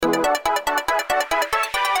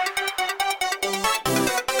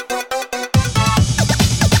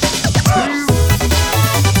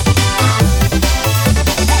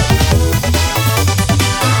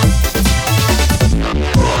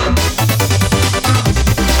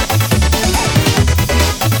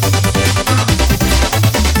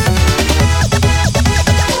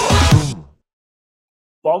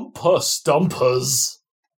Spluper Stumpers.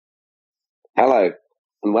 Hello,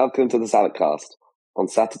 and welcome to the Saladcast on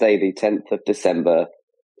Saturday, the 10th of December,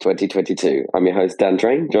 2022. I'm your host, Dan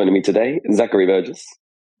Train. Joining me today, Zachary Burgess.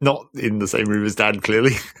 Not in the same room as Dan,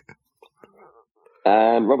 clearly.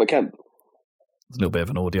 And Robert Kemp. There's a little bit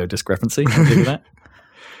of an audio discrepancy. I'll give you that.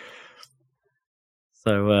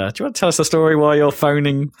 So, do you want to tell us a story while you're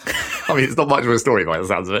phoning? I mean, it's not much of a story by the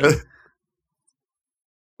sounds of it.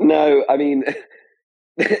 No, I mean,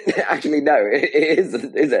 actually, no, it is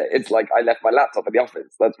it? It's like I left my laptop in the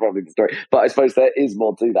office. That's probably the story. But I suppose there is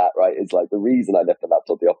more to that, right? It's like the reason I left the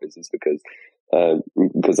laptop in the office is because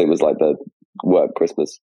it was like the work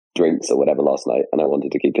Christmas drinks or whatever last night, and I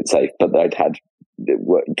wanted to keep it safe. But I'd had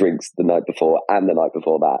drinks the night before and the night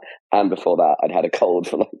before that, and before that I'd had a cold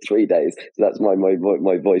for like 3 days. So that's why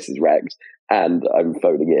my voice is wrecked, and I'm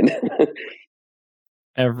phoning in.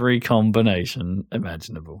 Every combination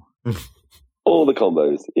imaginable. All the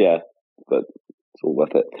combos, yeah, but it's all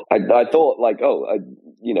worth it. I thought like,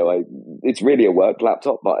 it's really a work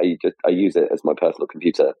laptop, but I use it as my personal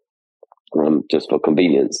computer, just for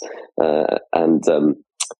convenience, but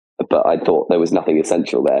I thought there was nothing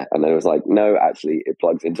essential there. And I was like, no, actually, it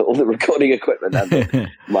plugs into all the recording equipment and the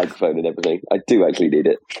microphone and everything. I do actually need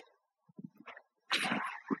it.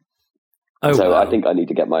 I think I need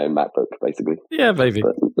to get my own MacBook, basically. Yeah, maybe.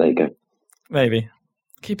 But there you go. Maybe.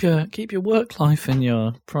 Keep your work life and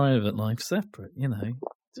your private life separate,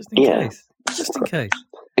 just in case. Just in case.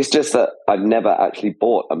 It's just that I've never actually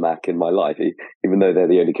bought a Mac in my life, even though they're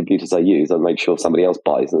the only computers I use. I make sure somebody else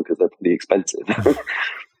buys them because they're pretty expensive.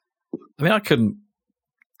 I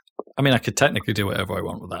could technically do whatever I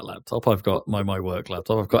want with that laptop. I've got my work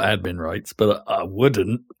laptop. I've got admin rights, but I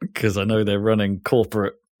wouldn't because I know they're running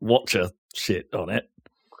corporate watcher shit on it.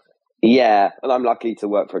 Yeah, and I'm lucky to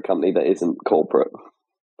work for a company that isn't corporate.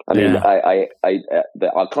 I mean,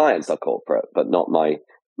 our clients are corporate, but not my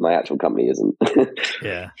actual company isn't.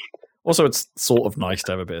 Yeah. Also, it's sort of nice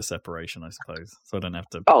to have a bit of separation, I suppose. So I don't have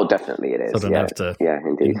to. Oh, definitely it is. So I don't have to. Yeah,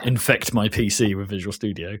 indeed. Infect my PC with Visual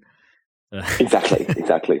Studio. Exactly.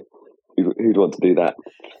 Who'd want to do that?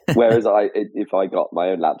 Whereas if I got my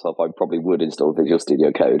own laptop, I probably would install Visual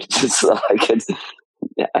Studio Code just so I could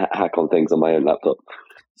hack on things on my own laptop.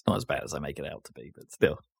 It's not as bad as I make it out to be, but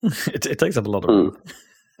still, it takes up a lot of room.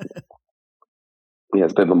 Yeah,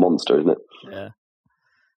 it's a bit of a monster, isn't it? Yeah.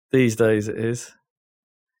 These days it is.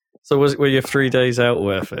 So were your 3 days out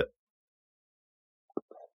worth it?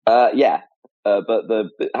 Yeah. But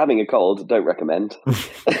having a cold, don't recommend.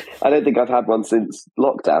 I don't think I've had one since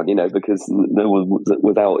lockdown, because no one was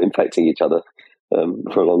without infecting each other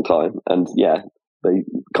for a long time. And yeah, the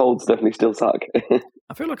colds definitely still suck.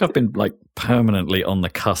 I feel like I've been like permanently on the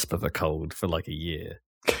cusp of a cold for like a year.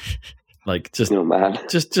 Like just on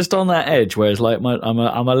that edge where it's like I'm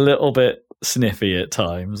a little bit sniffy at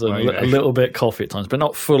times and a little bit coughy at times, but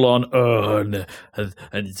not full on. Oh, no,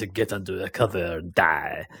 I need to get under the cover and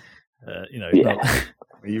die.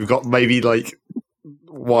 You've got maybe like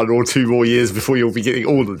 1 or 2 more years before you'll be getting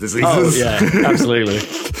all the diseases. Oh yeah, absolutely.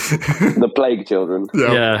 The plague children.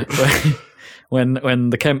 Yeah. When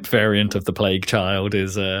the Kemp variant of the plague child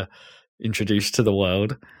is introduced to the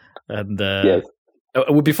world, and yes.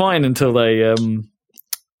 It would be fine until they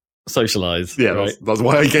socialise. Yeah, right? that's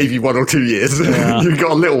why I gave you 1 or 2 years. Yeah. You've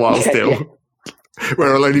got a little while still.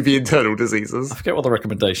 Where it'll only be internal diseases. I forget what the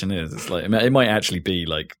recommendation is. It's like it might actually be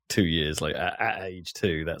like 2 years. Like at age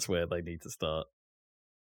 2, that's where they need to start.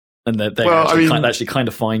 And they're actually kind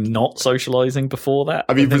of fine not socialising before that.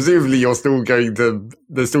 I mean, presumably there's still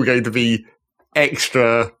going to be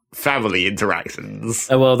extra family interactions.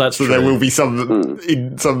 Oh well, that's so true. There will be some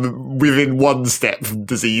within 1 step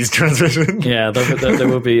disease transmission. Yeah, there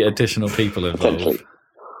will be additional people involved.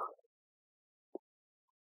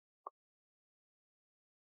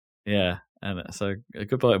 Yeah, and so a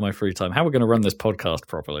good bite of my free time. How we're going to run this podcast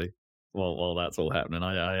properly while that's all happening,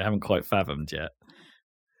 I haven't quite fathomed yet.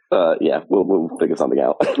 Yeah, we'll figure something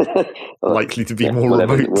out. Likely to be more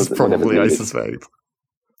remote, probably, I suspect.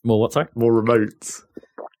 More what, sorry? More remote.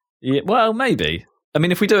 Yeah, well, maybe. I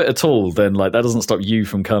mean, if we do it at all, then like that doesn't stop you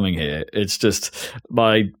from coming here. It's just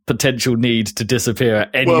my potential need to disappear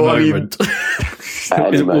at any moment.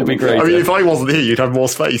 It will be great. I mean, if I wasn't here, you'd have more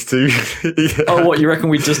space too. Oh, what you reckon?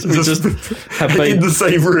 We just have baby in the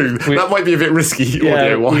same room? That might be a bit risky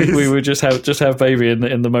audio-wise. We would just have baby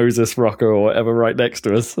in the Moses rocker or whatever right next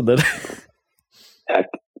to us, and then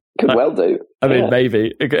could well do. I mean,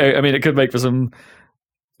 maybe. It could make for some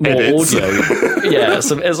more edits. Audio. Yeah,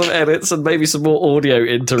 some edits and maybe some more audio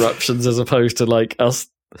interruptions as opposed to like us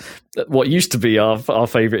what used to be our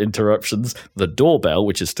favorite interruptions, the doorbell,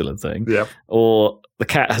 which is still a thing, or the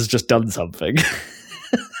cat has just done something.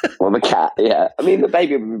 Well, the cat, yeah. I mean, the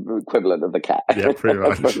baby would be the equivalent of the cat. Yeah, pretty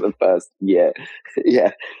much. For the first year.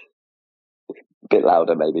 Yeah. A bit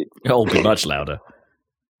louder, maybe. It'll be much louder.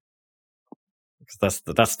 Because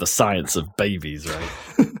that's the science of babies, right?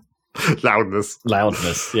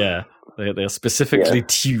 Loudness, yeah. They're specifically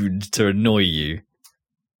tuned to annoy you.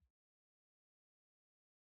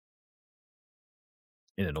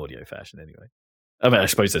 In an audio fashion, anyway. I mean, I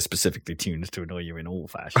suppose they're specifically tuned to annoy you in all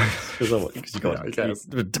fashions. Because you've got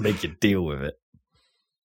to make you deal with it.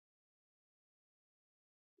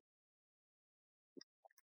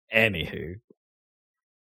 Anywho.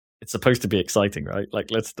 It's supposed to be exciting, right?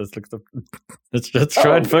 Like, let's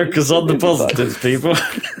try and focus on the positives, people.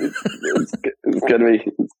 It's going to be...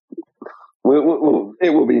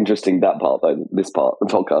 it will be interesting, that part, though, this part of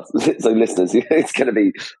the podcast. So, listeners, it's going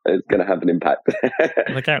to have an impact.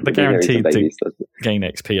 They're guaranteed to gain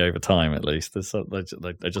XP over time, at least. They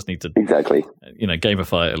just need to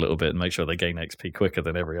gamify it a little bit and make sure they gain XP quicker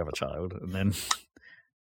than every other child, and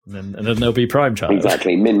then they'll be prime child.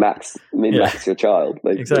 Exactly, min-max your child.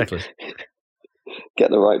 Exactly. Get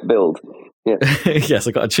the right build. Yeah. Yes,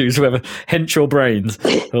 I've got to choose whether hench or brains.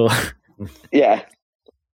 Yeah.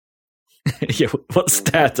 Yeah, what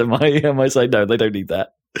stat am I saying? No, they don't need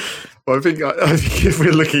that. Well, I think if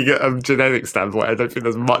we're looking at a genetic standpoint, I don't think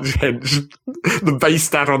there's much hench. The base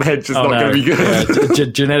stat on hench is not going to be good. Yeah,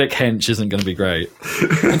 genetic hench isn't going to be great.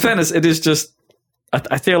 In fairness, it is just.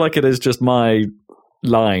 I feel like it is just my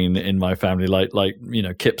line in my family. Like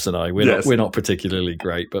Kips and I, we're not particularly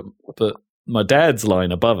great, but my dad's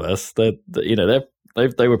line above us, they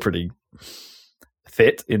were pretty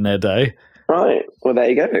fit in their day. Right. Well, there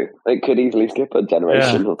you go. It could easily skip a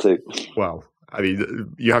generation or two. Well, I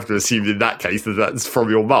mean, you have to assume in that case that that's from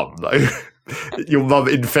your mum, though. Your mum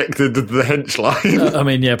infected the hench line. I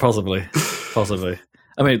mean, yeah, possibly.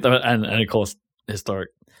 I mean, and of course,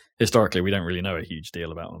 historically, we don't really know a huge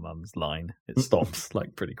deal about my mum's line. It stops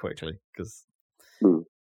like pretty quickly because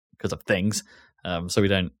of things. So we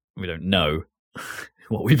don't know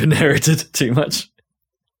what we've inherited too much.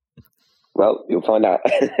 Well, you'll find out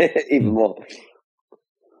even more.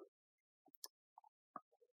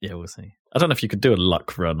 Yeah, we'll see. I don't know if you could do a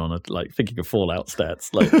luck run on it. Like thinking of Fallout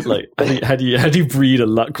stats. Like how do you breed a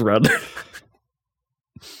luck run?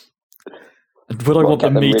 And would I want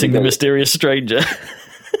them meeting the mysterious stranger?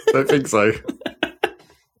 I don't think so.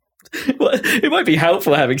 Well, it might be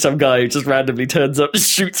helpful having some guy who just randomly turns up and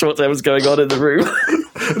shoots whatever's going on in the room.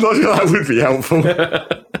 Not sure that would be helpful.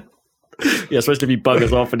 Yeah, especially if he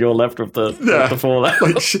buggers off and you're left with the fallout.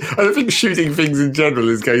 I don't think shooting things in general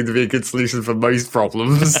is going to be a good solution for most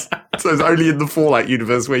problems. So it's only in the Fallout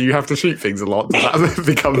universe where you have to shoot things a lot does that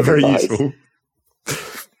become very useful.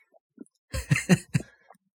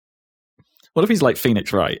 What if he's like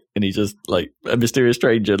Phoenix Wright and he just like a mysterious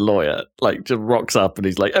stranger lawyer like just rocks up and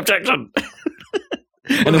he's like, objection!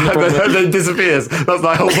 and then disappears. That's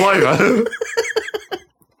my whole flavor.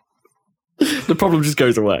 The problem just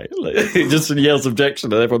goes away. Like, he just yells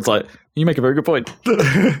objection, and everyone's like, "You make a very good point."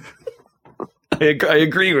 I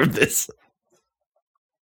agree with this.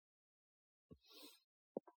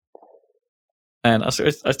 And I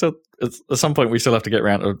still, at some point, we still have to get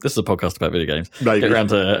around. This is a podcast about video games. Maybe. Get around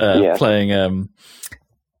to playing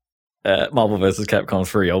Marvel vs. Capcom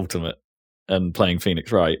 3 Ultimate and playing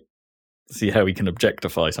Phoenix Wright. See how we can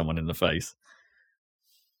objectify someone in the face.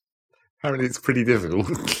 Apparently, it's pretty difficult.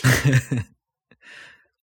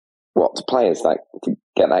 What, to play is like to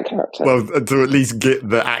get that character? Well, to at least get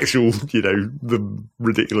the actual, the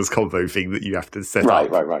ridiculous combo thing that you have to set up.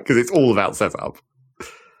 Right. Because it's all about setup.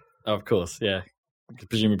 Oh, of course, yeah.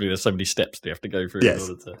 Presumably, there's so many steps that you have to go through in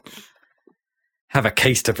order to have a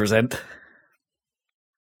case to present.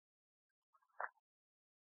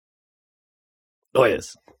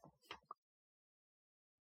 Lawyers.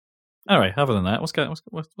 All right. Other than that, what's going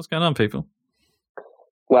on, people?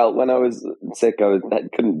 Well, when I was sick, I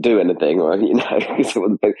couldn't do anything, so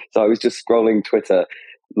I was just scrolling Twitter,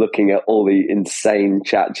 looking at all the insane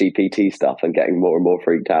Chat GPT stuff, and getting more and more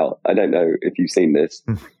freaked out. I don't know if you've seen this.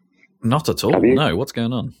 Not at all. No, what's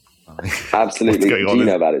going on? Absolutely. Do you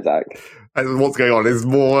know about it, Zach? What's going on is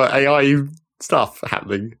more AI stuff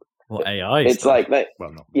happening. What AI? It's stuff? like,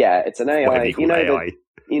 it's an AI. AI.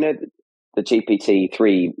 The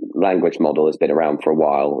GPT-3 language model has been around for a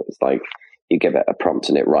while. It's like you give it a prompt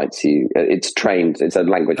and it writes you. It's trained. It's a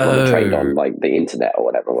language model trained on like the internet or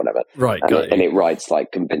whatever. Right, and it writes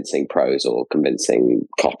like convincing prose or convincing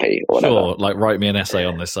copy or whatever. Sure, like write me an essay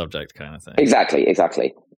on this subject kind of thing. Exactly.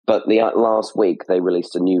 but the last week they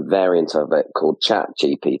released a new variant of it called Chat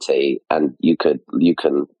GPT, and you can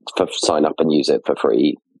sign up and use it for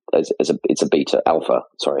free. It's a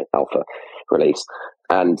alpha release.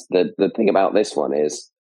 And the thing about this one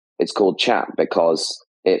is it's called Chat because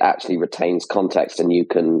it actually retains context, and you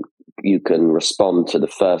can respond to the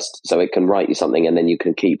first, so it can write you something, and then you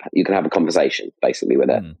can have a conversation basically with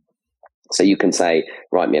it. So you can say,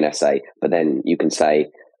 write me an essay, but then you can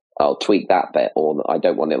say, I'll tweak that bit, or I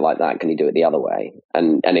don't want it like that. Can you do it the other way?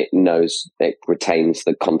 And it retains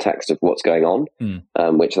the context of what's going on,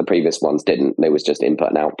 which the previous ones didn't. There was just input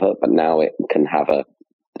and output, but now it can have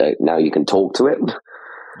now you can talk to it.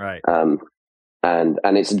 Right. And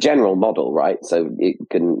it's a general model, right? So it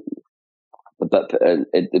can, but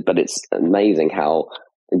it's amazing how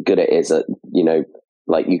good it is at,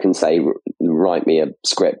 like you can say, write me a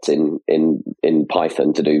script in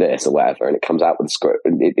Python to do this or whatever, and it comes out with a script,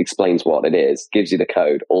 and it explains what it is, gives you the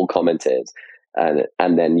code, all commented,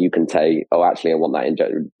 and then you can say, oh, actually, I want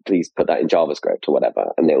that please put that in JavaScript or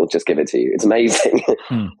whatever, and it will just give it to you. It's amazing.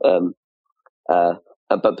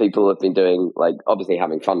 But people have been doing, like, obviously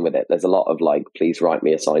having fun with it. There's a lot of like, please write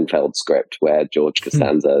me a Seinfeld script, where George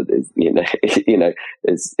Costanza is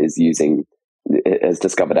using, has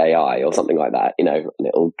discovered AI or something like that, and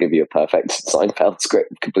it'll give you a perfect Seinfeld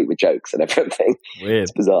script, complete with jokes and everything. Weird.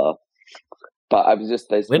 It's bizarre. But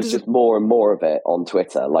there's just more and more of it on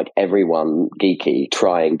Twitter, like everyone geeky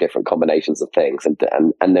trying different combinations of things,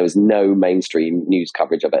 and there was no mainstream news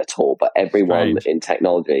coverage of it at all. But everyone in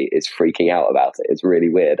technology is freaking out about it. It's really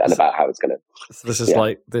weird, and about how it's going to. So this is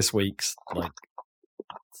like this week's like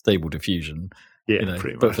Stable Diffusion. Yeah,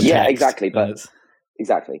 pretty but much. for text, exactly. But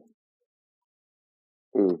exactly.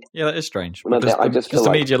 Yeah, that is strange. Well, because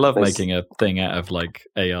the media love making a thing out of like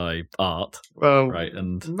AI art. Well, right,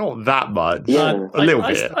 and not that much. Yeah. A little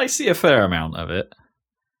bit. I see a fair amount of it.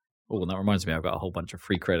 Oh, and that reminds me, I've got a whole bunch of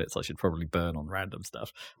free credits I should probably burn on random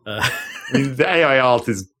stuff. I mean, the AI art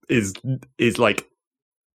is like,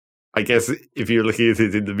 I guess if you're looking at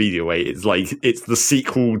it in the media way, it's like it's the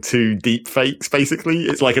sequel to deepfakes. Basically,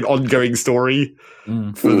 it's like an ongoing story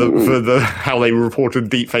for the how they reported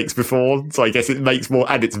deepfakes before. So I guess it makes more,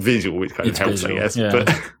 and it's visual, which kind of helps, visual, I guess. Yeah.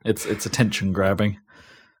 But it's attention grabbing,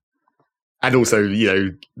 and also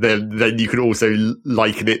then you could also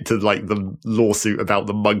liken it to like the lawsuit about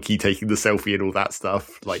the monkey taking the selfie and all that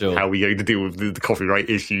stuff. Like, how are we going to deal with the copyright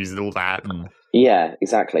issues and all that? Yeah,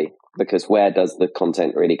 exactly. Because where does the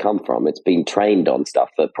content really come from? It's been trained on stuff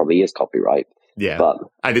that probably is copyright. Yeah, but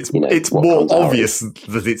and it's more obvious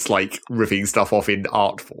that it's like ripping stuff off in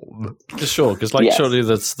art form. Sure, because surely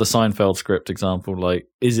that's the Seinfeld script example. Like,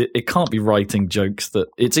 it can't be writing jokes that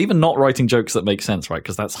it's even not writing jokes that make sense, right?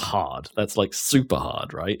 Because that's hard. That's like super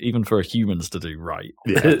hard, right? Even for humans to do right.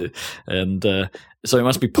 Yeah. And so it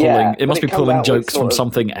must be pulling. It must be pulling jokes from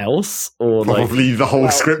something else, or probably the whole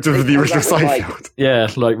script of the original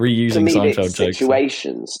Seinfeld. Like reusing Seinfeld jokes,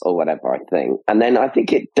 situations or whatever. I think, and then I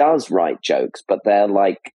think it does write jokes, but they're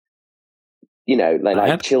like, they're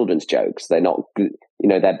like children's jokes. They're not,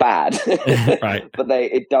 they're bad, right? But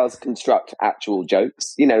it does construct actual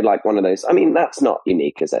jokes. Like one of those. I mean, that's not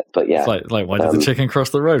unique, is it? But yeah, it's like why did the chicken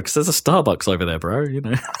cross the road? Because there's a Starbucks over there, bro.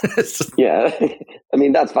 It's just... Yeah. I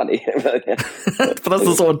mean, that's funny. But that's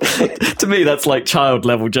the sort of, to me, that's like child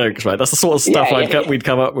level jokes, right? That's the sort of stuff we'd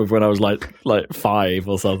come up with when I was like 5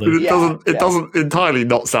 or something. It doesn't entirely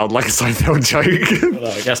not sound like a Seinfeld joke. No,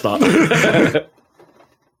 I guess not.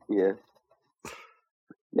 Yeah.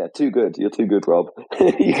 Yeah, too good. You're too good, Rob.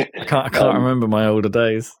 I can't remember my older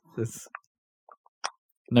days.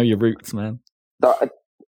 Know your roots, man.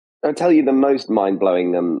 I'll tell you the most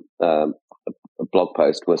mind-blowing blog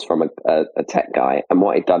post was from a tech guy, and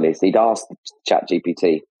what he'd done is he'd asked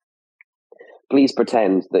ChatGPT, please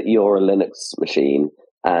pretend that you're a Linux machine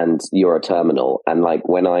and you're a terminal, and like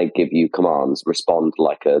when I give you commands, respond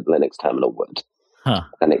like a Linux terminal would. Huh.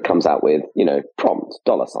 And it comes out with, prompt,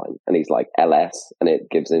 $, and he's like ls, and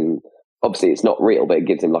it gives him, obviously it's not real, but it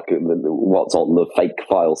gives him like what's on the fake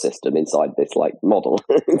file system inside this like model.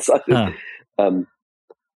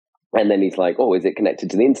 And then he's like, oh, is it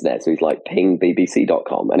connected to the internet? So he's like, ping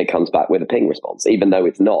bbc.com, and it comes back with a ping response, even though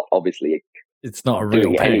it's not, obviously, it's not a real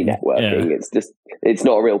doing ping. Any networking. Yeah. It's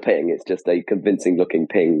not a real ping. It's just a convincing looking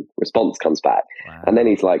ping response comes back. Wow. And then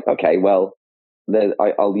he's like, okay, well,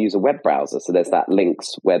 I'll use a web browser. So there's that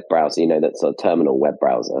Lynx web browser, that's a terminal web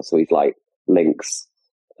browser. So he's like, Lynx,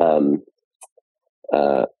 open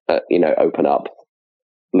up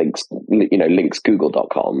links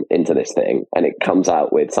google.com into this thing, and it comes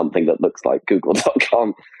out with something that looks like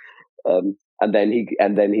google.com. and then he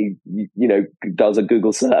does a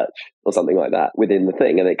Google search or something like that within the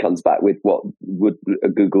thing, and it comes back with what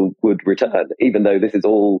Google would return, even though this is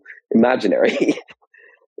all imaginary.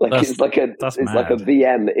 It's like a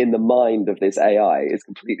VM in the mind of this AI. It's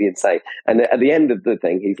completely insane. And at the end of the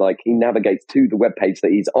thing, he navigates to the web page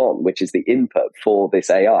that he's on, which is the input for this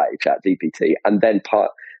AI, ChatGPT, and then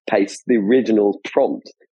pastes the original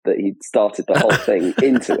prompt that he started the whole thing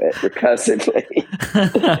into it recursively,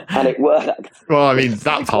 and it worked. Well, I mean,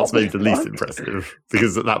 that part's maybe the least impressive,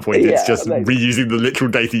 because at that point it's just reusing the literal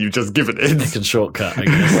data you've just given it. It can shortcut, I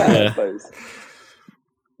guess. I suppose.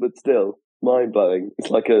 But still, mind-blowing. It's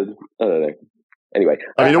like I don't know. Anyway.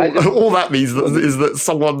 I mean, all that means is that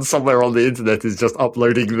someone somewhere on the internet is just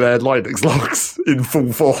uploading their Linux logs in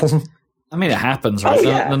full form. I mean, it happens, right?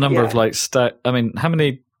 The number of stack... I mean, how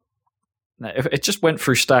many... If it just went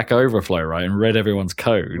through Stack Overflow, right, and read everyone's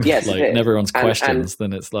code, and everyone's questions,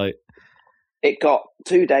 then it's like... It got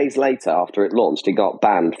 2 days later after it launched, it got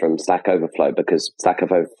banned from Stack Overflow because Stack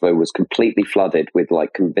Overflow was completely flooded with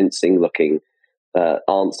convincing-looking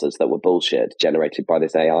answers that were bullshit generated by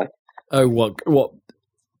this AI. Oh, what? Well,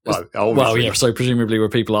 yeah. So presumably, were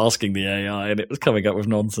people asking the AI, and it was coming up with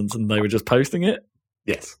nonsense, and they were just posting it?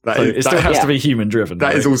 Yes, it still has to be human driven.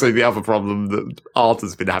 That is also the other problem that art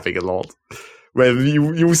has been having a lot. Where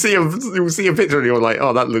you'll see a picture and you're like,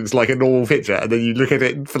 oh, that looks like a normal picture, and then you look at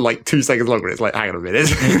it for 2 seconds longer, and it's like, hang on a minute,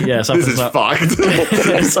 this is fucked.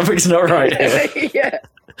 Something's not right here. Yeah.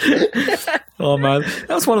 Oh man,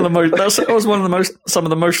 that was some of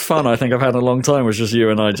the most fun I think I've had in a long time. Was just you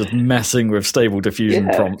and I just messing with stable diffusion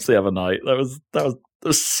prompts the other night. That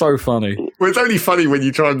was so funny. Well, it's only funny when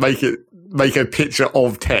you try and make a picture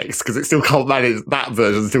of text, because it still can't manage that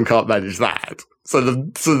version. Still can't manage that. So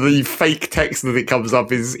the fake text that it comes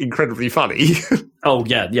up is incredibly funny. Oh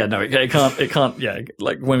yeah, no, it can't. Yeah,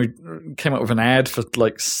 like when we came up with an ad for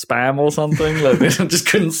spam or something, they just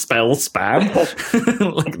couldn't spell spam.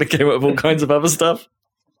 They came up with all kinds of other stuff.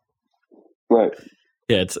 Right.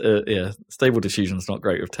 Yeah, it's stable diffusion's not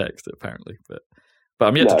great with text apparently, but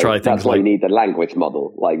I'm yet to try things. That's why you need the language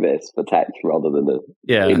model like this for text rather than the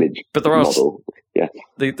image. But there are model. Yeah,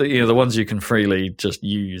 the ones you can freely just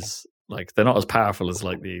use. They're not as powerful as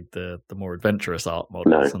the more adventurous art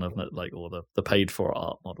models, and or the paid for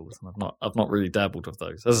art models. And I've not really dabbled with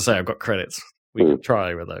those. As I say, I've got credits. We could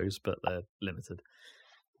try with those, but they're limited.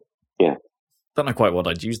 Yeah, don't know quite what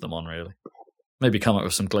I'd use them on really. Maybe come up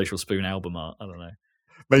with some Glacial Spoon album art. I don't know.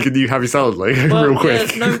 Make a new Happy Salad real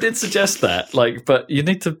quick. Yeah, no, did suggest that. But you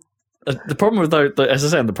need to. The problem with those, as I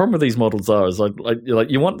said, the problem with these models is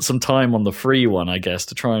you want some time on the free one, I guess,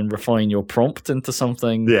 to try and refine your prompt into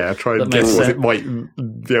something. Yeah, try and guess what it might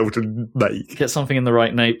be able to make. Get something in the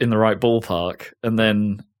right ballpark, and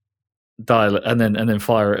then dial it, and then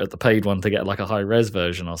fire it at the paid one to get a high res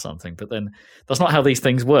version or something. But then that's not how these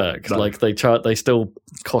things work. No. They still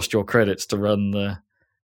cost your credits to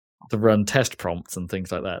run test prompts and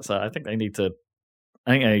things like that. So I think they need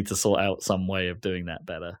to sort out some way of doing that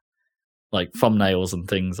better. Thumbnails and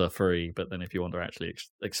things are free, but then if you want to actually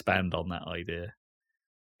expand on that idea,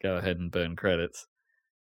 go ahead and burn credits.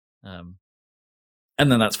 And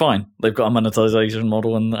then that's fine. They've got a monetization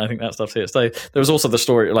model, and I think that stuff's here to stay. There was also the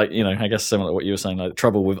story, I guess similar to what you were saying,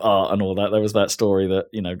 trouble with art and all that. There was that story that,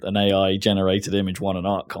 an AI-generated image won an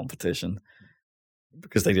art competition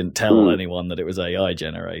because they didn't tell anyone that it was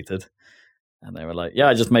AI-generated. And they were like, yeah,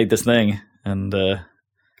 I just made this thing. And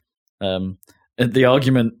the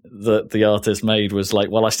argument that the artist made was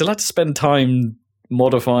well, I still had to spend time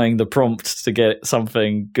modifying the prompt to get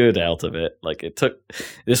something good out of it.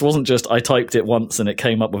 This wasn't just I typed it once and it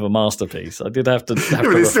came up with a masterpiece. I did have to. But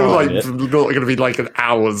it's still not going to be an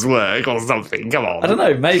hour's work or something. Come on. I don't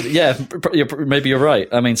know. Maybe you're right.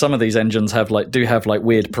 I mean, some of these engines have weird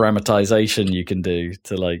parameterization you can do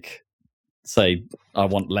to say I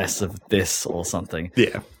want less of this or something.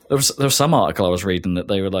 Yeah. There was some article I was reading that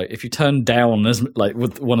they were if you turn down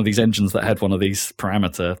with one of these engines that had one of these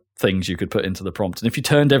parameter things you could put into the prompt, and if you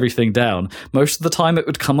turned everything down, most of the time it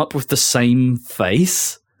would come up with the same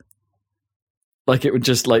face. It would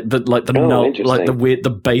just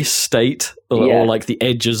the base state or the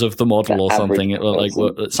edges of the model or something,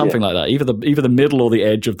 something like that. Either the middle or the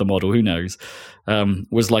edge of the model, who knows,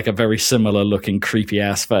 was a very similar looking creepy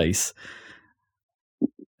ass face.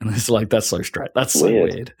 And it's that's so straight. That's so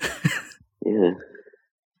weird. Yeah.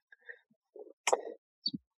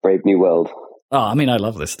 Brave New World. Oh, I mean, I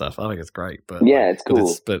love this stuff. I think it's great. But it's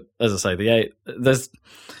cool. But as I say,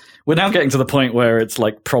 we're now getting to the point where it's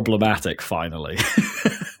problematic. Finally,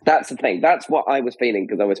 that's the thing. That's what I was feeling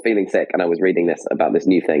because I was feeling sick and I was reading this about this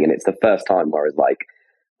new thing, and it's the first time where I was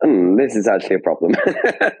this is actually a problem.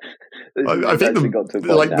 I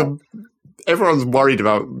think everyone's worried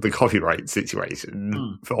about the copyright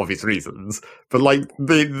situation for obvious reasons, but like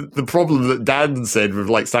the problem that Dan said with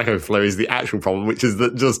like Stack Overflow is the actual problem, which is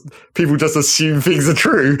that just people just assume things are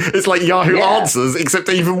true. It's like Yahoo Answers, except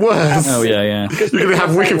even worse. Oh yeah. You're going to have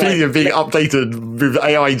Wikipedia being updated with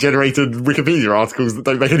AI generated Wikipedia articles that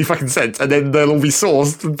don't make any fucking sense, and then they'll all be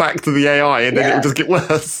sourced back to the AI, and then it'll just get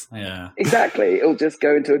worse. Yeah, exactly. It'll just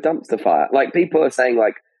go into a dumpster fire. Like people are saying,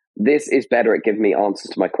 like, this is better at giving me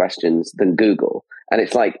answers to my questions than Google. And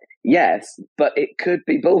it's like, yes, but it could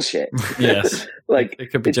be bullshit. Yes. Like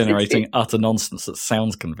it could be generating utter nonsense that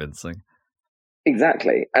sounds convincing.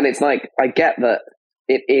 Exactly. And it's like, I get that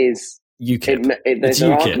it is... there's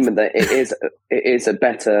an argument that it is a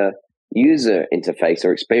better user interface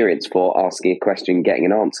or experience for asking a question, getting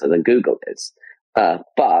an answer than Google is.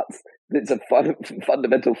 But it's a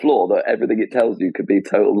fundamental flaw that everything it tells you could be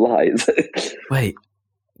total lies. Wait.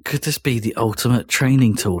 Could this be the ultimate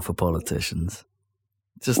training tool for politicians?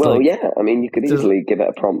 Yeah. I mean, you could easily give it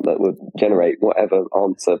a prompt that would generate whatever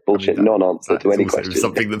answer, bullshit, non-answer to any question.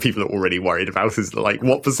 Something that people are already worried about is like,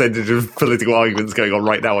 what percentage of political arguments going on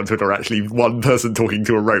right now on Twitter are actually one person talking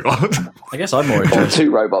to a robot? I guess I'm more interested. Or two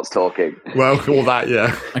robots talking. Well, all that,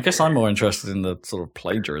 yeah. I guess I'm more interested in the sort of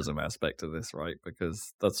plagiarism aspect of this, right?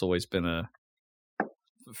 Because that's always been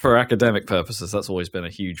for academic purposes, that's always been a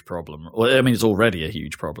huge problem. Well, I mean, it's already a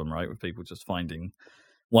huge problem, right? With people just finding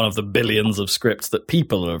one of the billions of scripts that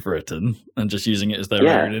people have written and just using it as their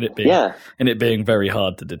own, and it being very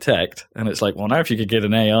hard to detect. And it's like, well, now if you could get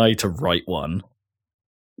an AI to write one,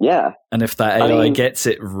 and if that AI gets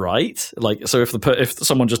it right, like, so if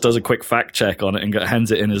someone just does a quick fact check on it and hands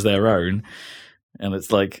it in as their own, and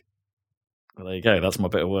it's like, well, there you go, that's my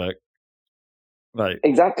bit of work. Right.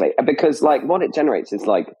 Exactly, because like what it generates is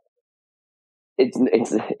like it's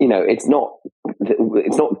not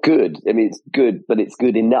good. I mean, it's good, but it's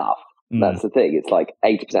good enough. That's the thing. It's like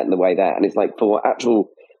 80% of the way there, and it's like for actual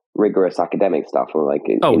rigorous academic stuff, or like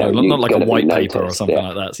not like a white paper or something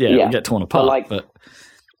like that. So, you get torn apart.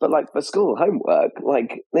 But like for school homework,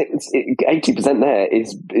 like 80% there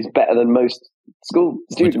is better than most school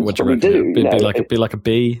students probably do. Be like a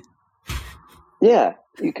B. Yeah.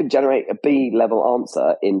 You could generate a B-level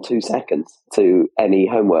answer in 2 seconds to any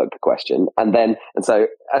homework question, and then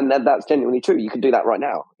that's genuinely true. You could do that right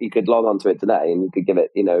now. You could log on to it today, and you could give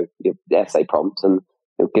it, your essay prompts, and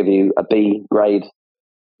it'll give you a B grade,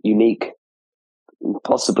 unique,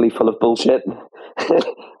 possibly full of bullshit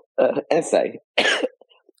essay.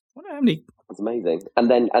 It's amazing.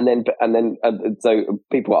 And then, so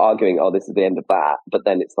people are arguing, "Oh, this is the end of that," but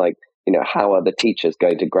then it's like, how are the teachers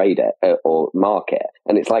going to grade it or mark it?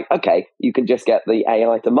 And it's like, okay, you can just get the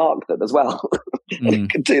AI to mark them as well. It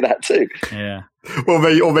can do that too. Yeah. Well,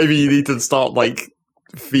 maybe you need to start like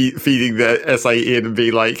feeding the essay in and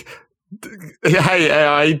be like, hey,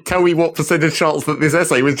 AI, tell me what percentage chance that this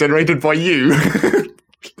essay was generated by you.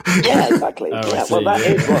 Yeah, exactly. Well, that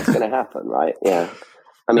is what's going to happen, right? Yeah.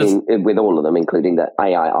 I mean, with all of them, including the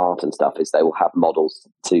AI art and stuff, is they will have models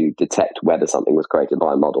to detect whether something was created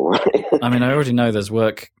by a model, right? I mean, I already know there's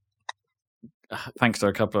work, thanks to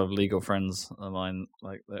a couple of legal friends of mine,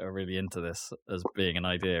 like, that are really into this as being an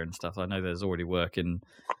idea and stuff. I know there's already work in,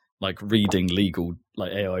 like, reading legal,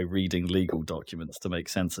 like AI reading legal documents to make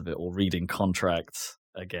sense of it, or reading contracts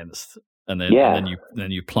against, and then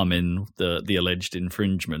you plumb in the alleged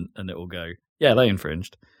infringement, and it will go, yeah, they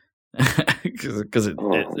infringed. Because it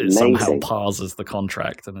somehow parses the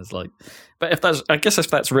contract, and it's like, but if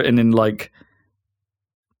that's written in like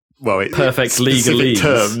perfect legalese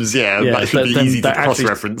terms, that should be easy to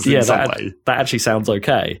cross-reference in some way. That actually sounds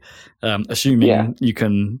okay, assuming you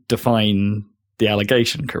can define the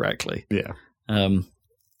allegation correctly.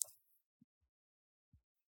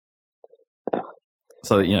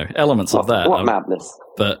 So elements of that. What madness!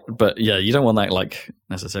 But yeah, you don't want that like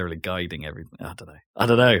necessarily guiding everything. I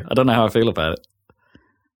don't know how I feel about it.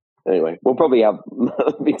 Anyway, we'll probably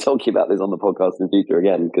be talking about this on the podcast in the future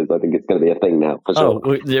again, because I think it's going to be a thing now for sure.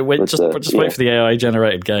 Just wait for the AI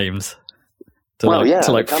generated games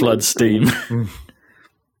to flood Steam.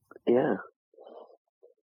 Yeah.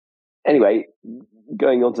 Anyway,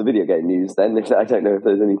 going on to video game news then. I don't know if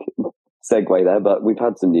there's any segue there, but we've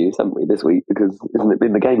had some news, haven't we, this week? Because isn't it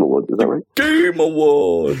been the Game Awards? Is that right? Game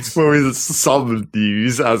Awards. Well, there's some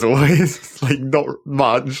news as always, like not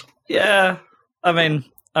much. Yeah, I mean,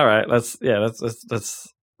 all right. Let's.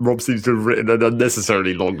 Rob seems to have written an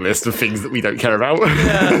unnecessarily long list of things that we don't care about.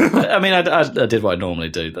 Yeah, I mean, I did what I normally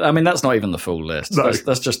do. I mean, that's not even the full list. No.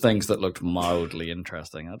 That's just things that looked mildly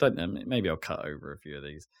interesting. I don't know. Maybe I'll cut over a few of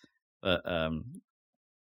these, but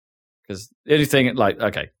Because the only thing,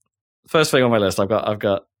 first thing on my list, I've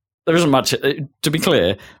got. There isn't much. To be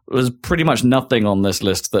clear, there's pretty much nothing on this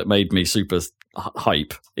list that made me super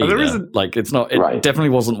hype. Either. There isn't. It's not. It definitely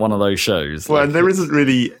wasn't one of those shows. Well, and there isn't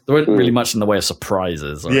really. There wasn't really much in the way of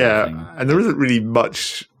surprises. Or anything. And there isn't really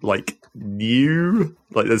much new.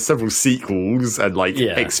 There's several sequels and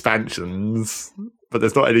expansions. But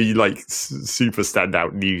there's not any super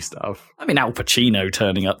standout new stuff. I mean, Al Pacino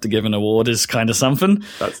turning up to give an award is kind of something.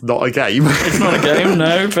 That's not a game. It's not a game,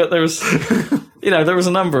 no. But there was, there was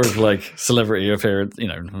a number of celebrity appearance.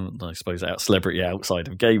 I suppose celebrity outside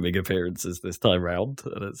of gaming appearances this time round,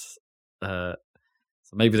 and it's so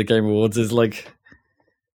maybe the Game Awards is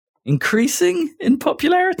increasing in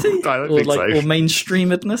popularity, I don't think so. Or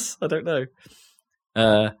mainstreamedness. I don't know.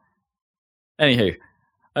 Anywho.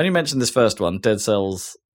 I only mentioned this first one, Dead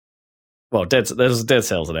Cells. Well, there's a Dead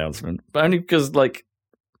Cells announcement, but only because,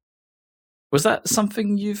 was that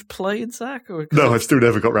something you've played, Zach? No, I've still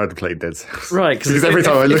never got around to playing Dead Cells. Right, because every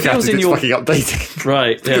time I look at it, it's fucking updating.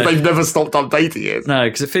 Right, because they've never stopped updating it. No,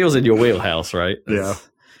 because it feels in your wheelhouse, right? Yeah.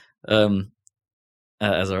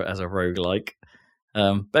 As a roguelike.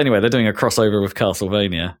 But anyway, they're doing a crossover with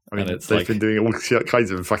Castlevania. I mean, they've been doing all kinds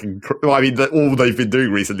of fucking. Well, I mean, all they've been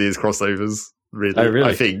doing recently is crossovers. Really? Oh, really?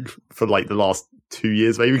 I think for the last 2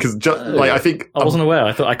 years, maybe because I think I wasn't aware.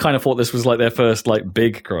 I kind of thought this was their first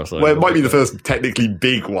big crossover. Well, it might be the first technically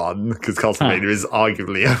big one because Castlevania is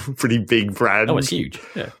arguably a pretty big brand. Oh, it's huge.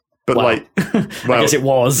 Yeah, but well, I guess it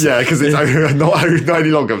was. Yeah, because it's not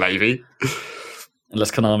any longer, maybe.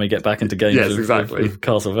 Unless Konami get back into games exactly. with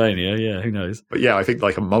Castlevania, yeah, who knows? But yeah, I think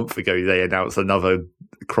a month ago they announced another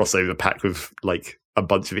crossover pack with a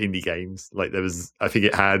bunch of indie games. There was, I think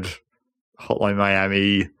it had Hotline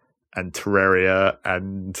Miami and Terraria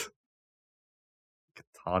and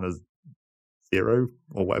Katana Zero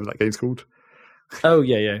or whatever that game's called. Oh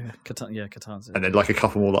yeah, Katana Zero. And then a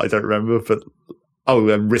couple more that I don't remember, but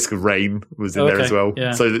and Risk of Rain was in there as well.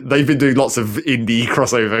 Yeah. So they've been doing lots of indie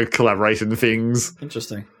crossover collaboration things.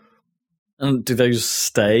 Interesting. And do those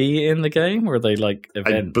stay in the game, or are they events?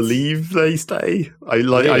 I believe they stay.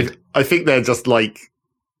 I think they're just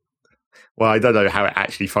well, I don't know how it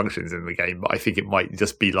actually functions in the game, but I think it might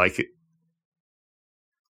just be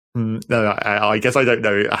no, I guess I don't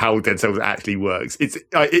know how Dead Cells actually works. It's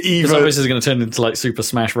either this is going to turn into Super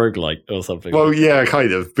Smash Roguelike or something. Well, yeah,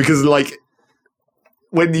 kind of, because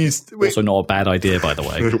when you also not a bad idea, by the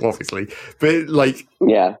way, obviously, but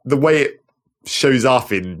the way it shows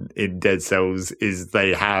up in Dead Cells is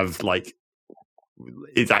they have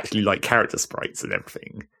it's actually character sprites and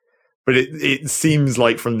everything. But it seems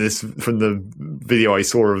from the video I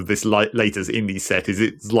saw of this latest indie set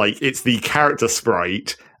it's the character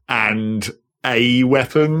sprite and a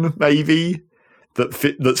weapon maybe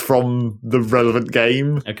that's from the relevant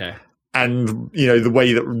game. Okay. And the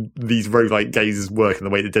way that these roguelike games work and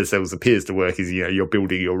the way that Dead Cells appears to work is you're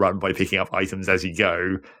building your run by picking up items as you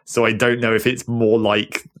go. So I don't know if it's more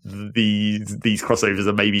these crossovers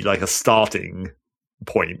are maybe a starting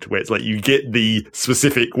point where it's you get the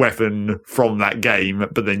specific weapon from that game,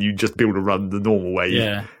 but then you just build a run the normal way.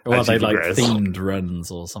 Yeah, or are they themed runs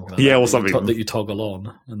or something? Or something that you toggle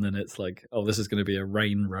on, and then it's this is going to be a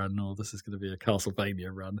rain run, or this is going to be a Castlevania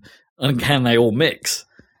run, and can they all mix?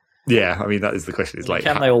 Yeah, I mean that is the question. Is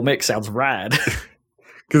can they all mix? Sounds rad.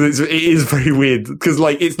 Because it is very weird. Because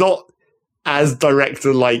it's not as direct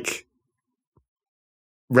a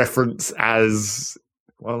reference as.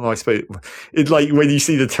 Well, I suppose it's when you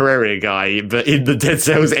see the Terraria guy, but in the Dead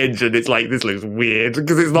Cells engine, it's this looks weird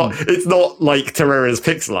because it's not Terraria's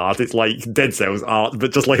pixel art. It's Dead Cells art,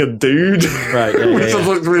 but just a dude, right? Yeah, which just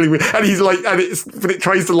looks really weird. And he's but it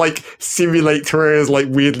tries to simulate Terraria's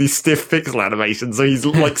weirdly stiff pixel animation. So he's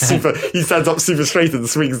super. He stands up super straight and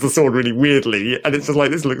swings the sword really weirdly, and it's just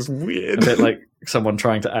this looks weird. A bit someone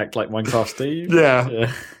trying to act like Minecraft Steve.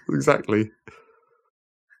 Yeah. Exactly.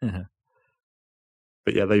 Yeah.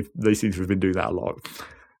 But yeah, they seem to have been doing that a lot.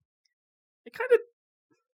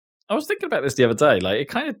 I was thinking about this the other day.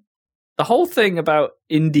 The whole thing about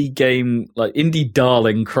indie game, indie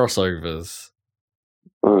darling crossovers,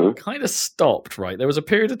 kind of stopped. Right, there was a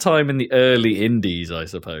period of time in the early indies, I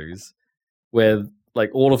suppose, where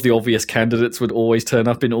all of the obvious candidates would always turn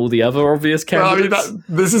up in all the other obvious candidates. Well, I mean,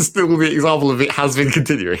 this is still the example of it has been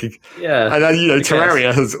continuing. Yeah. And then,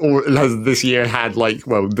 Terraria has this year had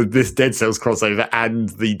this Dead Cells crossover and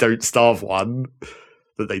the Don't Starve one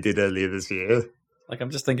that they did earlier this year. I'm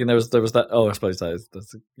just thinking there was that. Oh, I suppose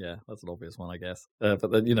that's an obvious one, I guess. But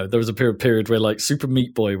then, there was a period where Super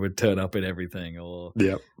Meat Boy would turn up in everything, or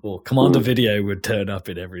Commander Video would turn up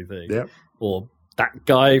in everything, or that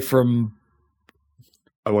guy from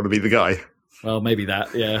I want to be the guy. Well, maybe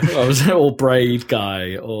that, yeah. Or Braid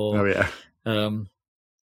guy, or... Oh, yeah.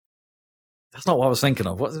 That's not what I was thinking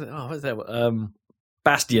of. What is it? Oh, what is that?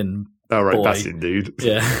 Bastion. Oh, right, boy. Bastion dude.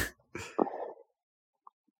 Yeah.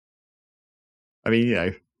 I mean, you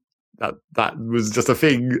know, that was just a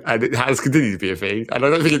thing, and it has continued to be a thing, and I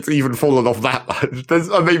don't think it's even fallen off that much.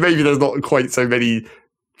 Maybe there's not quite so many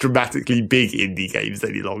dramatically big indie games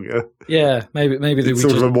any longer. Yeah, maybe it's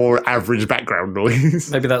sort of a more average background noise.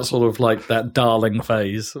 Maybe that's sort of like that darling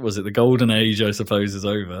phase. Was it the golden age? I suppose is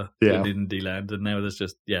over in indie land, and now there's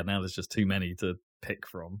just too many to pick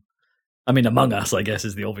from. I mean, Among Us, I guess,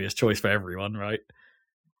 is the obvious choice for everyone, right?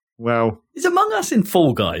 Well, is Among Us in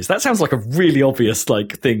Fall Guys? That sounds like a really obvious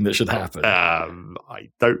thing that should happen. I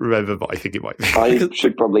don't remember, but I think it might be. I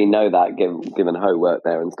should probably know that, given Ho worked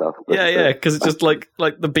there and stuff. Yeah, because it's just like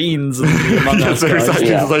the beans and the Among Us guys. Exactly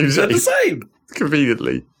They're the same.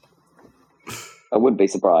 Conveniently. I wouldn't be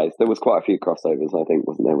surprised. There was quite a few crossovers, I think,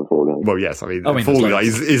 wasn't there, with Fall Guys? Well, yes. I mean Fall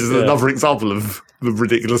Guys is another example of the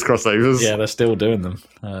ridiculous crossovers. Yeah, they're still doing them.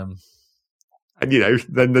 And, you know,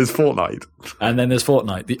 then there's Fortnite. And then there's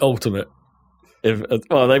Fortnite, the ultimate. They've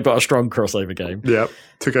got a strong crossover game. Yeah,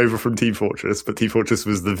 took over from Team Fortress, but Team Fortress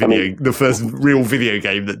was the first real video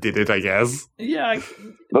game that did it, I guess. Yeah.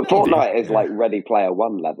 But Fortnite is like Ready Player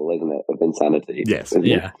One level, isn't it, of insanity? Yes.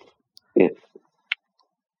 Yeah.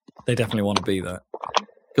 They definitely want to be that.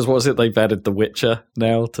 Because what was it? They've added The Witcher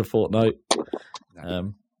now to Fortnite.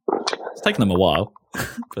 It's taken them a while,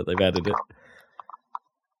 but they've added it.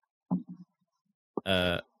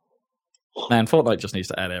 Man, Fortnite just needs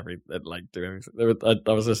to add do everything.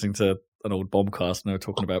 I was listening to an old Bombcast and they were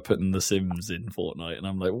talking about putting The Sims in Fortnite, and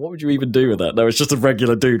I'm like, what would you even do with that? No, it's just a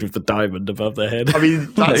regular dude with the diamond above their head. I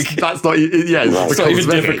mean, that's not. Yeah, it's not even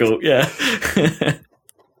difficult. Yeah,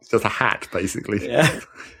 it's just a hat, basically. Yeah.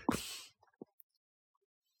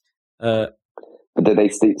 But do they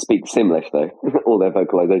speak Simlish, though? All their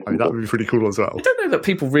vocalizations? I mean, that would be pretty cool as well. I don't know that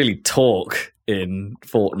people really talk in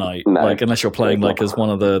Fortnite, unless you're playing as one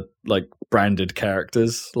of the branded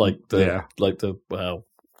characters,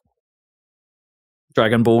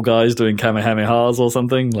 Dragon Ball guys doing Kamehamehas or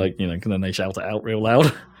something, and then they shout it out real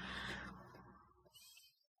loud.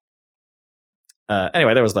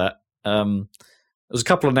 Anyway, there was that. There was a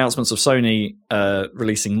couple of announcements of Sony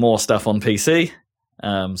releasing more stuff on PC.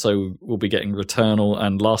 So we'll be getting Returnal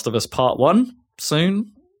and Last of Us Part 1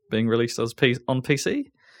 soon, being released on PC.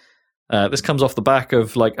 This comes off the back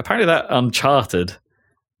of, apparently that Uncharted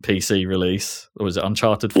PC release, or was it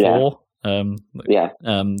Uncharted 4?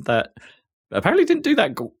 That apparently didn't do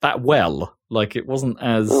that well. It wasn't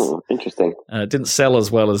as... interesting. It didn't sell as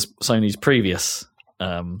well as Sony's previous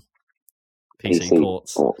PC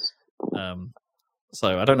ports.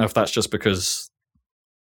 So I don't know if that's just because...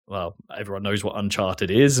 Well, everyone knows what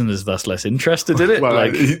Uncharted is and is thus less interested in it.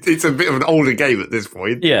 Well, it's a bit of an older game at this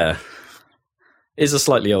point. Yeah. It's a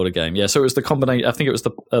slightly older game. Yeah, so it was the combination... I think it was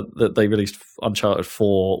that they released Uncharted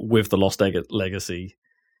 4 with the Lost Legacy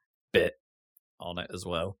bit on it as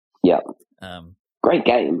well. Yeah. Great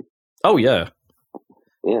game. Oh, yeah.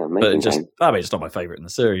 Yeah, amazing game. It's not my favourite in the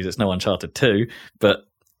series. It's no Uncharted 2, but...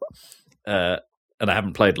 and I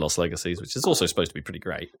haven't played Lost Legacies, which is also supposed to be pretty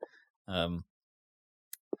great.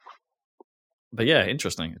 But yeah,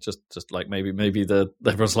 interesting. It's just maybe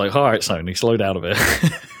everyone's like, all right, Sony, slow down a bit.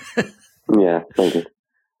 Yeah, maybe.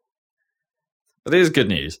 But it is good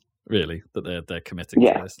news, really, that they're committing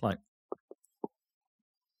to this.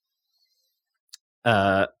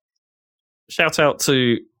 Shout out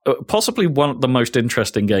to possibly the most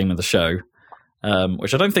interesting game of the show,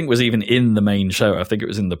 which I don't think was even in the main show. I think it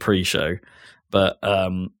was in the pre-show. But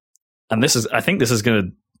and I think this is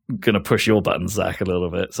going to push your buttons, Zach, a little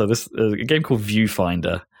bit. So this a game called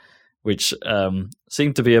Viewfinder, which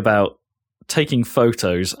seemed to be about taking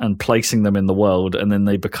photos and placing them in the world, and then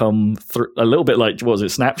they become a little bit like, what was it,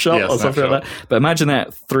 Snapshot or something like that. But imagine that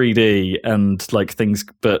 3D and things.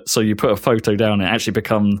 But so you put a photo down, and it actually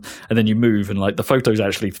and then you move, and the photo's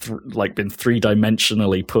actually been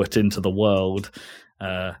 3-dimensionally put into the world.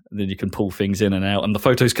 And then you can pull things in and out, and the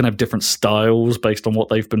photos can have different styles based on what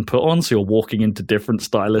they've been put on. So you're walking into different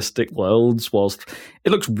stylistic worlds, whilst it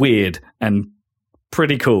looks weird and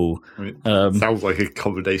pretty cool. I mean, sounds like a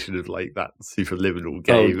combination of that Superliminal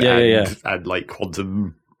game and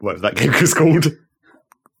Quantum, whatever that game was called.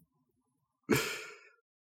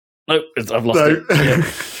 Nope, I've lost it. Yeah.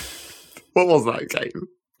 What was that game?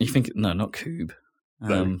 You think? No, not Cube.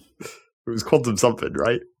 No, it was Quantum something,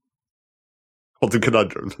 right? Quantum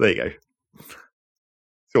Conundrum. There you go.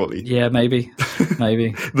 Surely. Yeah, maybe.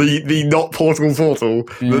 the not Portal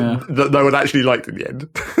that no one actually liked in the end.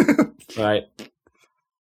 Right.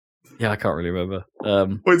 Yeah, I can't really remember.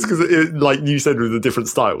 Well, it's because, like you said, with the different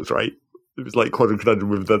styles, right? It was like Quantum Conundrum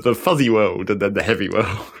with the fuzzy world and then the heavy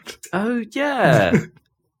world. Oh yeah,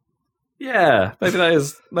 yeah. Maybe that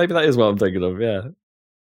is what I'm thinking of. Yeah.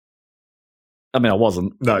 I mean, I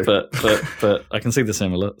wasn't. No, but I can see the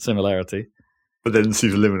similarity. But then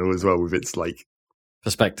Superliminal as well with its like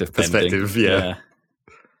perspective. Yeah.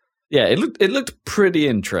 Yeah, it looked pretty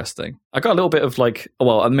interesting. I got a little bit of like,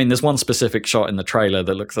 well, I mean, there's one specific shot in the trailer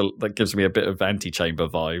that gives me a bit of Antichamber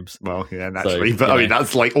vibes. Well, yeah, naturally, but I mean,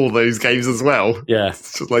 that's like all those games as well. Yeah,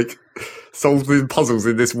 it's just like solving puzzles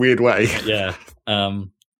in this weird way. Yeah.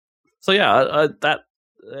 So yeah, that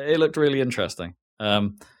it looked really interesting.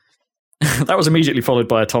 That was immediately followed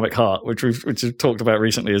by Atomic Heart, which we've talked about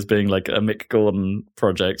recently as being like a Mick Gordon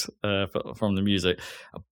project from the music.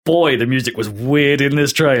 Boy, the music was weird in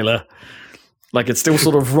this trailer. Like, it's still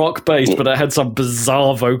sort of rock based, but it had some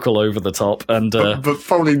bizarre vocal over the top, and but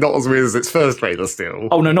probably not as weird as its first trailer. Still,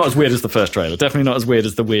 oh no, not as weird as the first trailer. Definitely not as weird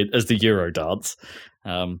as the Euro dance.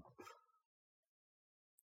 But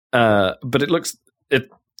it looks it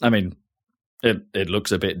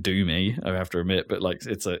looks a bit doomy, I have to admit. But like,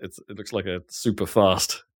 it looks like a super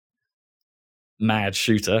fast, mad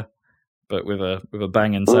shooter, but with a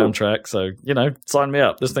banging soundtrack. So, sign me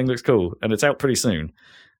up. This thing looks cool, and it's out pretty soon.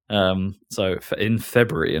 So in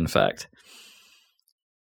February, in fact.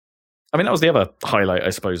 I mean, that was the other highlight, I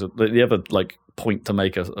suppose. The other like point to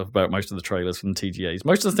make about most of the trailers from TGAs.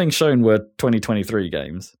 Most of the things shown were 2023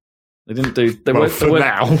 games. They didn't do. There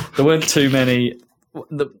weren't too many.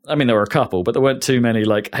 I mean, there were a couple, but there weren't too many.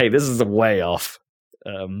 Like, hey, this is a way off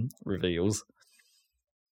reveals.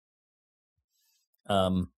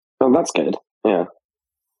 Well, that's good. Yeah.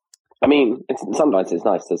 I mean, sometimes it's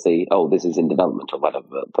nice to see, oh, this is in development or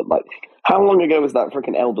whatever. But like, how long ago was that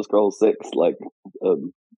freaking Elder Scrolls 6? Like,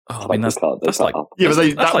 I mean, that's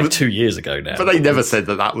like 2 years ago now. But they never said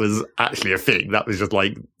that was actually a thing. That was just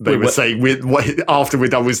like they were saying, after we're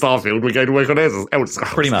done with Starfield, we're going to work on Elder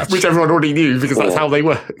Scrolls, pretty much, which everyone already knew because that's how they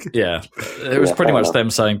work. Yeah, it was pretty much them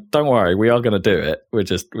saying, "Don't worry, we are going to do it. We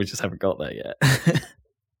just haven't got there yet."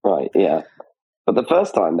 Right. Yeah. But the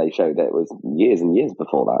first time they showed it was years and years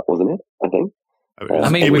before that, wasn't it? I think. I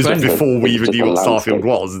mean, it was before we even knew what Starfield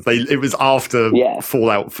was. It was after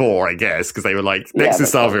Fallout 4, I guess, because they were like, next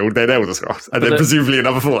is Starfield, then Elder Scrolls, and then presumably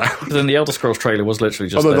another Fallout. But then the Elder Scrolls trailer was literally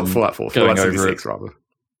just not Fallout 4, Fallout 76, rather.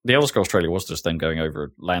 The Elder Scrolls trailer was just them going over a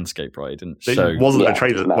landscape, right? It wasn't a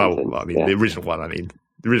trailer. Well, I mean, the original one,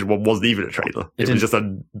 the original one wasn't even a trailer. It was just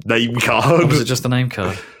a name card. Or was it just a name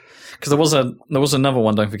card? Because there was another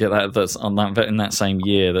one. Don't forget that's on that in that same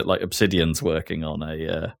year that like Obsidian's working on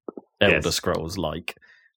a Elder Scrolls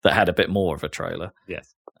that had a bit more of a trailer.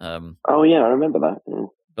 Yes. Oh yeah, I remember that. Yeah.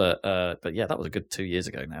 But yeah, that was a good 2 years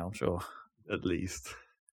ago now. I'm sure, at least.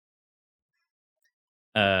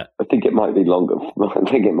 I think it might be longer. I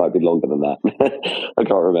think it might be longer than that. I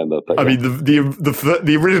can't remember. But I mean,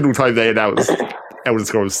 the original time they announced Elder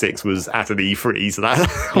Scrolls 6 was at an E3, so that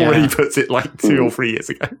already puts it like 2 or 3 years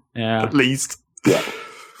ago. Yeah, at least. Yeah.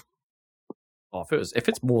 Oh, if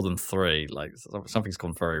it's more than 3, like something's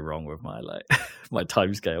gone very wrong with my my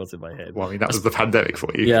timescales in my head. Well, I mean, that was the pandemic for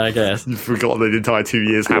you. Yeah, I guess you've forgotten the entire 2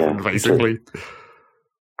 years happened basically.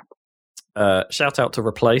 Shout out to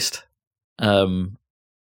Replaced,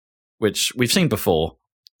 which we've seen before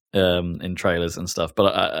in trailers and stuff,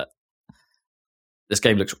 but this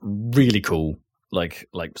game looks really cool, like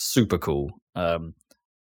super cool. I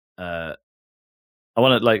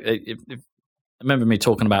want to remember me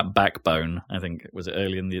talking about Backbone. I think was it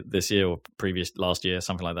early in this year or last year,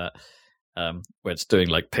 something like that, where it's doing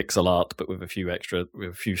like pixel art, but with a few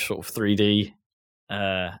sort of 3D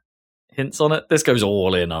hints on it. This goes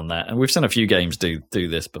all in on that, and we've seen a few games do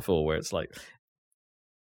this before, where it's like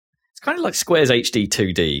it's kind of like Square's HD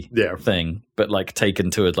 2D thing, but like taken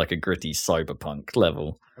to a gritty cyberpunk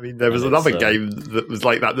level. I mean, there was another game that was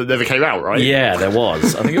like that never came out, right? Yeah, there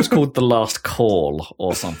was. I think it was called The Last Call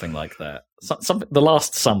or something like that. The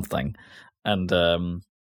Last Something. And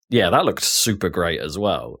that looked super great as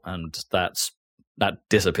well. And that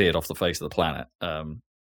disappeared off the face of the planet.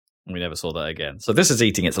 We never saw that again. So this is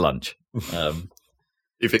eating its lunch.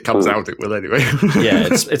 If it comes out, it will anyway. Yeah,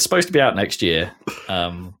 it's supposed to be out next year.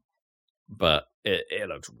 But it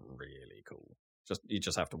looks really cool. You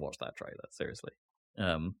just have to watch that trailer, seriously.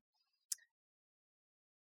 So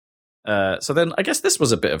then I guess this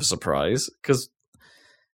was a bit of a surprise because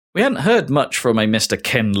we hadn't heard much from a Mr.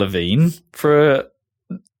 Ken Levine for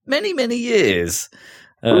many, many years.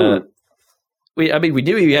 We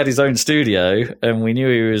knew he had his own studio and we knew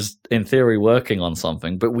he was in theory working on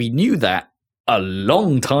something, but we knew that a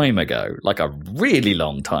long time ago, like a really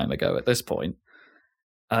long time ago at this point.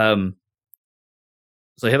 So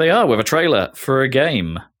here they are with a trailer for a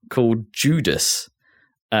game called Judas.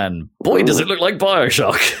 And boy, does it look like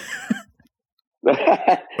BioShock.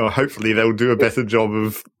 Well, hopefully they'll do a better job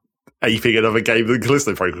of aping another game than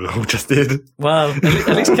Callisto Protocol just did. Well,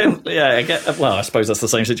 at least Ken... Yeah, I suppose that's the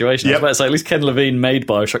same situation. Yep. I was about to say, at least Ken Levine made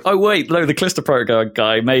BioShock. Oh, wait, no, the Callisto Protocol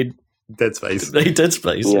guy made... Dead Space. Dead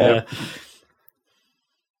Space, yeah.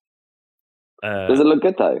 Does it look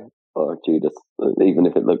good, though? Or Judas, even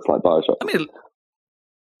if it looks like BioShock?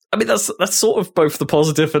 I mean, that's sort of both the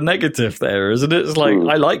positive and negative there, isn't it? It's like,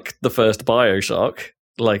 I like the first BioShock.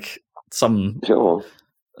 Like, some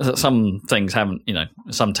things haven't,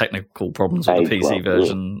 some technical problems with the PC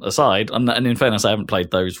version aside. And in fairness, I haven't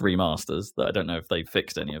played those remasters. I don't know if they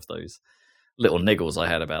fixed any of those little niggles I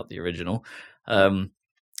had about the original.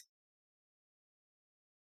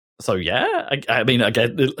 So yeah, I mean,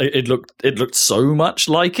 again, it looked so much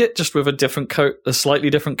like it, just with a slightly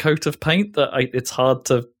different coat of paint that it's hard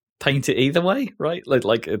to paint it either way, right?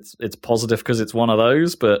 Like it's positive because it's one of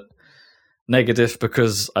those, but negative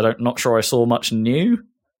because not sure I saw much new.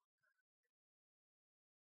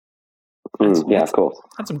 Yeah, of course.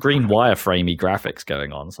 Had some green wireframey graphics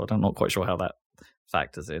going on, so I'm not quite sure how that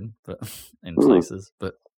factors in, but in places.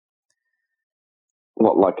 But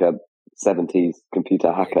what, like a 70s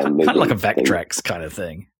computer hacker? Kind of like a Vectrex kind of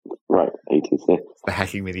thing. Right, 80s. Yeah. The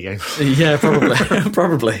hacking minigame. Yeah, probably.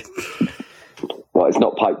 Probably. Well, it's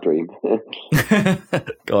not Pipe Dream.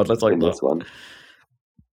 God, let's hope this one.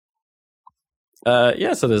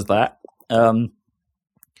 Yeah, so there's that. And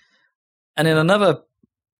in another...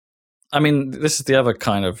 I mean, this is the other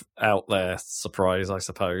kind of out there surprise, I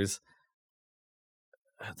suppose.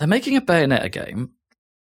 They're making a Bayonetta game.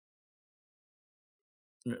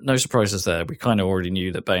 No surprises there. We kind of already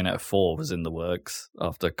knew that Bayonetta 4 was in the works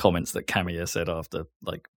after comments that Kamiya said after,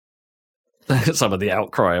 like, some of the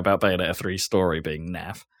outcry about Bayonetta 3's story being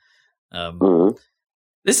naff.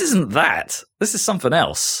 This isn't that. This is something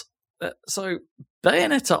else. So,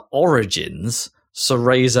 Bayonetta Origins,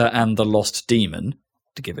 Cereza and the Lost Demon,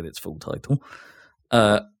 to give it its full title,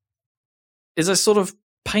 is a sort of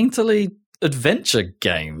painterly adventure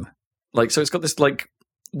game. Like, so it's got this, like,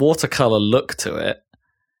 watercolor look to it.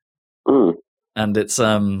 And it's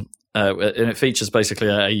and it features basically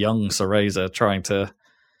a young Cereza trying to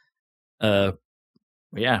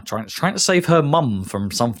trying to save her mum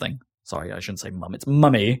from something. Sorry, I shouldn't say mum. It's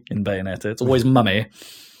mummy in Bayonetta. It's always mummy.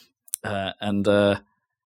 And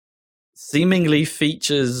seemingly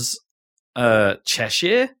features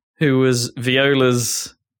Cheshire, who was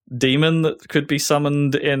Viola's demon that could be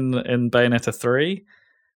summoned in Bayonetta 3.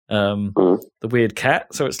 The weird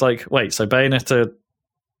cat. So it's like, wait, so Bayonetta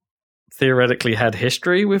theoretically had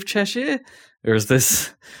history with Cheshire? Or is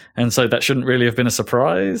this... And so that shouldn't really have been a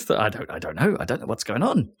surprise? I don't know. I don't know what's going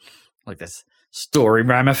on. Like, there's story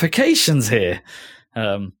ramifications here.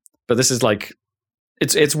 But this is like...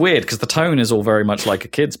 It's weird because the tone is all very much like a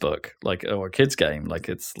kid's book, or a kid's game.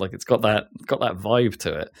 It's got that vibe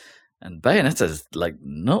to it. And Bayonetta's like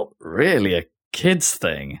not really a kid's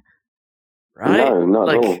thing, right? No, not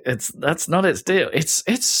at all. That's not its deal. It's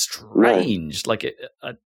strange. No. I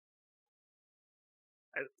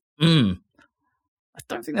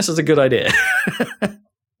don't think this is a good idea.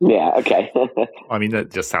 Yeah. Okay. I mean,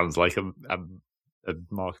 that just sounds like a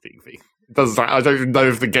marketing thing. I don't know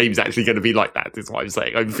if the game's actually going to be like that, is what I'm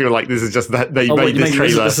saying. I feel like this is just that they made the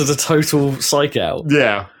trailer. This is a total psych out.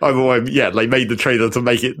 Yeah. They made the trailer to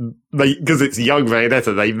make it, because it's young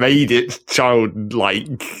Bayonetta, they made it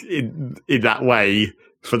childlike in that way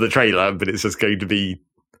for the trailer, but it's just going to be,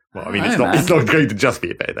 well, I mean, it's not going to just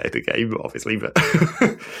be a Bayonetta game, obviously, but.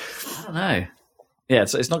 I don't know. Yeah,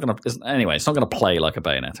 it's not going to, anyway, it's not going to play like a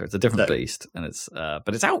Bayonetta. It's a different beast, and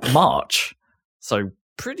but it's out March. So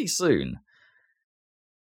pretty soon.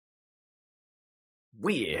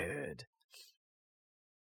 Weird.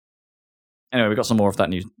 Anyway, we got some more of that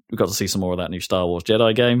new. We got to see some more of that new Star Wars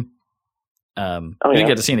Jedi game. We didn't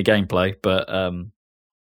get to see any gameplay, but I mean,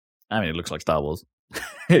 it looks like Star Wars.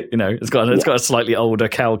 It's got a slightly older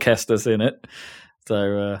Cal Kestis in it.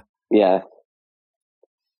 So yeah.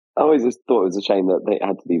 I always just thought it was a shame that they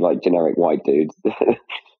had to be like generic white dudes.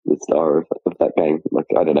 The star of that game. Like,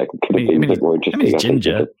 I don't know, could have been a bit more interesting. He's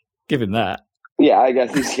ginger. Give him that. Yeah, I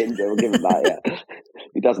guess he's ginger. We'll give him that, yeah.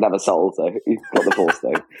 He doesn't have a soul, so he's got the Force,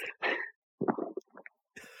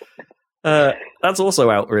 though. That's also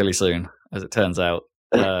out really soon, as it turns out.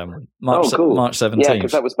 March 17th. Yeah,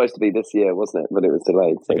 because that was supposed to be this year, wasn't it? But it was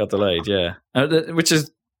delayed. So. It got delayed, yeah. Which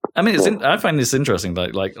is... I mean, I find this interesting.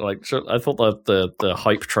 Like, sure, I thought that the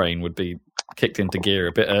hype train would be kicked into gear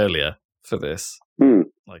a bit earlier for this.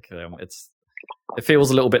 Like it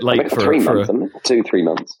feels a little bit late for 3 months, isn't it? 2-3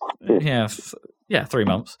 months. Yeah, 3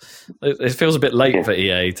 months. It feels a bit late for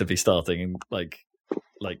EA to be starting and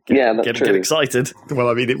get excited. Well,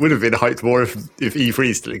 I mean, it would have been hyped more if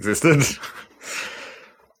E3 still existed.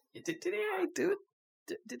 Did EA do it?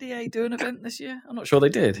 Did EA do an event this year? I'm not sure they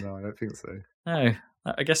did. No, I don't think so. No,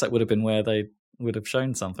 I guess that would have been where they would have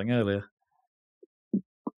shown something earlier.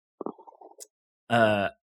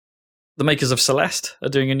 The makers of Celeste are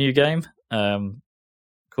doing a new game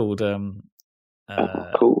called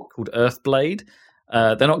Earthblade.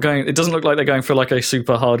 They're not going. It doesn't look like they're going for like a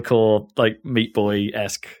super hardcore like Meat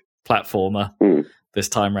Boy-esque platformer this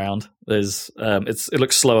time round. There's it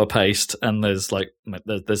looks slower paced, and there's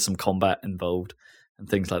some combat involved and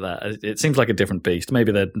things like that. It seems like a different beast.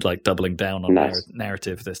 Maybe they're like doubling down on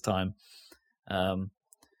narrative this time.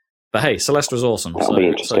 But hey, Celeste was awesome.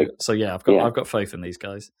 So yeah, I've got faith in these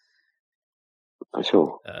guys. For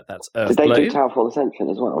sure. That's Earthblade. Did they do Towerfall Ascension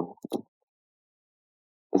as well?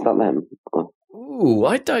 Is that them? Ooh,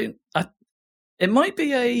 I don't. It might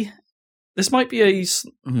be a. This might be a.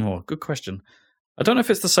 Oh, good question. I don't know if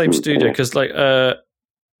it's the same studio because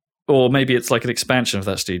or maybe it's like an expansion of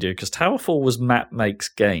that studio because Towerfall was Matt Makes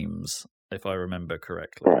Games, if I remember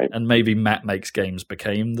correctly, right. And maybe Matt Makes Games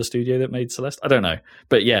became the studio that made Celeste. I don't know,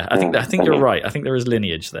 but yeah, I think you're right. I think there is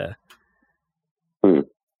lineage there,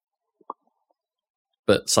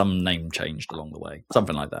 but some name changed along the way,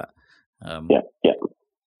 something like that.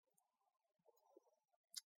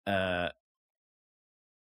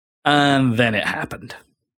 And then it happened.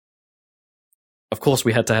 Of course,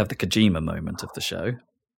 we had to have the Kojima moment of the show.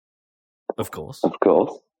 Of course.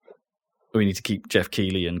 We need to keep Jeff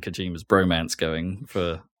Keighley and Kojima's bromance going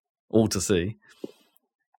for all to see.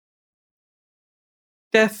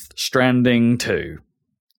 Death Stranding 2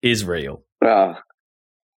 is real.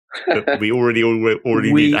 We already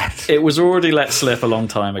knew that. It was already let slip a long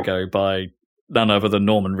time ago by none other than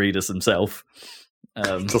Norman Reedus himself.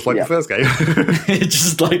 Just like the first game.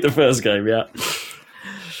 Just like the first game, yeah.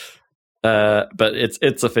 But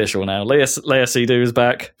it's official now. Leia Seydoux is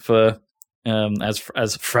back for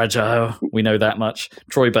as Fragile. We know that much.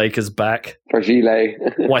 Troy Baker's back. Fragile.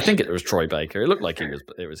 Well, I think it was Troy Baker. It looked like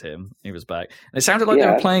it was him. He was back. And it sounded like they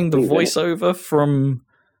were playing the voiceover from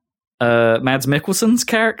Mads Mikkelsen's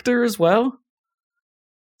character as well.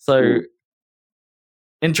 So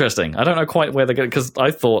interesting. I don't know quite where they're going because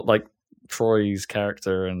I thought like Troy's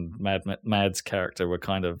character and Mad's character were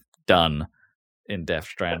kind of done in Death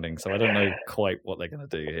Stranding, so I don't know quite what they're going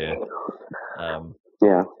to do here.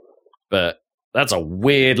 But that's a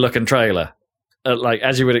weird looking trailer. Like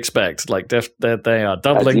as you would expect, like they are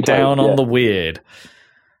doubling down on the weird.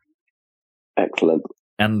 Excellent.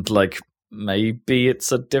 And like maybe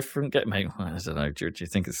it's a different game. I don't know. Do you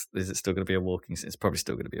think is it still going to be a walking? It's probably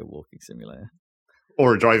still going to be a walking simulator.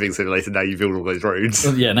 Or a driving simulator. Now you build all those roads.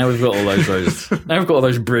 Yeah, now we've got all those roads. Now we've got all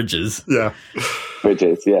those bridges. Yeah.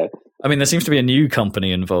 Bridges, yeah. I mean, there seems to be a new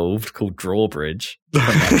company involved called Drawbridge.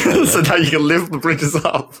 So now you can lift the bridges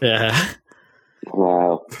up. Yeah.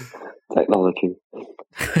 Wow. Technology.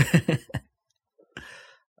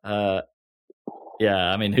 Yeah,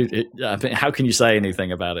 I mean, how can you say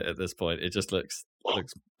anything about it at this point? It just looks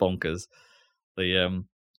bonkers.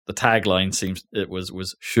 The tagline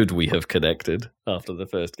was "Should we have connected?" After the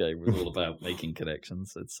first game was all about making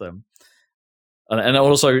connections. It's and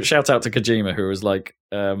also shout out to Kojima who was like,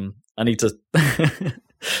 I need to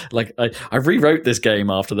like I rewrote this game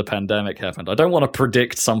after the pandemic happened. I don't want to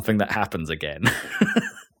predict something that happens again.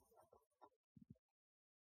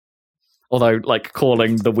 Although, like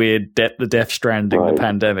calling the Death Stranding the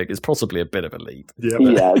pandemic is possibly a bit of a leap.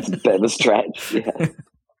 Yeah, it's a bit of a stretch. Yeah.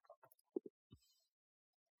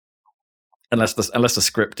 Unless the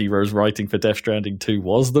script he was writing for Death Stranding 2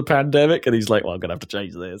 was the pandemic, and he's like, "Well, I'm gonna have to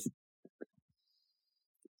change this."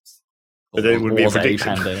 But it would be a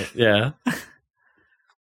prediction. Pandemic. Yeah.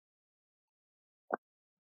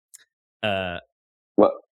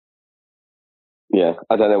 Well, yeah,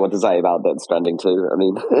 I don't know what to say about Death Stranding 2. I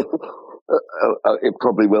mean, it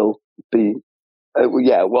probably will be.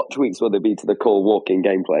 What tweaks will there be to the core walking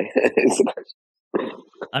gameplay?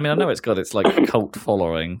 I mean, I know it's got its like cult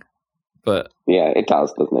following. But yeah, it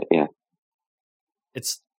does, doesn't it? Yeah,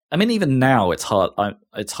 I mean, even now, it's hard.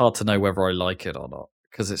 It's hard to know whether I like it or not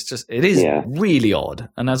because it is really odd,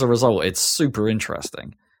 and as a result, it's super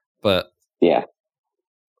interesting. But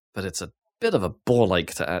it's a bit of a ball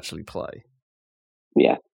ache to actually play.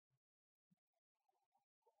 Yeah,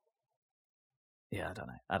 I don't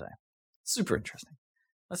know. Super interesting.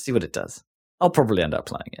 Let's see what it does. I'll probably end up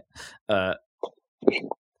playing it.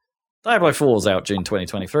 Diablo 4 is out June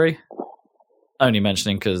 2023. Only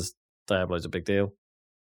mentioning because Diablo's a big deal.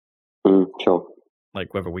 Sure.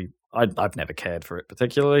 Like whether I've never cared for it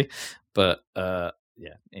particularly, but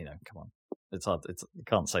come on, it's hard. You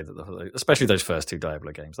can't say that, especially those first 2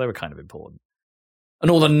 Diablo games, they were kind of important, and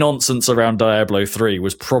all the nonsense around Diablo 3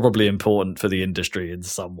 was probably important for the industry in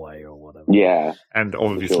some way or whatever. Yeah, and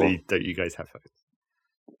obviously, don't you guys have phones?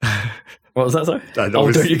 What was that, sorry?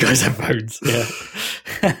 Don't you guys have phones?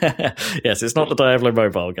 Yeah. Yes, it's not the Diablo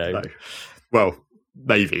mobile game. No. Well,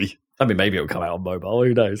 maybe. I mean, maybe it'll come out on mobile.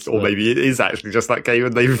 Who knows? Or maybe it is actually just that game,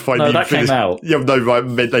 and they've finally came out. Yeah, no, right.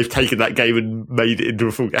 They've taken that game and made it into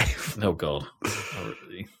a full game. Oh God,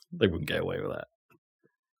 they wouldn't get away with that.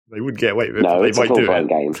 They wouldn't get away with it. No, but it's they a might do full-blown it.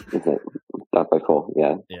 game, isn't it? Diablo 4,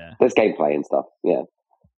 yeah. Yeah. There's gameplay and stuff. Yeah,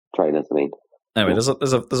 trailers. I mean. Anyway,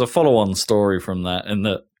 there's a follow-on story from that, and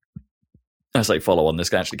that I say follow-on.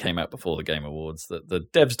 This actually came out before the Game Awards. That the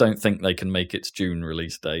devs don't think they can make its June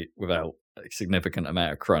release date without a significant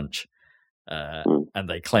amount of crunch. And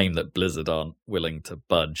they claim that Blizzard aren't willing to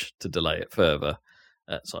budge to delay it further.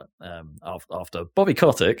 After Bobby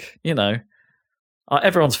Kotick,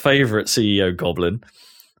 everyone's favourite CEO Goblin,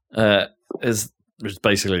 is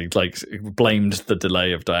basically like blamed the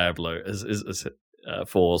delay of Diablo as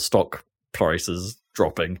for stock prices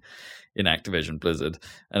dropping in Activision Blizzard,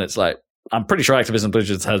 and it's like, I'm pretty sure Activision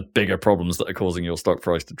Blizzard has bigger problems that are causing your stock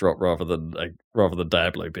price to drop rather than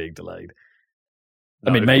Diablo being delayed. No,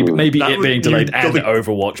 I mean, maybe it being delayed and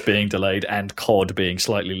Overwatch being delayed and COD being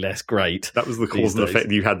slightly less great. That was the cause and effect.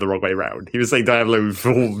 You had the wrong way around. He was saying Diablo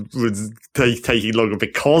 4 was taking longer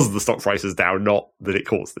because the stock price is down, not that it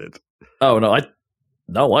caused it. Oh no,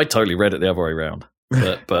 I totally read it the other way around.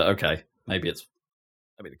 But okay, maybe it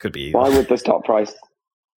could be either. Why would the stock price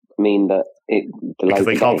mean that it delays? Because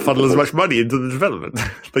they can't funnel as much money into the development.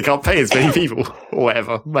 They can't pay as many people or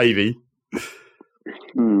whatever. Maybe.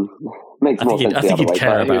 Makes more sense. I think he'd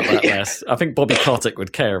care about that less. I think Bobby Kotick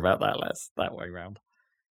would care about that less that way round.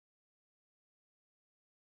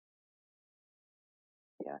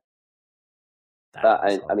 Yeah.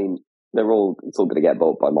 I mean, it's all going to get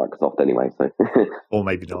bought by Microsoft anyway, so. Or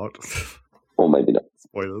maybe not. Or maybe not.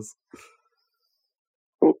 Spoilers.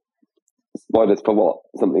 Spoilers for what?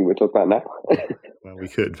 Something we'll talk about now? Well, we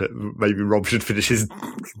could, but maybe Rob should finish his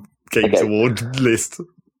Games Award list.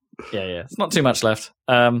 Yeah. It's not too much left.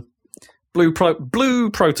 Blue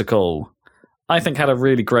Protocol, I think, had a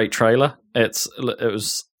really great trailer. It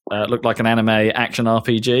looked like an anime action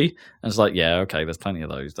RPG, and it's like, yeah, okay, there's plenty of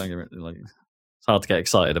those. Don't get me, it's hard to get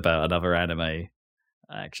excited about another anime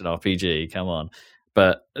action RPG. Come on,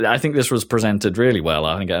 but I think this was presented really well.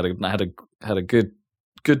 I think it had a good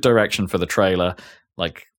direction for the trailer,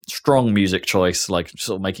 like strong music choice, like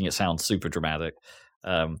sort of making it sound super dramatic.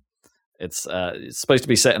 It's supposed to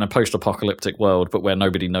be set in a post-apocalyptic world, but where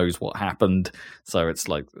nobody knows what happened. So it's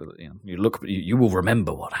like, you will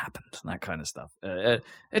remember what happened, and that kind of stuff. It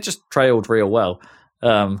just trailed real well.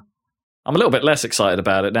 I'm a little bit less excited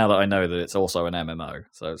about it now that I know that it's also an MMO.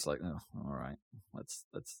 So it's like, oh, all right,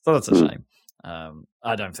 that's a shame.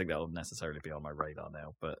 I don't think that'll necessarily be on my radar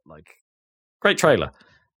now, but like, great trailer.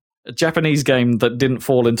 A Japanese game that didn't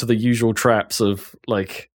fall into the usual traps of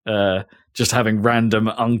like just having random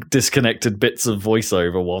disconnected bits of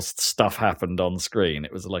voiceover whilst stuff happened on screen.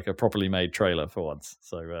 It was like a properly made trailer for once.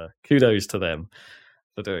 So kudos to them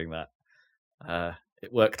for doing that.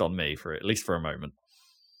 It worked on me at least for a moment.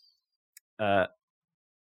 Now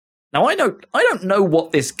I don't know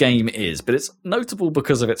what this game is, but it's notable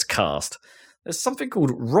because of its cast. There's something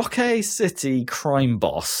called Roque City Crime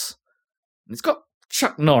Boss. It's got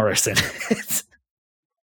Chuck Norris in it.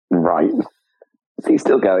 Right. Is he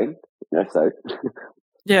still going? No, so.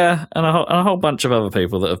 Yeah, and a whole bunch of other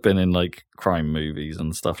people that have been in like crime movies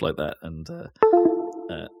and stuff like that. And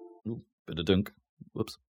bit of dunk.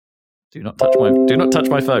 Whoops. Do not touch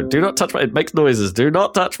my phone. Do not touch my. It makes noises. Do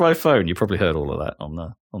not touch my phone. You probably heard all of that on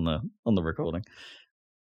the recording.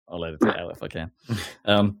 I'll edit it out if I can.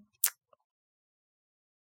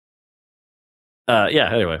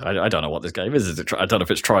 Anyway, I don't know what this game is. I don't know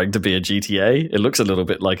if it's trying to be a GTA. It looks a little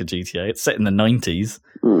bit like a GTA. It's set in the 90s.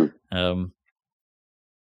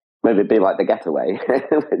 Maybe it'd be like The Getaway.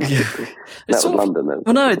 It's sort of, London.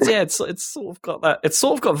 Well, no, it's sort of got that. It's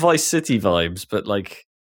sort of got Vice City vibes, but like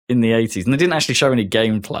in the 80s. And they didn't actually show any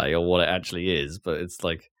gameplay or what it actually is, but it's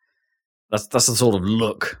like that's the sort of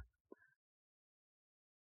look.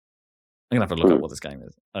 I'm gonna have to look up what this game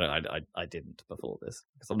is. I didn't before this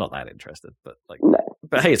because I'm not that interested. But like, no.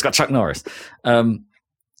 But hey, it's got Chuck Norris. Call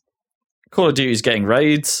of Duty's getting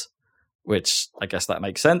raids, which I guess that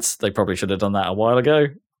makes sense. They probably should have done that a while ago.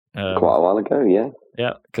 Quite a while ago, yeah.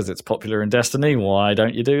 Yeah, because it's popular in Destiny. Why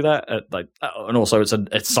don't you do that? And also,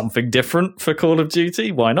 it's something different for Call of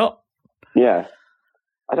Duty. Why not? Yeah,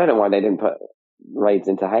 I don't know why they didn't put raids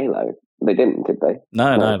into Halo. They didn't, did they?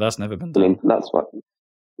 No, that's never been done. I mean, that's what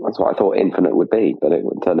I thought Infinite would be, but it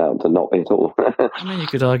would turn out to not be at all. I mean, you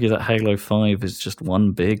could argue that Halo 5 is just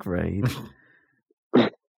one big raid.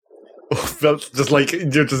 That's just like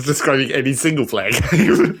you're just describing any single player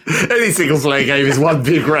game. Any single player game is one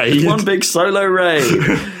big raid. One big solo raid.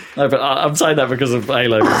 No, but I'm saying that because of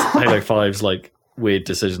Halo 5's like weird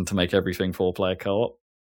decision to make everything 4-player co-op.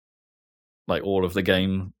 Like all of the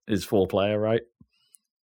game is 4-player, right?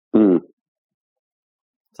 Mm.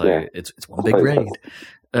 So yeah, it's one big raid.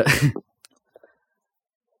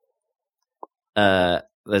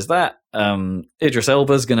 There's that. Idris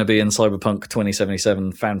Elba's going to be in Cyberpunk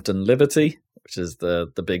 2077 Phantom Liberty, which is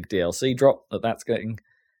the big DLC drop that's getting.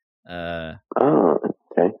 Okay.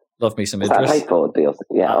 Love me some Is Idris. that paid for DLC?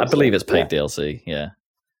 Yeah, I believe it's paid DLC. Yeah.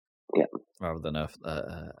 Yeah. Rather than a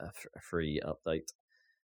free update.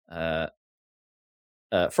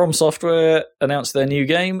 From Software announced their new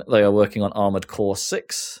game. They are working on Armored Core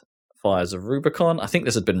 6, Fires of Rubicon. I think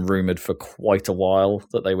this had been rumored for quite a while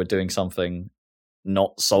that they were doing something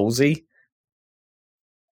not Soulsy,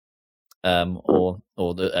 or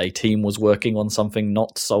that a team was working on something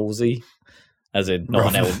not Soulsy, as in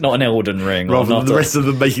not an Elden Ring, rather than the rest of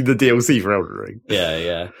them making the DLC for Elden Ring.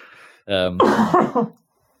 Yeah.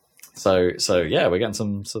 So yeah, we're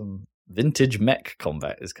getting some vintage mech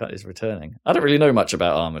combat is returning. I don't really know much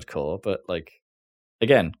about Armored Core, but like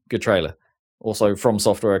again, good trailer. Also, From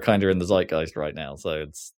Software are kind of in the zeitgeist right now, so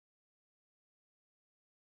it's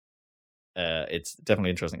definitely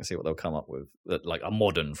interesting to see what they'll come up with that like a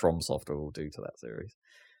modern From Software will do to that series.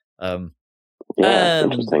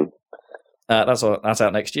 Interesting. That's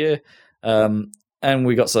out next year. And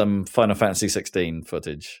we got some Final Fantasy 16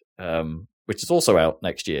 footage, which is also out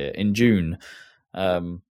next year in June. I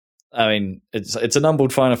mean, it's a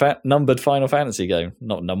numbered Final Fantasy game,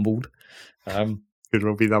 not numbered. Could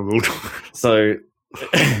well be numbered. So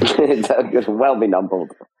it could well be numbered.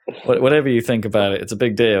 Whatever you think about it, it's a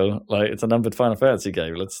big deal. Like it's a numbered Final Fantasy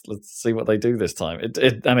game. Let's see what they do this time.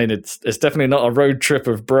 I mean, it's definitely not a road trip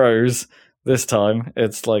of bros this time.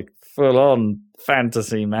 It's like full on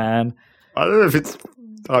fantasy, man. I don't know if it's.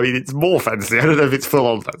 I mean, it's more fantasy. I don't know if it's full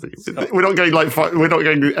on fantasy. We're not going back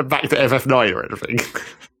to FF9 or anything.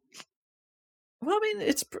 Well,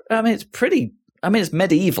 it's pretty. I mean, it's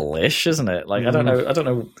medieval-ish, isn't it? Like I don't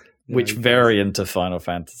know which variant of Final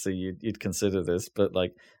Fantasy you'd consider this, but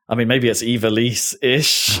like, I mean, maybe it's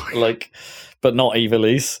Ivalice-ish, like, but not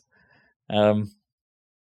Ivalice. Yeah,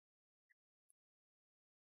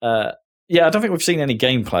 I don't think we've seen any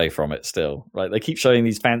gameplay from it still. Right? They keep showing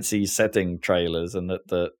these fancy setting trailers, and that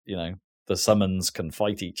the summons can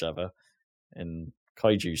fight each other in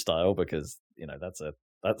kaiju style because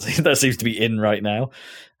that seems to be in right now.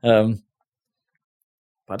 But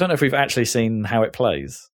I don't know if we've actually seen how it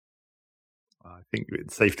plays. I think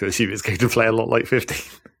it's safe to assume it's going to play a lot like 15.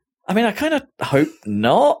 I mean, I kind of hope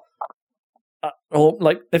not. Or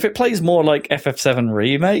like, if it plays more like FF7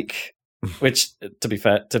 Remake, which, to be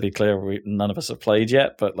clear, none of us have played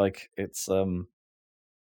yet. But like, it's other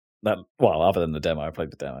than the demo, I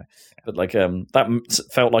played the demo. But like, that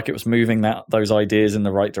felt like it was moving those ideas in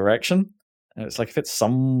the right direction. And it's like, if it's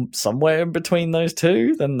somewhere in between those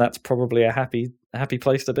two, then that's probably a happy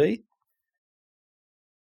place to be.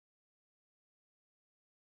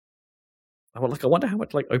 Well, like, I wonder how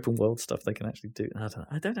much like open world stuff they can actually do. I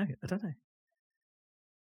don't know.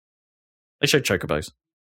 They showed chocobos.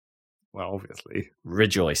 Well, obviously,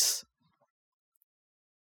 rejoice.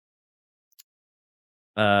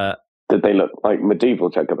 Did they look like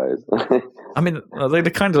medieval chocobos? I mean, they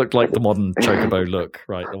kind of look like the modern chocobo look,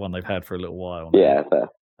 right? The one they've had for a little while now. Yeah, fair.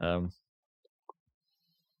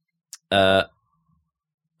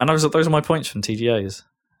 And those are my points from TGAs.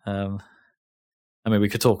 I mean, we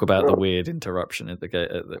could talk about the weird interruption at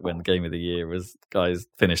when Game of the Year was guys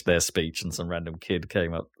finished their speech and some random kid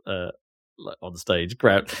came up on stage.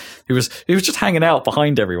 He was just hanging out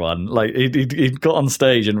behind everyone. Like he got on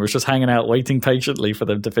stage and was just hanging out, waiting patiently for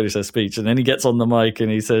them to finish their speech. And then he gets on the mic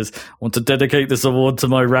and he says, "I want to dedicate this award to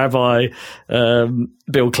my rabbi,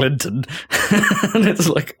 Bill Clinton." And it's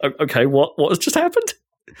like, okay, what has just happened?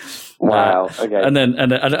 Wow. Okay. And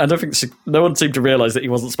I don't think no one seemed to realize that he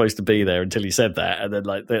wasn't supposed to be there until he said that, and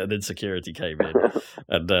then security came in,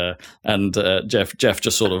 and Jeff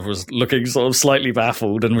just sort of was looking sort of slightly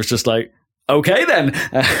baffled and was just like, "Okay then,"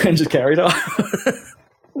 and just carried on.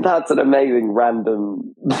 That's an amazing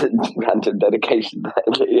random dedication.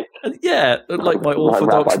 Yeah, like my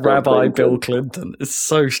Orthodox Rabbi Bill Clinton. It's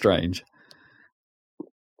so strange.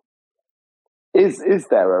 Is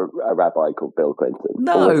there a rabbi called Bill Clinton?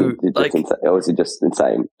 No, or is he just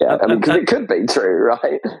insane? Yeah, I mean, because it could be true,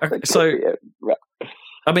 right? So,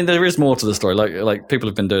 I mean, there is more to the story. Like people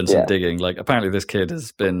have been doing some digging. Like, apparently, this kid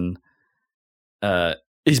has been,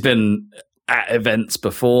 he's been at events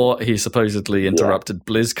before. He supposedly interrupted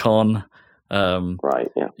BlizzCon. Right.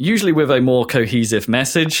 Yeah. Usually with a more cohesive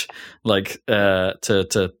message, like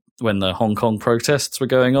to when the Hong Kong protests were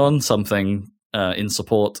going on, something in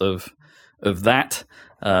support of that.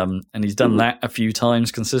 And he's done that a few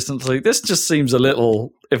times consistently. This just seems a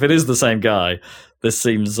little, if it is the same guy, this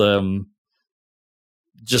seems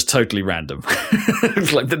just totally random.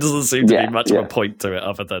 Like there doesn't seem to be much of a point to it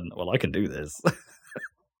other than, well, I can do this.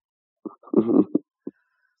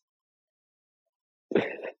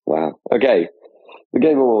 Wow. Okay. The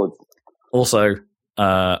Game Awards. Also,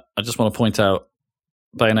 I just want to point out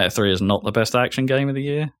Bayonetta 3 is not the best action game of the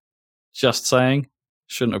year. Just saying.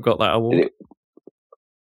 Shouldn't have got that award.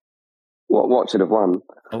 What should have won?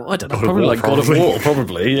 Oh, I don't know. Probably like God of War,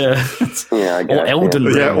 probably, yeah. I guess, or Elden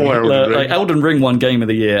Ring. Yeah, or Elden Ring. Like, Elden Ring won Game of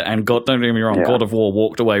the Year, and don't get me wrong, God of War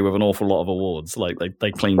walked away with an awful lot of awards. Like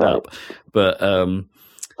they cleaned up, but in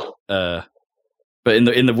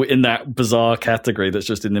that bizarre category that's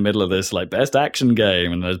just in the middle of this, like best action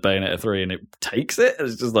game, and there's Bayonetta 3, and it takes it.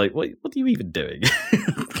 It's just like, what are you even doing?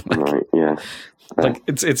 Right? Yeah. Like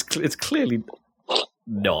it's clearly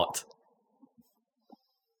not.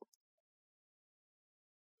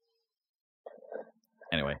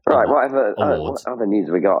 Anyway, right. What other news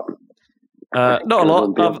we got? Not a lot.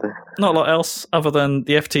 Not a lot else other than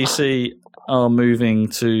the FTC are moving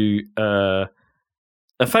to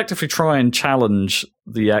effectively try and challenge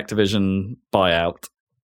the Activision buyout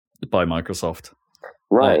by Microsoft.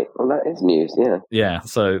 Right. Well, that is news. Yeah. Yeah.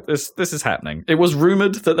 So this is happening. It was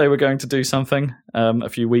rumored that they were going to do something a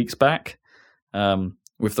few weeks back,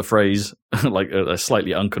 with the phrase like a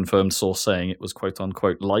slightly unconfirmed source saying it was quote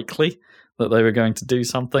unquote likely that they were going to do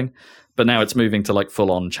something, but now it's moving to like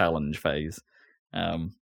full on challenge phase. So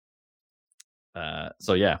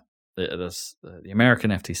yeah, the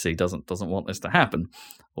American FTC doesn't want this to happen,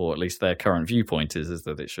 or at least their current viewpoint is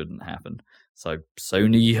that it shouldn't happen. So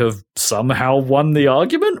Sony have somehow won the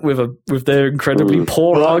argument with their incredibly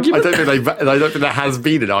poor argument. I don't think there has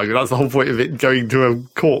been an argument. That's the whole point of it going to a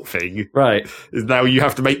court thing, right? Is now you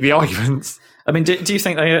have to make the arguments. I mean, do you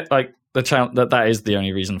think they like that is the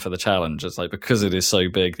only reason for the challenge? It's like because it is so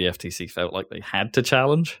big, the FTC felt like they had to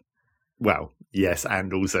challenge. Well, yes,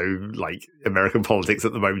 and also like American politics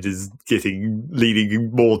at the moment is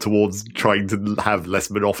leaning more towards trying to have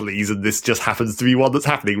less monopolies, and this just happens to be one that's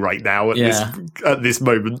happening right now at this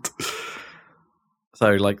moment.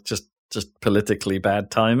 So, like, just politically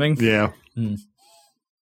bad timing. Yeah. I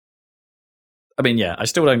mean, yeah, I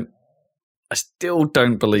still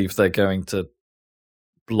don't believe they're going to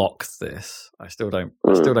block this. I still don't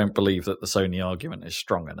believe that the Sony argument is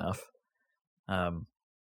strong enough.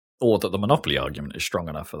 Or that the monopoly argument is strong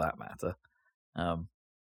enough for that matter. I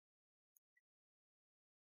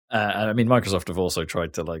mean, Microsoft have also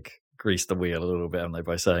tried to like grease the wheel a little bit, haven't they,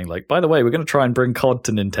 by saying like, by the way, we're going to try and bring COD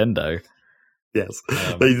to Nintendo. Yes,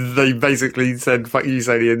 they basically said, "Fuck you,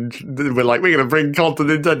 Sony," and we're like, "We're going to bring COD to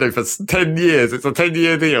Nintendo for 10 years. It's a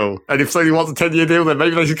 10-year deal, and if Sony wants a 10-year deal, then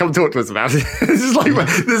maybe they should come talk to us about it." It's just like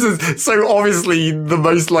this is so obviously the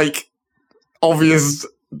most like obvious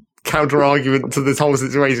counter argument to this whole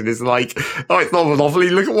situation is like, oh, it's not a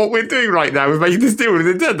monopoly. Look at what we're doing right now. We're making this deal with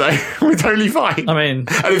Nintendo. We're totally fine. I mean,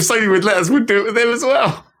 and if Sony would let us, we'd do it with them as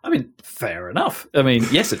well. I mean, fair enough. I mean,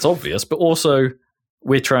 yes, it's obvious, but also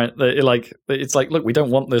we're trying. Like, it's like, look, we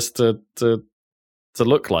don't want this to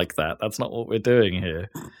look like that. That's not what we're doing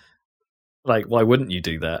here. Like, why wouldn't you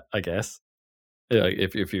do that? I guess,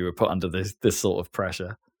 if you were put under this sort of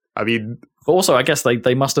pressure. I mean, but also, I guess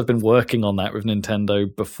they must have been working on that with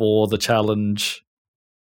Nintendo before the challenge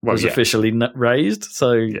was officially raised.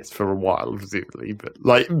 So yes, for a while, presumably,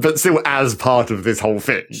 but still as part of this whole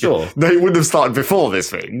thing. Sure, they wouldn't have started before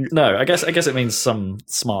this thing. No, I guess it means some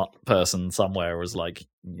smart person somewhere was like,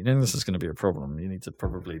 this is going to be a problem. You need to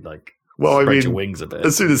probably like. Well, spread your wings a bit.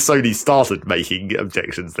 As soon as Sony started making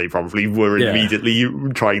objections, they probably were immediately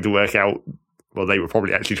trying to work out. Well, they were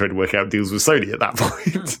probably actually trying to work out deals with Sony at that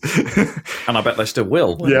point. And I bet they still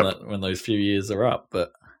will when those few years are up.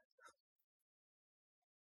 But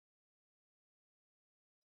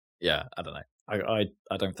yeah, I don't know. I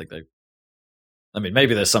don't think they... I mean,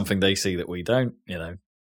 maybe there's something they see that we don't,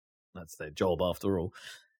 That's their job after all.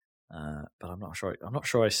 but I'm not sure. I'm not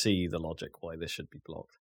sure I see the logic why this should be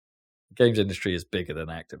blocked. The games industry is bigger than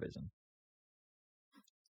Activision.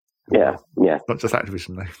 Yeah. Not just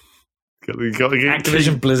Activision though. You got to get Activision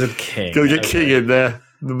King. Blizzard King. Got to get King in there.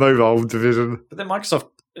 The mobile division. But then Microsoft,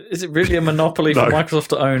 is it really a monopoly for Microsoft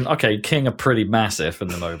to own? Okay, King are pretty massive in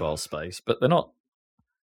the mobile space, but they're not.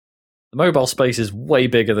 The mobile space is way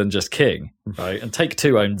bigger than just King, right? And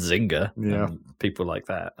Take-Two owned Zynga, and people like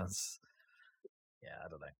that.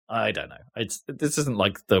 I don't know. This isn't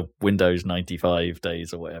like the Windows 95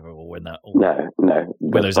 days or whatever, or when that. Or no.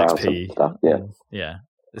 Windows XP stuff. Yeah.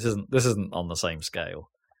 This isn't on the same scale.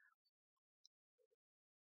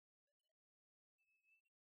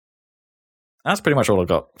 That's pretty much all I've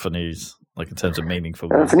got for news, like in terms of meaningful.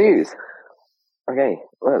 That's news. Okay,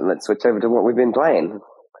 well, let's switch over to what we've been playing.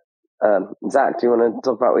 Zach, do you want to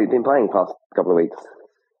talk about what you've been playing the past couple of weeks?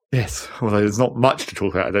 Yes, although there's not much to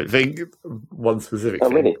talk about, I don't think. One specific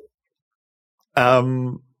thing. Really?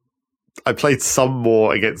 I played some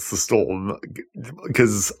more Against the Storm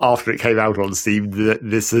because after it came out on Steam,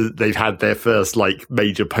 they've had their first like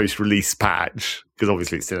major post-release patch, because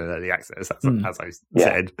obviously it's still in early access, as I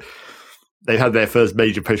said. They had their first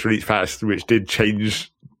major post-release patch, which did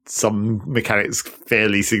change some mechanics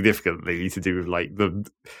fairly significantly to do with like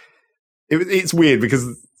it's weird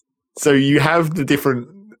because so you have the different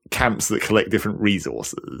camps that collect different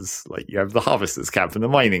resources, like you have the harvesters camp and the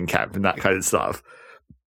mining camp and that kind of stuff.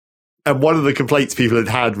 And one of the complaints people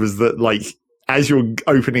had was that like as you're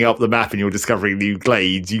opening up the map and you're discovering new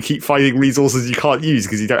glades, you keep finding resources you can't use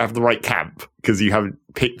because you don't have the right camp, because you haven't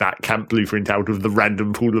picked that camp blueprint out of the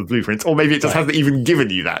random pool of blueprints, or maybe it just hasn't even given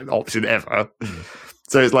you that option ever.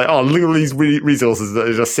 So it's like, oh, look at all these resources that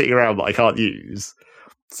are just sitting around that I can't use.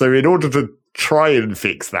 So in order to try and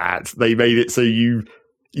fix that, they made it so you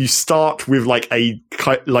start with like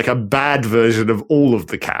a bad version of all of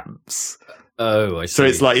the camps. Oh, I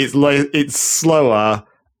see. So it's slower.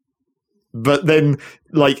 But then,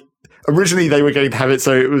 like, originally they were going to have it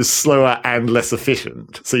so it was slower and less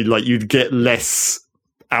efficient. So, like, you'd get less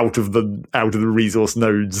out of the resource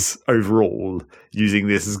nodes overall using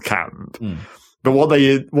this as camp. But what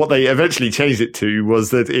they eventually changed it to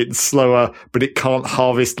was that it's slower, but it can't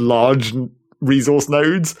harvest large resource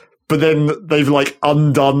nodes. But then they've like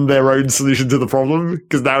undone their own solution to the problem,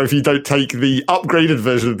 because now if you don't take the upgraded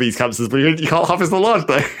version of these camps as blueprint, you can't harvest the large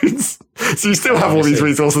nodes. So you still have all these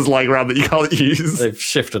resources lying around that you can't use. They've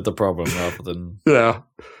shifted the problem rather than I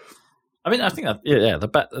mean, I think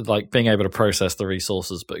that like being able to process the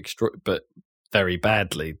resources, but very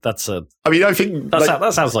badly. I think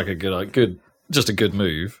that sounds like a good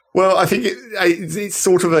move. Well, I think it's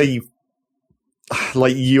sort of a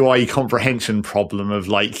like UI comprehension problem of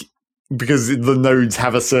like, because the nodes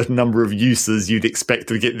have a certain number of uses, you'd expect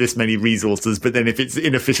to get this many resources, but then if it's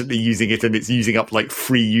inefficiently using it and it's using up like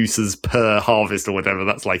 3 uses per harvest or whatever,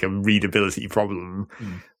 that's like a readability problem.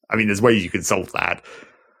 I mean, there's ways you can solve that.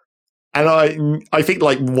 And I think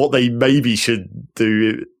like what they maybe should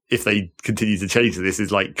do if they continue to change this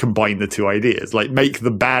is like combine the two ideas, like make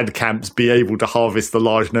the bad camps be able to harvest the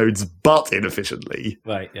large nodes, but inefficiently.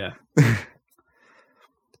 Right. Yeah.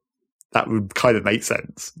 That would kind of make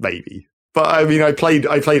sense, maybe. But I mean, I played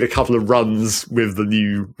a couple of runs with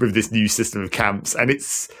this new system of camps, and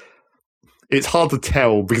it's hard to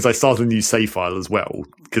tell because I started a new save file as well,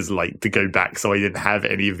 because like to go back, so I didn't have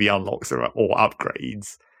any of the unlocks or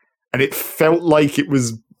upgrades, and it felt like it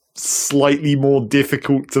was slightly more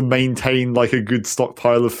difficult to maintain like a good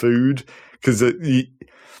stockpile of food, because it's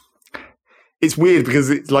weird because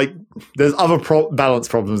it's like there's other balance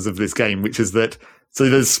problems of this game, which is that. So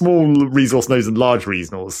there's small resource nodes and large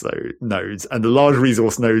resource nodes, and the large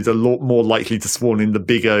resource nodes are a lot more likely to spawn in the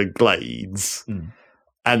bigger glades,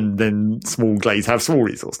 and then small glades have small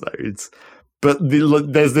resource nodes. But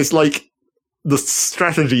there's this like the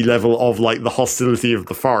strategy level of like the hostility of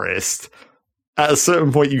the forest. At a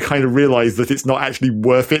certain point, you kind of realize that it's not actually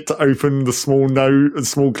worth it to open the small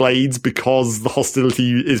glades, because the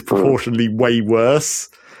hostility is proportionally way worse.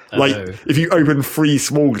 Like, if you open 3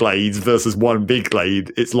 small glades versus 1 big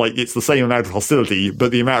glade, it's like, it's the same amount of hostility,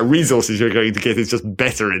 but the amount of resources you're going to get is just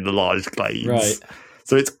better in the large glades. Right.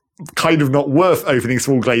 So it's kind of not worth opening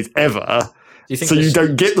small glades ever. You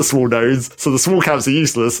don't get the small nodes, so the small camps are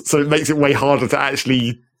useless, so it makes it way harder to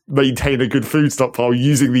actually maintain a good food stockpile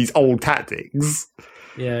using these old tactics.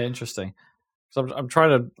 Yeah, interesting. So I'm trying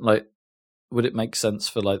to, like, would it make sense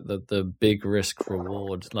for, like, the big risk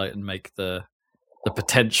reward, like, and make the the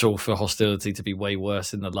potential for hostility to be way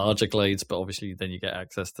worse in the larger glades, but obviously then you get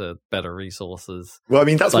access to better resources. Well, I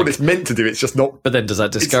mean, that's what it's meant to do. It's just not. But then does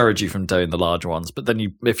that discourage you from doing the larger ones? But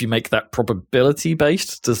then if you make that probability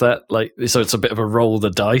based, does that so it's a bit of a roll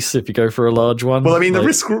the dice if you go for a large one? Well, I mean, the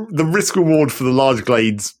risk reward for the large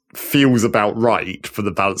glades feels about right for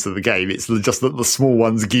the balance of the game. It's just that the small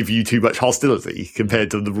ones give you too much hostility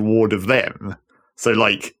compared to the reward of them. So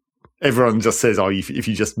everyone just says, if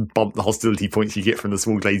you just bump the hostility points you get from the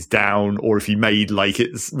small glades down, or if you made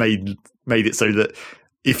it so that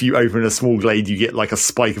if you open a small glade, you get a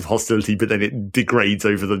spike of hostility, but then it degrades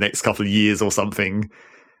over the next couple of years or something.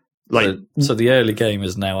 So the early game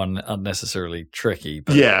is now unnecessarily tricky.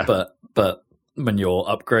 But, yeah, but when you're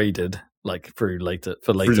upgraded, through the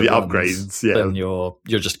runs, upgrades, yeah, then you're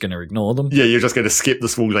just going to ignore them. Yeah, you're just going to skip the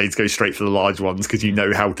small glades, go straight for the large ones because you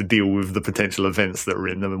know how to deal with the potential events that are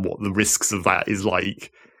in them and what the risks of that is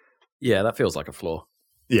like. Yeah, that feels like a flaw.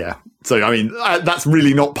 Yeah, so I mean that's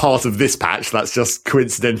really not part of this patch. That's just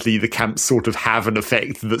coincidentally the camps sort of have an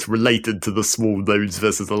effect that's related to the small nodes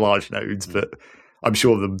versus the large nodes, but I'm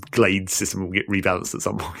sure the glade system will get rebalanced at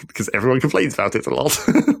some point because everyone complains about it a lot.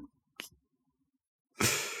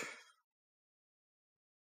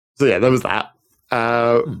 So yeah, there was that.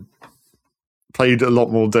 Played a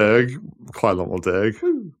lot more Derg, quite a lot more Derg.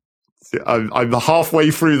 So I'm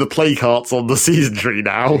halfway through the play carts on the season tree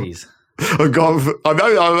now. Jeez. I'm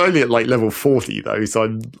only at level 40 though, so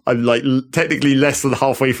I'm technically less than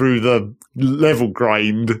halfway through the level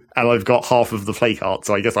grind, and I've got half of the play cart,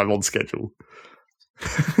 so I guess I'm on schedule.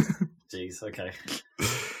 Jeez, okay.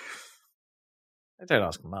 They don't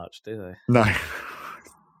ask much, do they? No.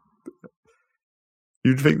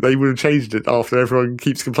 You'd think they would have changed it after everyone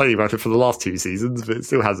keeps complaining about it for the last 2 seasons, but it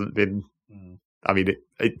still hasn't been. I mean,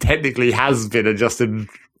 it technically has been adjusted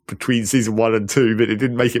between season 1 and 2, but it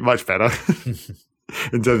didn't make it much better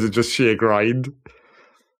in terms of just sheer grind.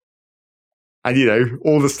 And,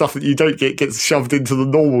 all the stuff that you don't get gets shoved into the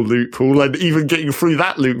normal loot pool, and even getting through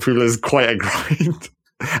that loot pool is quite a grind,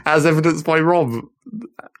 as evidenced by Rob.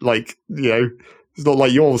 It's not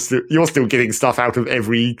like you're still getting stuff out of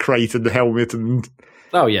every crate and helmet and.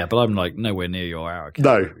 Oh yeah, but I'm nowhere near your hour count.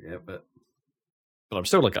 No, yet, but I'm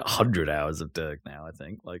still at 100 hours of Derg now. I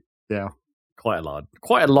think yeah, quite a lot,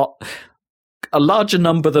 a larger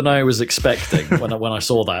number than I was expecting when I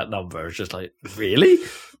saw that number. It's just really.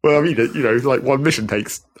 Well, I mean, one mission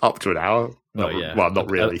takes up to an hour. Yeah, well,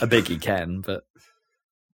 not really. A biggie can, but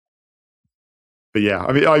yeah,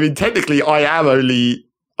 I mean, technically,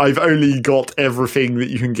 I've only got everything that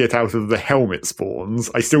you can get out of the helmet spawns.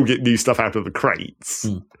 I still get new stuff out of the crates.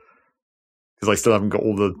 Because I still haven't got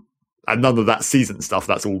and none of that season stuff,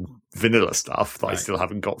 that's all vanilla stuff that I still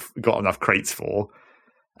haven't got enough crates for.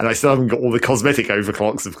 And I still haven't got all the cosmetic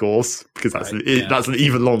overclocks, of course, because that's an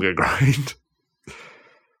even longer grind.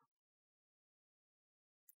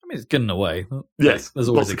 I mean, it's good in a way. Yes. There's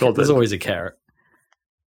always a carrot.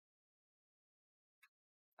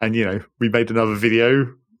 And, we made another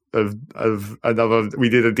video we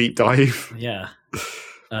did a deep dive. Yeah.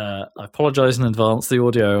 I apologise in advance. The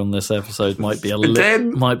audio on this episode might be a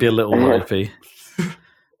little ropey.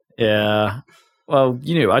 Yeah. Well,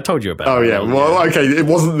 I told you about it. Oh, yeah. Well, okay. It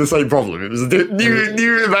wasn't the same problem. It was a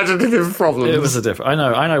new imaginative problem. It was a different.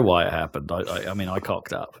 I know why it happened. I mean, I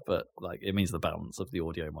cocked up, but it means the balance of the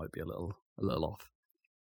audio might be a little off.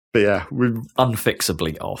 But yeah, we're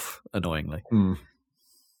unfixably off, annoyingly.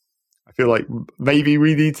 I feel like maybe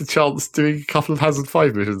we need to chance doing a couple of Hazard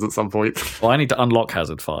 5 missions at some point. Well, I need to unlock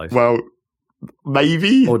Hazard 5. Well,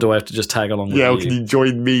 maybe. Or do I have to just tag along with you? Yeah, or can you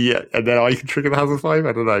join me and then I can trigger the Hazard 5?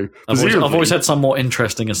 I don't know. I've always had some more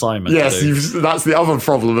interesting assignments. Yes, that's the other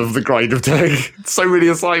problem of the grind of Derg. So many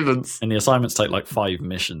assignments. And the assignments take 5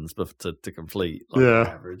 missions to complete on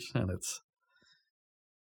average. And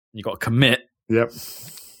you got to commit. Yep.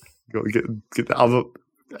 You got to get the other.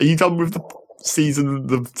 Are you done with the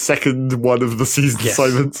second one of the season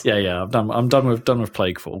assignments? Yeah. I'm done with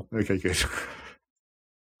Plaguefall. Okay, good.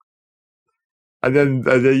 And then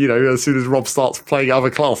as soon as Rob starts playing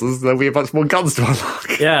other classes, there'll be a bunch more guns to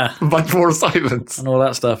unlock. Yeah, a bunch more assignments and all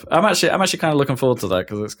that stuff. I'm actually kind of looking forward to that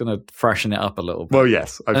because it's going to freshen it up a little bit. Well,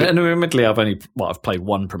 yes. And admittedly, I've played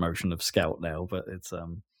one promotion of Scout now, but it's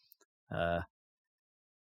I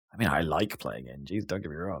mean, I like playing NGs. Don't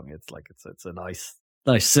get me wrong. It's a nice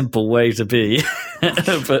simple way to be.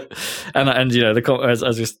 But and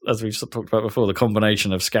as we've talked about before, the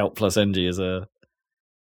combination of Scout plus NG is a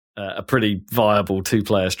pretty viable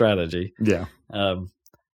 2-player strategy. Yeah.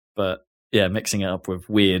 But yeah, mixing it up with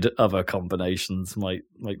weird other combinations might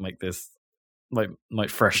make this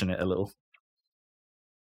might freshen it a little.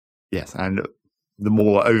 Yes, and the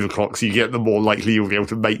more overclocks you get, the more likely you'll be able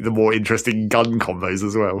to make the more interesting gun combos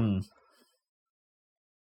as well.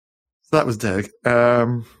 So that was Derg.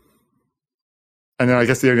 And then I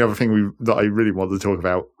guess the only other thing that I really wanted to talk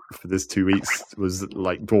about for this 2 weeks was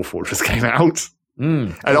like Dwarf Fortress came out.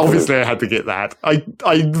 And obviously I had to get that. I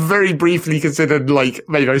very briefly considered like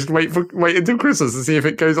maybe I should wait until Christmas and see if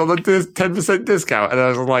it goes on a 10% discount. And I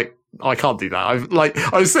was like, I can't do that.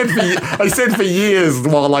 I said for years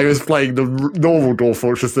while I was playing the normal Dwarf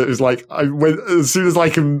Fortress that it was like as soon as I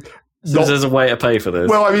can. So there's a way to pay for this.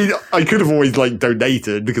 Well, I mean, I could have always like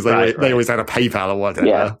donated because they always had a PayPal or whatever.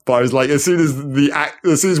 Yeah. But I was like, as soon as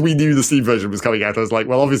we knew the Steam version was coming out, I was like,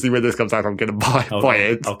 well, obviously when this comes out, I'm going to buy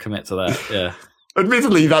it. I'll commit to that. Yeah.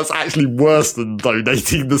 Admittedly, that's actually worse than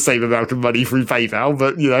donating the same amount of money through PayPal,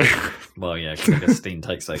 but you know. Well, yeah, because I guess Steam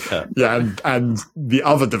takes their cut. Yeah, and the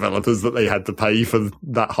other developers that they had to pay for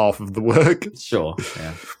that half of the work. Sure.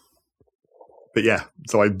 Yeah. But yeah,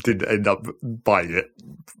 so I did end up buying it.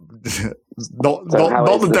 not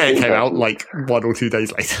the day it came out, like 1 or 2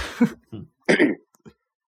 days later.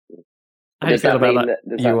 How do you feel about that?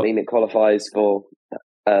 Does that mean it qualifies for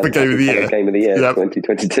Game of the Year? Game of the Year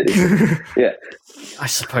 2022. Yeah. I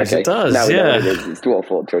suppose it does. Now yeah. It's Dwarf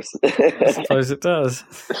Fortress. I suppose it does.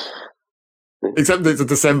 Except it's a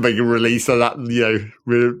December release, so that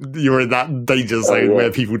you're in that danger zone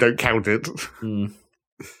where people don't count it. And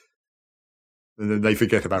then they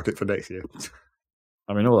forget about it for next year.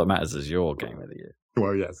 I mean, all that matters is your Game of the Year.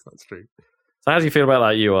 Well, yes, that's true. So how do you feel about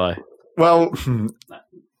that UI? Well,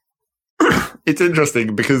 it's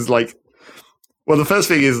interesting because, like, well, the first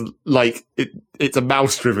thing is, like, it's a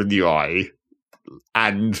mouse-driven UI,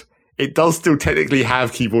 and it does still technically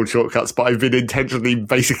have keyboard shortcuts, but I've been intentionally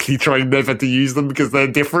basically trying never to use them because they're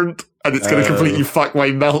different, and it's going to completely fuck my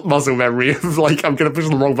muscle memory of, like, I'm going to push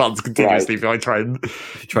the wrong buttons continuously if I try and...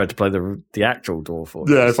 If you tried to play the actual Dwarf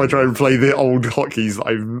Fortress. Yeah, if I try and play the old hotkeys that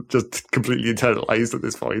I've just completely internalized at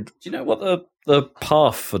this point. Do you know what the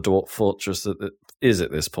path for Dwarf Fortress is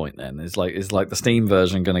at this point then? Is like the Steam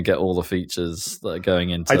version going to get all the features that are going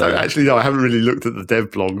into... I don't actually know. I haven't really looked at the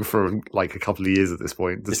dev blog for like a couple of years at this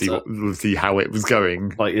point to see how it was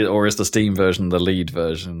going. Like, or is the Steam version the lead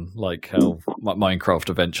version? Like how Minecraft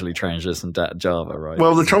eventually transitioned to Java, right?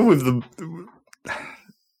 Well, the trouble with the...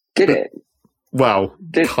 Did it? Well,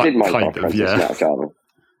 did Minecraft kind of, yeah. To Java?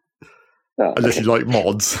 Oh, unless you like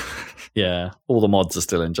mods. Yeah, all the mods are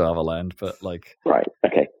still in Java land, but like... Right,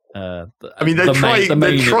 okay. I mean, they're trying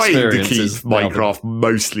to keep Minecraft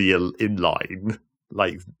mostly in line,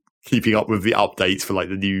 like keeping up with the updates for like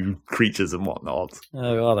the new creatures and whatnot.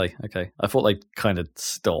 Oh, are they? Okay, I thought they kind of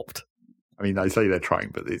stopped. I mean, I say they're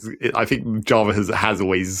trying, but I think Java has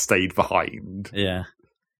always stayed behind. Yeah.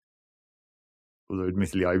 Although,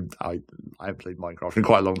 admittedly, I haven't played Minecraft in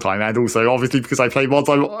quite a long time, and also, obviously, because I play mods,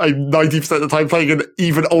 I'm 90% of the time playing an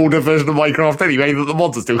even older version of Minecraft anyway that the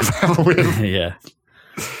mods are still coming with. Yeah.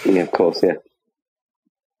 Yeah, of course, yeah.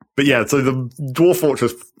 But yeah, so the Dwarf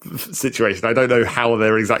Fortress situation, I don't know how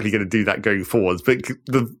they're exactly going to do that going forwards. But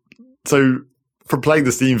so from playing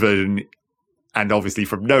the Steam version, and obviously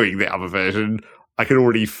from knowing the other version, I can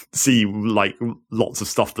already see like lots of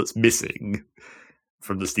stuff that's missing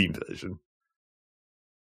from the Steam version.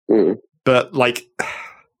 But like,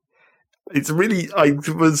 it's really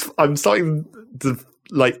I'm starting to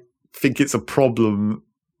like think it's a problem.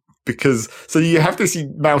 Because so you have this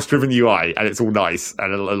mouse-driven UI, and it's all nice,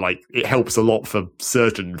 and like it helps a lot for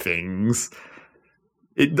certain things.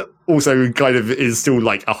 It also kind of is still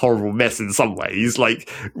like a horrible mess in some ways. Like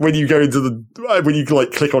when you go into when you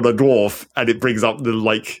like click on a dwarf, and it brings up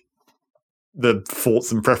the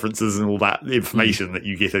thoughts and preferences and all that information that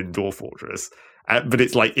you get in Dwarf Fortress. But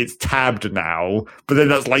it's like, it's tabbed now, but then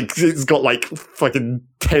that's like, it's got like fucking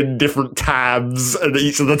 10 different tabs, and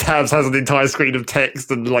each of the tabs has an entire screen of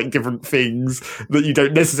text and like different things that you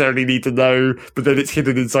don't necessarily need to know, but then it's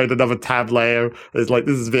hidden inside another tab layer. It's like,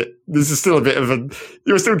 this is still a bit of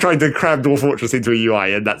you're still trying to cram Dwarf Fortress into a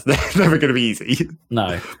UI, and that's never going to be easy.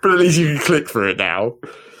 No. But at least you can click for it now.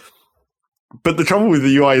 But the trouble with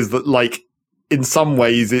the UI is that like, in some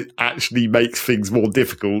ways it actually makes things more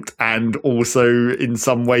difficult, and also in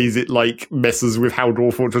some ways it like messes with how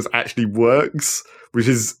Dwarf Fortress actually works, which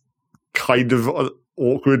is kind of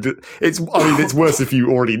awkward. It's worse if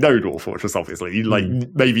you already know Dwarf Fortress, obviously. Like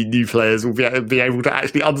maybe new players will be able to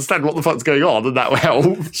actually understand what the fuck's going on, and that will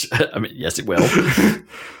help. I mean, yes, it will.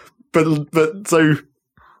 but so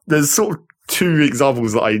there's sort of two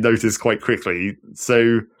examples that I noticed quite quickly.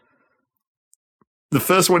 So the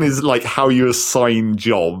first one is like how you assign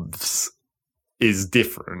jobs is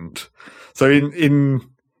different. So in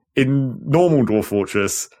normal Dwarf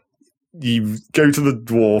Fortress, you go to the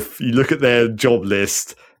dwarf, you look at their job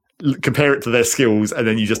list, compare it to their skills, and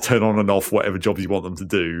then you just turn on and off whatever jobs you want them to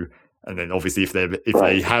do. And then obviously if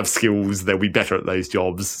they have skills, they'll be better at those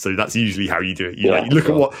jobs. So that's usually how you do it. You look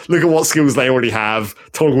at what skills they already have,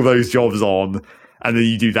 toggle those jobs on, and then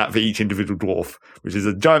you do that for each individual dwarf, which is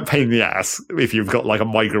a giant pain in the ass if you've got like a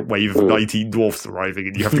migrant wave of 19 dwarfs arriving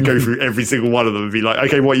and you have to go through every single one of them and be like,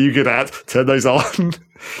 okay, what are you good at? Turn those on.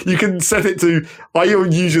 You can set it to, I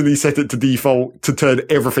usually set it to default to turn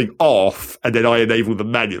everything off, and then I enable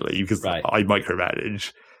them manually because I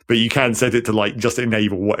micromanage. But you can set it to like just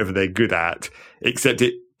enable whatever they're good at, except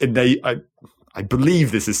I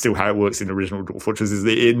believe this is still how it works in original Dwarf Fortress, is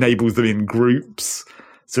it enables them in groups.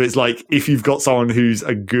 So it's like if you've got someone who's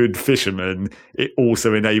a good fisherman, it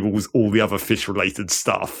also enables all the other fish-related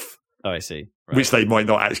stuff. Oh, I see. Right. Which they might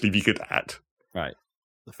not actually be good at. Right.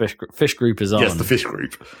 The fish group is on. Yes, the fish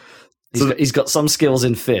group. He's got some skills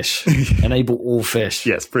in fish. Enable all fish.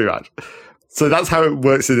 Yes, pretty much. So that's how it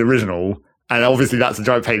works in the original. And obviously that's a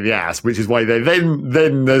giant pain in the ass, which is why then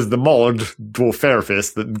there's the mod Dwarf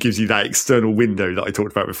Therapist that gives you that external window that I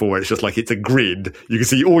talked about before. It's just like, it's a grid. You can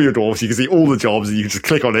see all your dwarfs, you can see all the jobs, and you can just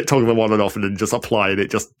click on it, toggle them on and off, and then just apply, and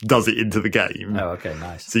it just does it into the game. Oh, okay,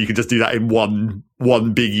 nice. So you can just do that in one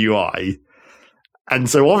big UI. And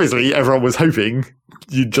so obviously everyone was hoping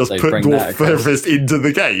you'd just put Dwarf Therapist into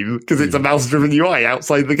the game, because it's a mouse-driven UI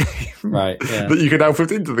outside the game. Right, yeah. That you can now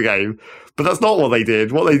put into the game. But that's not what they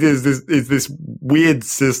did. What they did is this weird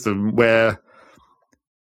system where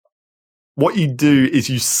what you do is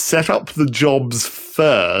you set up the jobs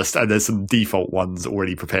first, and there's some default ones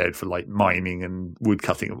already prepared for like mining and wood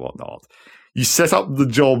cutting and whatnot. You set up the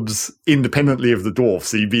jobs independently of the dwarf.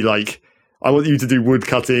 So you'd be like, I want you to do wood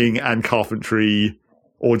cutting and carpentry,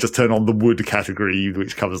 or just turn on the wood category,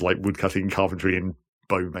 which covers like wood cutting, carpentry, and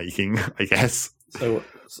bow making, I guess. So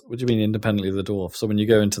what do you mean independently of the dwarf? So when you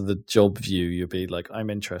go into the job view, you'll be like, I'm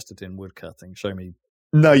interested in wood cutting. Show me.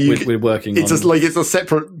 No, we're working it's on... just like, it's a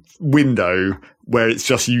separate window where it's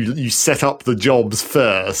just you set up the jobs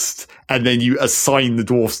first, and then you assign the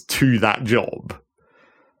dwarfs to that job.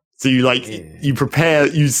 So you you prepare,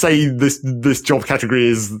 you say this job category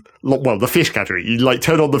is, well, the fish category. You like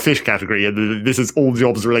turn on the fish category, and this is all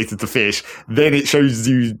jobs related to fish. Then it shows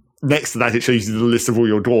you, next to that, it shows you the list of all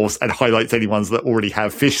your dwarfs and highlights any ones that already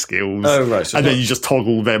have fish skills. Oh, right. So and then you just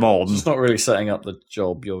toggle them on. So it's not really setting up the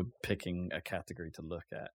job, you're picking a category to look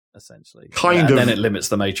at, essentially. Kind of. And then it limits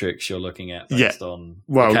the matrix you're looking at based on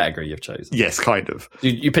the category you've chosen. Yes, kind of.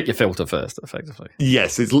 You pick your filter first, effectively.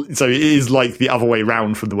 Yes, so it is like the other way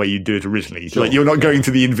round from the way you do it originally. Sure. Like, you're not going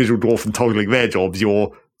to the individual dwarf and toggling their jobs,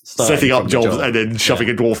 you're setting up jobs and then shoving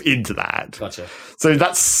a dwarf into that. Gotcha. So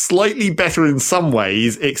that's slightly better in some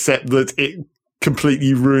ways, except that it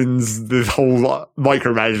completely ruins the whole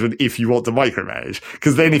micromanagement if you want to micromanage.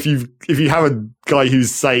 Because then if you have a guy who's,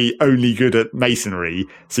 say, only good at masonry,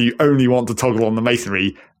 so you only want to toggle on the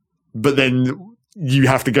masonry, but then you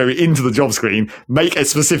have to go into the job screen, make a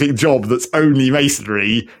specific job that's only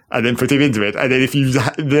masonry, and then put him into it. And then if you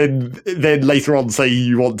then later on say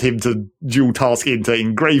you want him to dual task into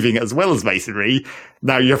engraving as well as masonry,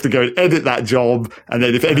 now you have to go and edit that job, and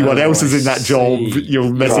then if anyone else is in that job,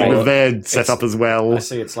 you're messing with their setup as well. I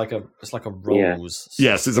see. It's like a roles.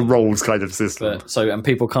 Yeah. Yes, it's a roles kind of system. And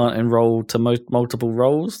people can't enroll to multiple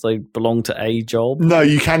roles. They belong to a job. No,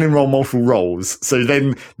 you can enroll multiple roles. So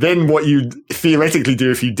then what you'd theoretically do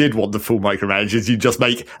if you did want the full micromanage is you just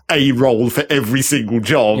make a role for every single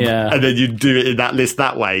job, and then you do it in that list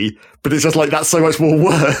that way. But it's just like, that's so much more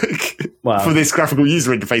work for this graphical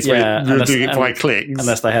user interface where you're doing it by clicks.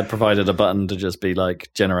 Unless they had provided a button to just be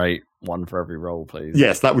like, generate one for every role, please.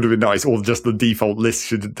 Yes, that would have been nice. Or just the default list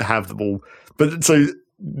should have them all. But so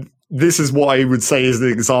this is what I would say is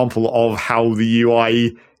an example of how the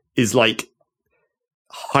UI is like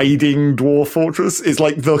hiding Dwarf Fortress. It's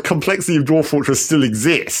like the complexity of Dwarf Fortress still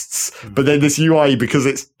exists, but then this UI, because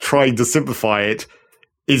it's trying to simplify it,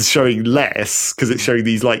 is showing less, because it's showing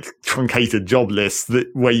these like truncated job lists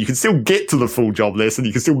where you can still get to the full job list and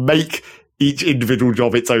you can still make each individual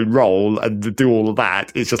job its own role and do all of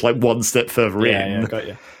that. It's just like one step further in. Yeah, got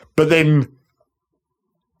you. But then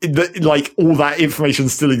like all that information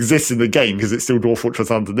still exists in the game because it's still Dwarf Fortress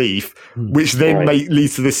underneath, which then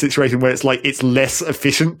leads to this situation where it's like it's less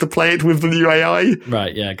efficient to play it with the new AI.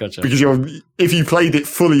 Right, yeah, gotcha. Because if you played it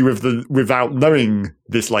fully without knowing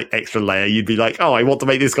this like extra layer, you'd be like, oh, I want to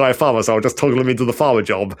make this guy a farmer, so I'll just toggle him into the farmer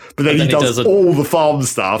job. But then he does all the farm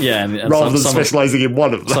stuff rather than specializing in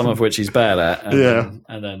one of them. Some of which he's bad at.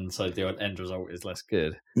 And then so the end result is less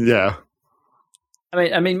good. Yeah.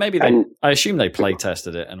 I mean, maybe I assume they play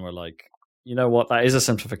tested it and were like, you know what? That is a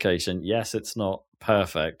simplification. Yes, it's not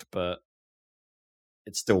perfect, but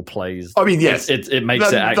it still plays. I mean, yes, it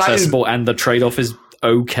makes it accessible, and the trade-off is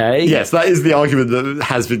okay. Yes, that is the argument that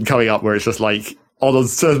has been coming up, where it's just like, on a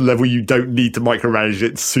certain level, you don't need to micromanage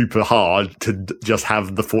it super hard to just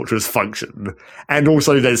have the fortress function. And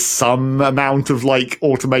also there's some amount of like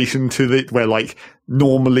automation to it where like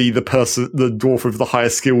normally the dwarf with the higher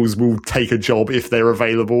skills will take a job if they're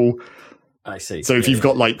available. I see. So if you've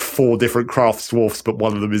got like 4 different crafts dwarfs, but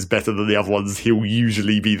one of them is better than the other ones, he'll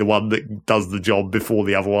usually be the one that does the job before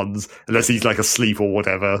the other ones, unless he's like asleep or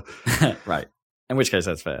whatever. Right. In which case,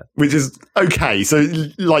 that's fair. Which is okay. So,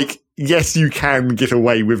 like, yes, you can get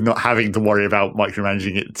away with not having to worry about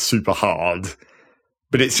micromanaging it super hard.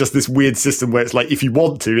 But it's just this weird system where it's like, if you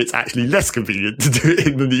want to, it's actually less convenient to do it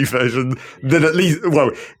in the new version than at least,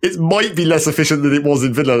 well, it might be less efficient than it was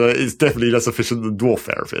in Vanilla. It's definitely less efficient than Dwarf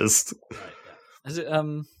Therapist. Is it,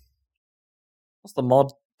 what's the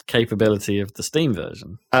mod capability of the Steam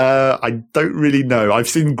version? I don't really know. I've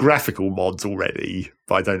seen graphical mods already,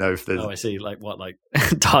 but I don't know if there's... Oh, I see. Like what, like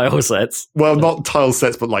tile sets? Well, not tile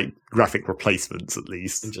sets, but like graphic replacements at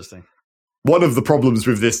least. Interesting. One of the problems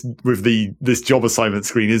with this job assignment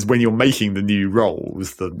screen is when you're making the new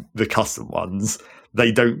roles, the custom ones,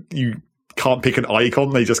 you can't pick an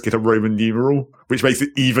icon, they just get a Roman numeral, which makes it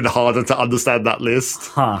even harder to understand that list.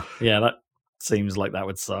 Huh. Yeah, that seems like that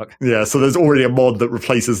would suck. Yeah, so there's already a mod that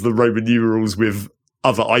replaces the Roman numerals with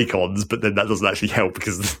other icons, but then that doesn't actually help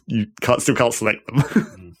because you still can't select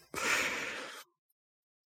them.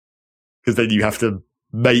 Because then you have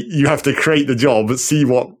to create the job, see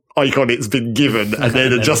what icon it's been given, and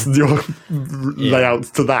then adjust your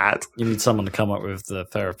layouts to that. You need someone to come up with the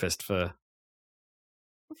therapist for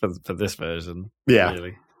this version. Yeah.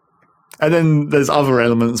 Really. And then there's other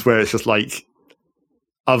elements where it's just like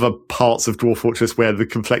other parts of Dwarf Fortress where the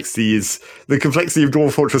complexity of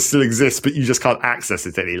Dwarf Fortress still exists, but you just can't access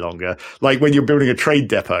it any longer. Like when you're building a trade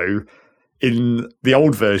depot, in the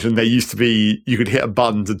old version, there used to be, you could hit a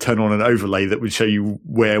button to turn on an overlay that would show you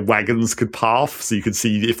where wagons could path, so you could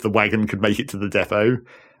see if the wagon could make it to the depot,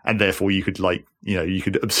 and therefore you could you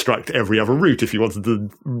could obstruct every other route if you wanted the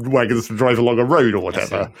wagons to drive along a road or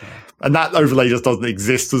whatever. Yeah. And that overlay just doesn't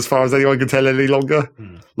exist as far as anyone can tell any longer.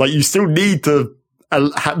 Like, you still need to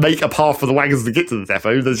make a path for the wagons to get to the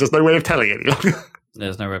depot. There's just no way of telling any longer.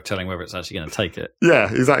 There's no way of telling whether it's actually going to take it.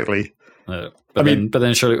 Yeah, exactly. But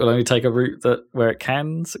then surely it will only take a route where it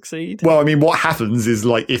can succeed? Well, I mean, what happens is,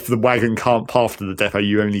 like, if the wagon can't path to the depot,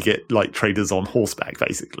 you only get, like, traders on horseback,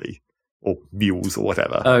 basically. Or mules or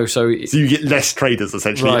whatever. Oh, so you get less traders,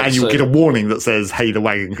 essentially, right, and you'll get a warning that says, hey, the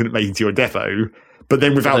wagon couldn't make it to your depot. But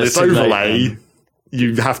then without this overlay,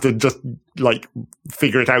 you have to just, like,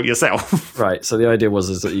 figure it out yourself. Right, so the idea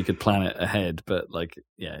was that you could plan it ahead, but, like,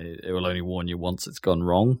 yeah, it will only warn you once it's gone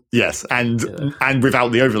wrong. Yes, and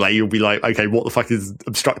without the overlay, you'll be like, okay, what the fuck is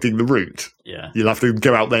obstructing the route? Yeah. You'll have to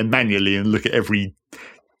go out there manually and look at every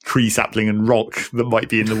tree sapling and rock that might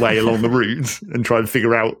be in the way along the route and try and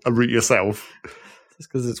figure out a route yourself. It's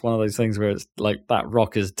because it's one of those things where it's like that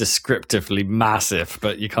rock is descriptively massive,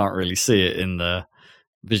 but you can't really see it in the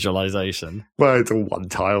visualization. Well, it's all one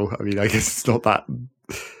tile. I mean, I guess it's not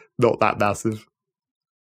that massive.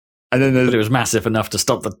 And then but it was massive enough to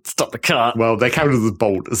stop the cart. Well, they're counted as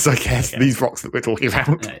boulders, I guess. Okay. These rocks that we're talking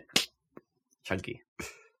about. Right. Chunky.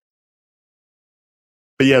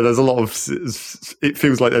 But yeah, there's a lot of. It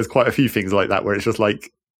feels like there's quite a few things like that where it's just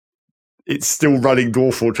like it's still running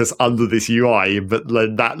Dwarf Fortress under this UI, but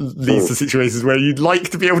then that leads to situations where you'd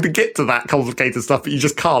like to be able to get to that complicated stuff, but you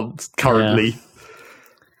just can't currently.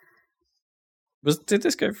 Yeah. Did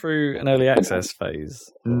this go through an early access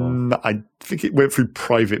phase? I think it went through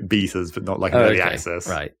private betas, but not like an early access.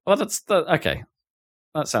 Right. Well, okay.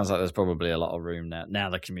 That sounds like there's probably a lot of room now.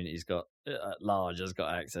 Now the community's got at large has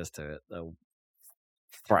got access to it. They'll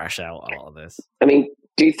thrash out a lot of this. I mean,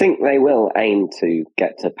 do you think they will aim to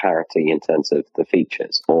get to parity in terms of the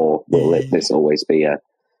features, or will this always be a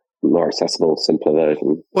more accessible, simpler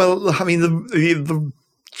version? Well, I mean, the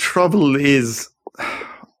trouble is, I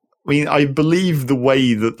mean, I believe the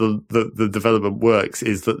way that the development works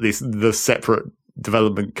is that the separate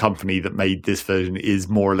development company that made this version is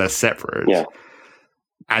more or less separate. Yeah.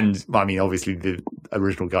 And I mean, obviously, the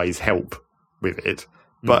original guys help with it,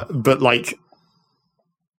 but like,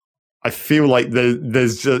 I feel like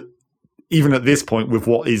there's just, even at this point with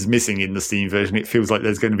what is missing in the Steam version, it feels like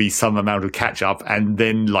there's going to be some amount of catch up, and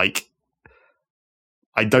then like,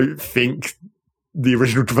 I don't think the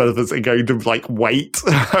original developers are going to like wait.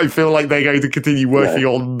 I feel like they're going to continue working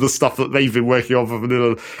on the stuff that they've been working on for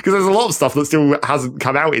vanilla, because there's a lot of stuff that still hasn't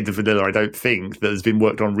come out into vanilla, I don't think, that has been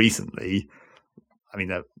worked on recently. I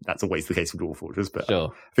mean, that's always the case with Dwarf Fortress, but sure.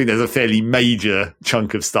 I think there's a fairly major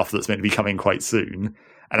chunk of stuff that's meant to be coming quite soon.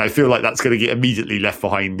 And I feel like that's going to get immediately left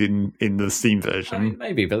behind in the Steam version. I mean,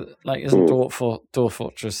 maybe, but like, isn't Dwarf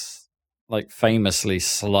Fortress like famously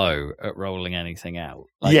slow at rolling anything out?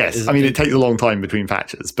 Like, yes, I mean, it takes a long time between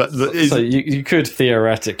patches, but so you could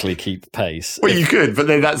theoretically keep pace. Well, you could, but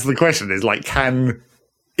then that's the question: is like,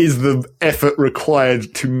 is the effort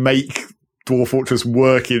required to make Dwarf Fortress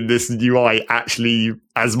work in this UI actually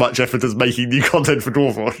as much effort as making new content for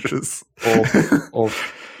Dwarf Fortress?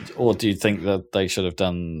 Or do you think that they should have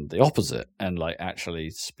done the opposite and like actually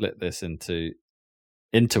split this into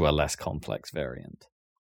a less complex variant?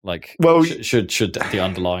 Like, well, should the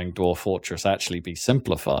underlying Dwarf Fortress actually be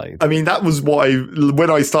simplified? I mean, that was what when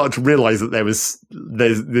I started to realize that there's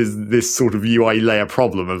this sort of UI layer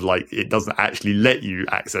problem of like, it doesn't actually let you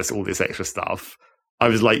access all this extra stuff. I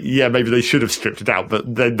was like, yeah, maybe they should have stripped it out,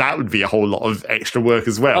 but then that would be a whole lot of extra work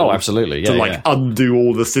as well. Oh, absolutely, yeah. To undo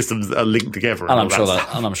all the systems that are linked together, and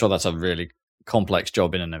I'm sure that's a really complex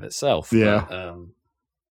job in and of itself. Yeah.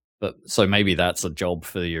 But so maybe that's a job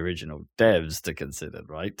for the original devs to consider,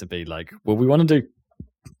 right? To be like, well, we want to do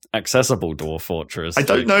accessible Dwarf Fortress. I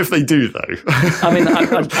don't know if they do, though. I mean,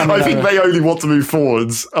 I think they only want to move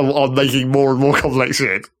forwards on making more and more complex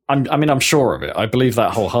shit. I'm sure of it. I believe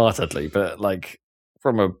that wholeheartedly. But like,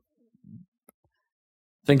 from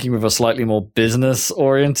thinking with a slightly more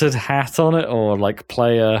business-oriented hat on it, or like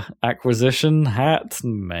player acquisition hat,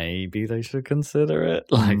 maybe they should consider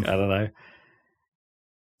it. Like, I don't know.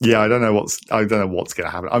 Yeah, I don't know what's going to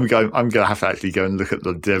happen. I'm going to have to actually go and look at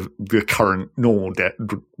the current normal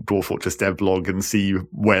Dwarf Fortress dev blog and see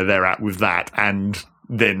where they're at with that, and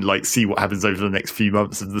then like see what happens over the next few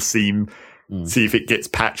months of the Steam. See if it gets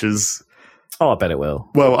patches. Oh, I bet it will.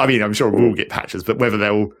 Well, I mean, I'm sure it will get patches, but whether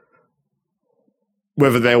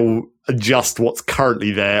they'll adjust what's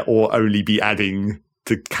currently there or only be adding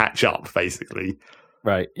to catch up, basically.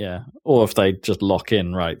 Right, yeah. Or if they just lock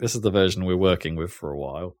in, right, this is the version we're working with for a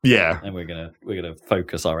while. Yeah. And we're gonna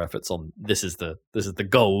focus our efforts on this is the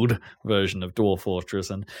gold version of Dwarf Fortress,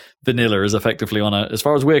 and vanilla is effectively on as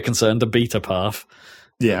far as we're concerned, a beta path.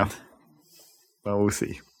 Yeah. Well, we'll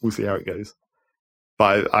see. We'll see how it goes.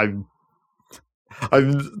 But I'm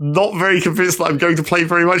not very convinced that I'm going to play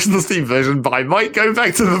very much in the Steam version, but I might go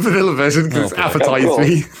back to the vanilla version because it's appetized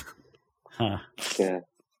me. Huh. Yeah.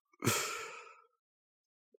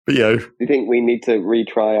 But, you know, do you think we need to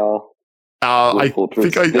retry our? I think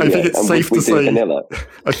it's safe to say.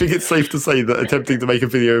 I think it's safe to say that attempting to make a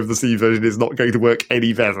video of the Steam version is not going to work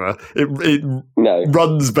any better. It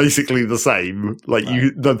runs basically the same. Like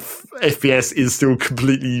the FPS is still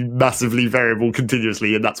completely massively variable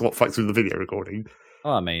continuously, and that's what fucks with the video recording.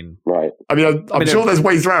 Oh, I mean, right. I mean, I'm sure there's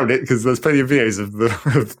ways around it because there's plenty of videos of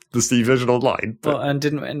the Steam version online. But, well, and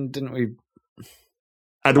didn't we?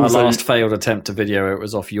 And our also, last failed attempt to video it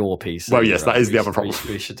was off your PC. Well, yes, right? that is the other problem.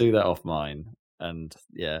 We should do that off mine, and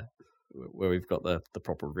yeah, where we've got the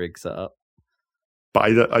proper rig set up.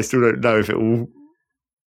 But I still don't know if it will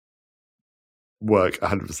work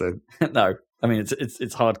 100%. No, I mean it's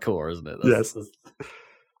hardcore, isn't it? Yes.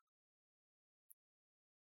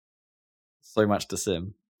 So much to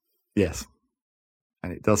sim. Yes,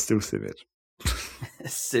 and it does still sim it.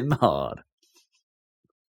 Sim hard.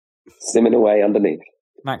 Simming away underneath.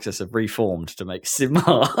 Maxis have reformed to make sim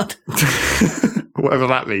hard. Whatever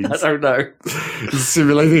that means. I don't know.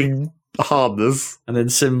 Simulating hardness. And then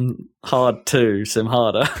sim hard 2, sim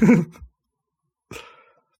harder.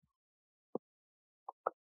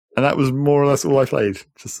 And that was more or less all I played.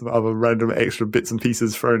 Just some other random extra bits and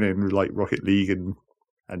pieces thrown in, like Rocket League and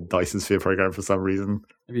Dyson Sphere Program for some reason.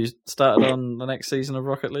 Have you started on the next season of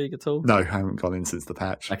Rocket League at all? No, I haven't gone in since the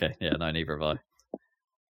patch. Okay, yeah, no, neither have I.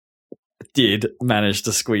 Did manage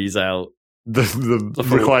to squeeze out the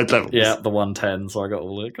required levels. Yeah, the 110. So I got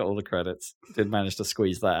all the credits. Did manage to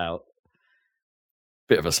squeeze that out.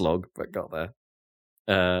 Bit of a slog, but got there.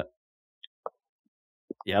 Yeah,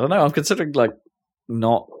 I don't know. I'm considering like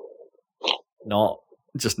not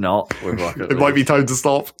with Rocket League. It might be time to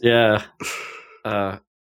stop. Yeah. I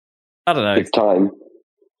don't know. It's time.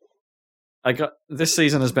 This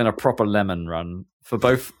season has been a proper lemon run from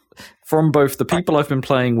both the people I've been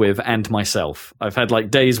playing with and myself. I've had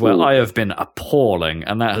like days where I have been appalling,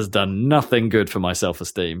 and that has done nothing good for my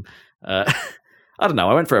self-esteem. I don't know.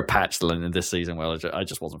 I went for a patch in this season where I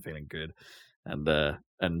just wasn't feeling good,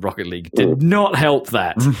 and Rocket League did not help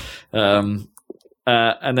that.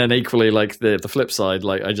 And then equally, like the flip side,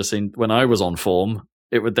 like I just seen when I was on form,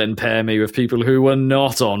 it would then pair me with people who were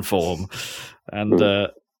not on form, and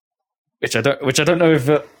which I don't know if.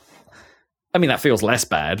 I mean, that feels less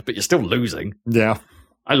bad, but you're still losing. Yeah,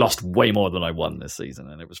 I lost way more than I won this season,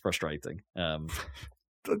 and it was frustrating.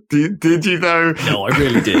 Did you though? No, I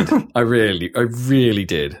really did. I really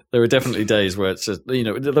did. There were definitely days where it's just, you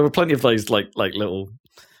know, there were plenty of those like little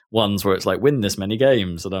ones where it's like win this many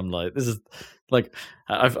games, and I'm like, this is like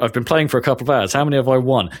I've been playing for a couple of hours. How many have I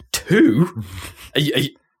won? 2.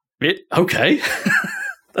 Okay,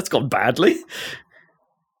 that's gone badly.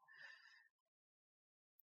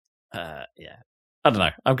 Yeah, I don't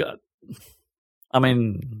know. I've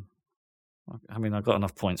got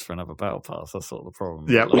enough points for another battle pass. That's sort of the problem.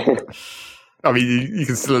 Yeah. I mean, you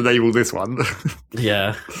can still enable this one.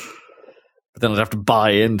 Yeah. But then I'd have to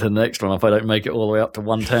buy into the next one if I don't make it all the way up to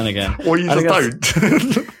 110 again. Or you just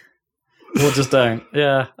don't. Or just don't.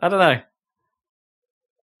 Yeah. I don't know.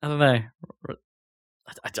 I don't know.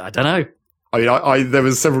 I mean, there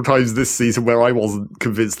was several times this season where I wasn't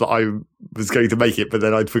convinced that I was going to make it, but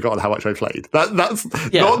then I'd forgotten how much I played. That's not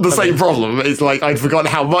the same problem. It's like I'd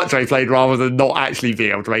forgotten how much I played rather than not actually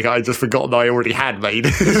being able to make it. I'd just forgotten that I already had made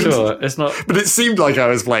it. Sure, it's not. But it seemed like I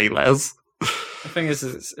was playing less. The thing is,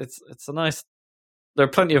 it's a nice. There are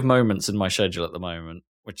plenty of moments in my schedule at the moment,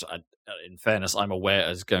 which, in fairness, I'm aware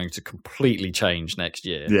is going to completely change next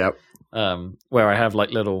year. Yeah. Where I have like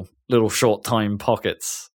little short time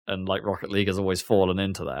pockets. And like Rocket League has always fallen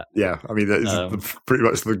into that. Yeah, I mean that is pretty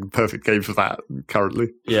much the perfect game for that currently.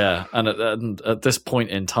 Yeah, and at this point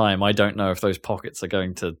in time, I don't know if those pockets are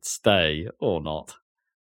going to stay or not,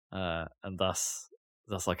 and thus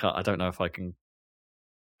like I don't know if I can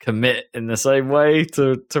commit in the same way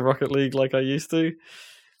to Rocket League like I used to.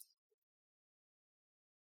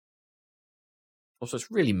 Also,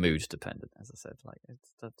 it's really mood dependent, as I said. Like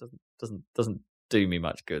that doesn't do me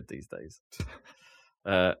much good these days.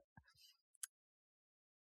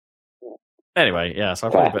 Anyway, yeah. So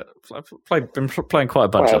I've been playing quite a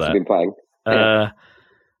bunch of that. Been playing?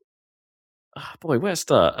 Boy, where to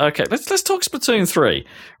start? Okay, let's talk Splatoon 3,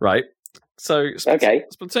 right? So,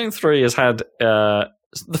 Splatoon 3 has had the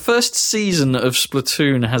first season of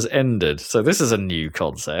Splatoon has ended. So this is a new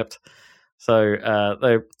concept. So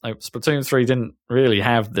Splatoon 3 didn't really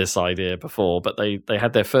have this idea before, but they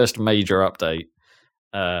had their first major update.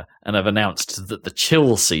 And have announced that the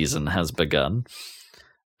chill season has begun,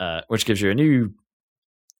 which gives you a new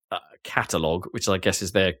catalogue, which I guess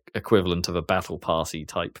is their equivalent of a battle passy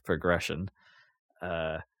type progression,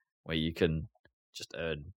 where you can just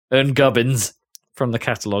earn gubbins from the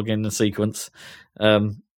catalogue in the sequence.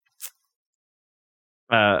 But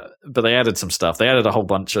they added some stuff. They added a whole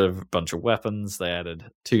bunch of weapons. They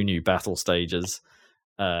added 2 new battle stages.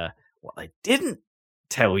 What they didn't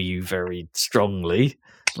tell you very strongly,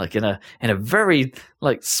 like in a very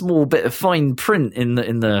like small bit of fine print in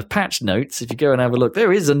the patch notes, if you go and have a look,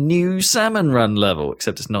 there is a new salmon run level,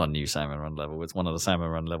 except it's not a new salmon run level. It's one of the salmon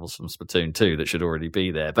run levels from Splatoon 2 that should already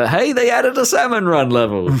be there. But hey, they added a salmon run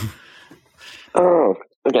level. Oh,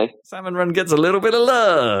 okay. Salmon run gets a little bit of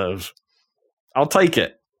love. I'll take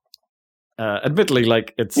it. Admittedly,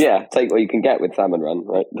 like it's take what you can get with Salmon Run,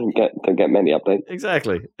 right? Don't get many updates.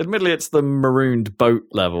 Exactly. Admittedly, it's the marooned boat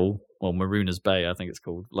level, or Marooner's Bay, I think it's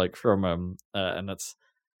called. Like from and that's,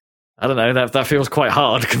 I don't know, that feels quite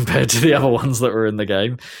hard compared to the other ones that were in the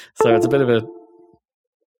game. So it's a bit of a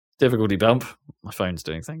difficulty bump. My phone's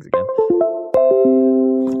doing things again.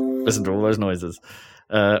 Listen to all those noises.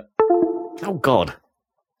 Oh God,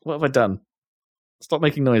 what have I done? Stop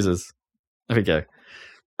making noises. There we go.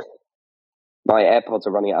 My AirPods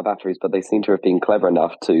are running out of batteries, but they seem to have been clever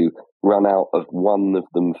enough to run out of one of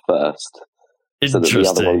them first, so that the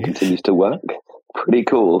other one continues to work. Pretty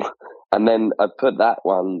cool. And then I put that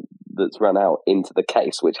one that's run out into the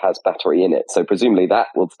case, which has battery in it. So presumably that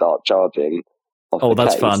will start charging. Oh,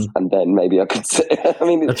 that's case, fun. And then maybe I could sit. I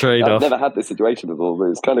mean, I've never had this situation before,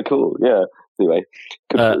 but it's kind of cool. Yeah. Anyway,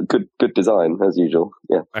 good design as usual.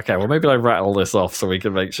 Yeah. Okay, well maybe I rattle this off so we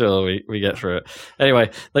can make sure we get through it.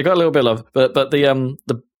 Anyway, they got a little bit of love, but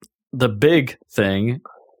the big thing,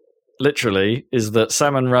 literally, is that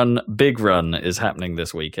Salmon Run Big Run is happening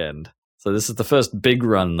this weekend. So this is the first big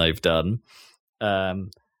run they've done,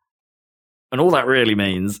 and all that really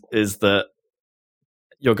means is that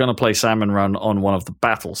you're going to play Salmon Run on one of the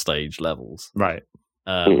battle stage levels, right?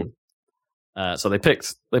 So they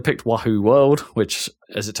picked Wahoo World, which,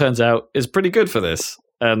 as it turns out, is pretty good for this.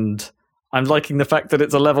 And I'm liking the fact that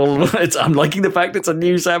it's a level. I'm liking the fact it's a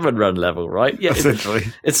new Salmon Run level, right? Yeah, essentially,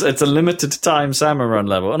 it's a limited time Salmon Run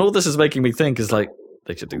level, and all this is making me think is like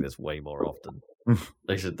they should do this way more often.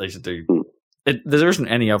 They should do. There isn't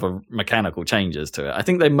any other mechanical changes to it. I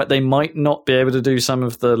think they might not be able to do some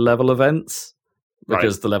of the level events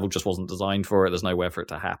because the level just wasn't designed for it. There's nowhere for it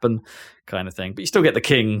to happen, kind of thing. But you still get the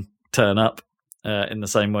king turn up in the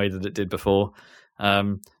same way that it did before.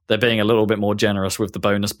 They're being a little bit more generous with the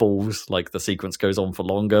bonus balls. Like the sequence goes on for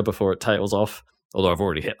longer before it tails off. Although I've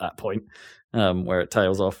already hit that point where it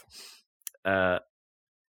tails off.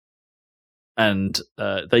 And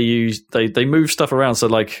they move stuff around. So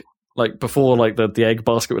like before, like the egg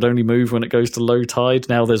basket would only move when it goes to low tide.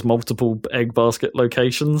 Now there's multiple egg basket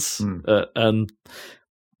locations, and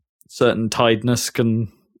certain tideness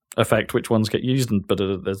can affect which ones get used. But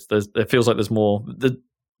it feels like there's more.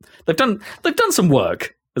 They've done some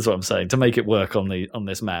work, is what I'm saying, to make it work on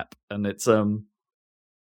this map, and it's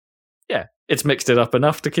it's mixed it up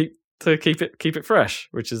enough to keep it fresh,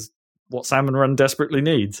 which is what Salmon Run desperately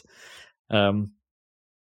needs.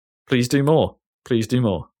 Please do more. Please do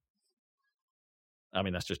more. I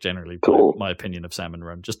mean, that's just generally my opinion of Salmon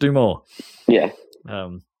Run. Just do more. Yeah.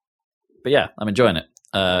 But yeah, I'm enjoying it.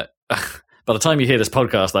 By the time you hear this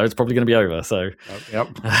podcast, though, it's probably going to be over. So, yep.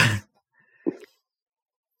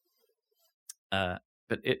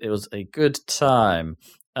 But it was a good time.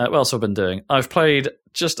 What else have I been doing? I've played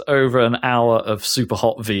just over an hour of Super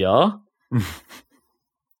Hot VR,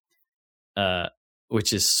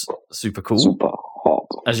 which is super cool. Super hot,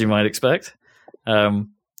 as you might expect.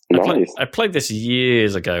 Nice. I played this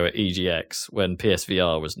years ago at EGX when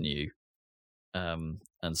PSVR was new, and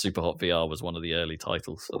Super Hot VR was one of the early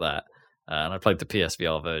titles for that. And I played the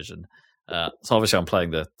PSVR version. So obviously I'm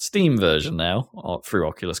playing the Steam version now through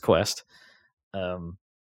Oculus Quest, and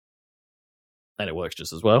it works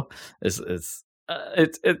just as well. It's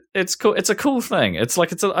cool. It's a cool thing. It's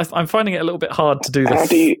like I'm finding it a little bit hard to do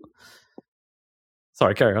this.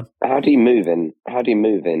 Sorry, carry on. How do you move in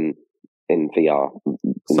VR?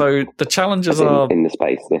 So the challenges are in the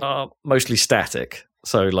space are mostly static.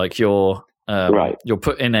 So like you're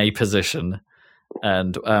put in a position,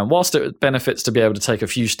 and whilst it benefits to be able to take a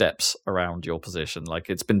few steps around your position, like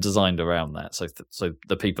it's been designed around that. So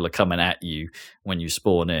the people are coming at you when you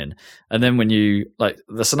spawn in, and then when you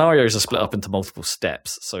the scenarios are split up into multiple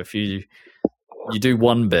steps. So if you do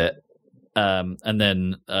one bit. And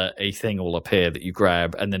then a thing will appear that you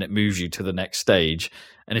grab, and then it moves you to the next stage.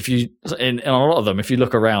 And if you, in a lot of them, if you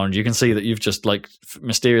look around, you can see that you've just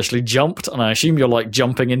mysteriously jumped, and I assume you're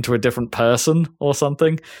jumping into a different person or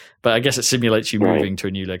something. But I guess it simulates you moving to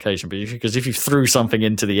a new location. But because if you threw something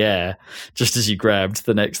into the air just as you grabbed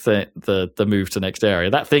the next thing, the move to next area,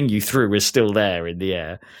 that thing you threw is still there in the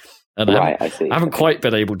air. And I see. I haven't quite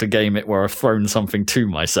been able to game it where I've thrown something to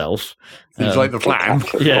myself. Seems like the plan.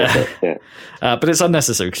 Yeah. But it's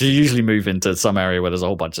unnecessary because you usually move into some area where there's a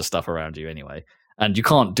whole bunch of stuff around you anyway. And you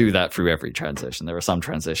can't do that through every transition. There are some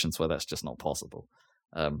transitions where that's just not possible,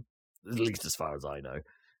 at least as far as I know.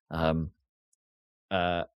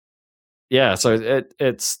 So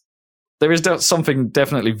there is something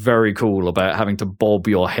definitely very cool about having to bob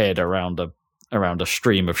your head around a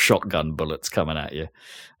stream of shotgun bullets coming at you.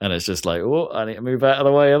 And it's just like, oh, I need to move out of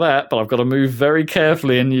the way of that, but I've got to move very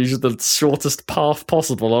carefully and use the shortest path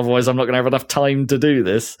possible. Otherwise, I'm not going to have enough time to do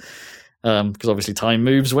this. Because obviously time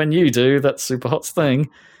moves when you do. That's Super Hot's thing.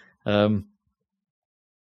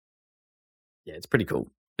 It's pretty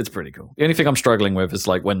cool. It's pretty cool. The only thing I'm struggling with is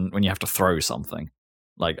when you have to throw something.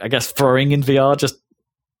 I guess throwing in VR just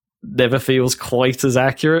never feels quite as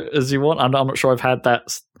accurate as you want. I'm not sure I've had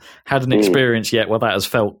an experience yet where that has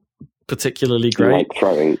felt particularly great.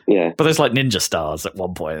 Throwing, yeah. But there's ninja stars at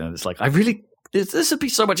one point, and it's this would be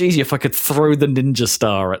so much easier if I could throw the ninja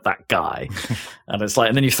star at that guy. And it's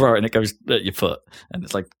and then you throw it and it goes at your foot, and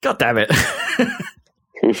it's God damn it.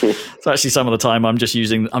 So actually, some of the time I'm just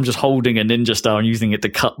holding a ninja star and using it to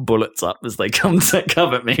cut bullets up as they come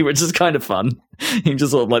at me, which is kind of fun. You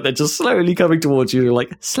just sort of they're just slowly coming towards you,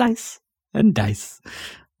 slice and dice,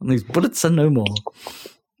 and these bullets are no more.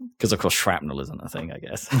 Because of course shrapnel isn't a thing, I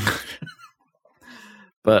guess.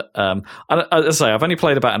 But I say I've only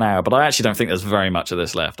played about an hour, but I actually don't think there's very much of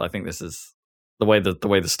this left. I think this is the way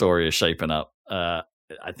the story is shaping up. I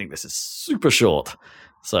think this is super short.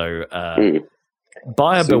 So.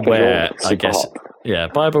 Buyer beware, I guess. Yeah,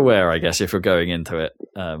 buyer beware, I guess, if you're going into it,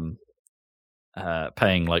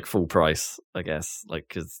 paying full price, I guess,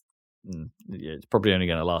 because it's probably only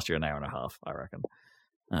going to last you an hour and a half, I reckon.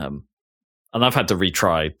 And I've had to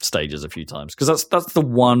retry stages a few times because that's the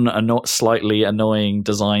one slightly annoying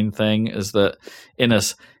design thing is that in a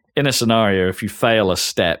scenario, if you fail a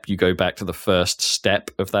step, you go back to the first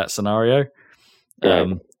step of that scenario.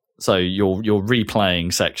 So you're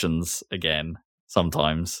replaying sections again.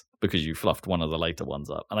 sometimes because you fluffed one of the later ones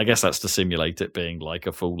up. And I guess that's to simulate it being like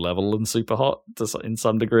a full level and super hot in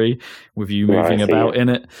some degree with you moving about in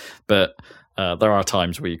it. But there are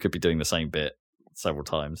times where you could be doing the same bit several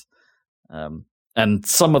times. And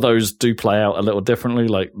some of those do play out a little differently,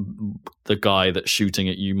 like the guy that's shooting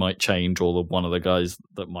at you might change, or one of the guys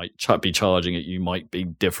that might be charging at you might be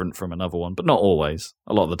different from another one, but not always.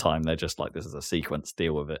 A lot of the time, they're just like, this is a sequence,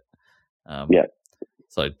 deal with it.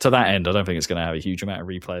 So to that end, I don't think it's going to have a huge amount of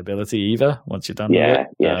replayability either once you're done with it.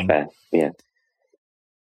 Fair. Yeah.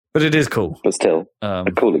 But it is cool. But still, a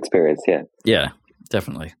cool experience, yeah. Yeah,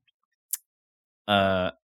 definitely.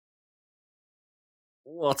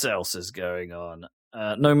 What else is going on?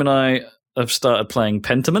 Gnome and I have started playing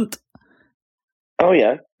Pentiment. Oh,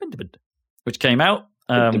 yeah. Pentiment. Which came out.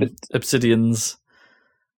 Obsidian's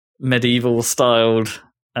medieval-styled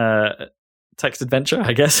text adventure,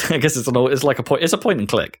 I guess. I guess it's a point and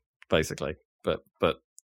click, basically. But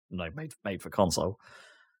no, made for console.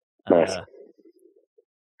 Nice.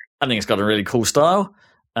 I think it's got a really cool style.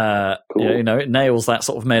 Cool. It nails that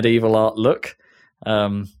sort of medieval art look.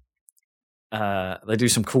 They do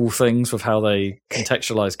some cool things with how they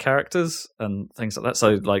contextualize characters and things like that.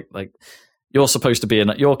 So, like you're supposed to be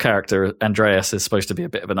your character Andreas is supposed to be a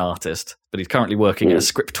bit of an artist, but he's currently working at a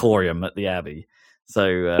scriptorium at the Abbey.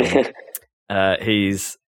 So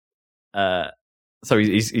he's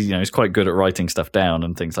quite good at writing stuff down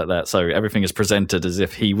and things like that. So everything is presented as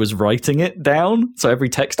if he was writing it down. So every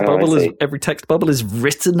text bubble is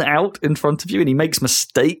written out in front of you, and he makes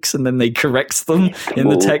mistakes and then they corrects them in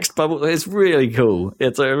the text bubble. It's really cool.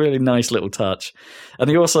 It's a really nice little touch. And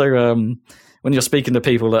he also, when you're speaking to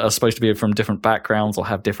people that are supposed to be from different backgrounds or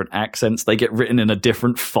have different accents, they get written in a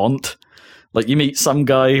different font. Like you meet some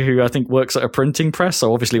guy who I think works at a printing press,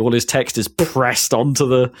 so obviously all his text is pressed onto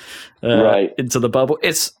the into the bubble.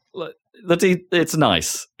 It's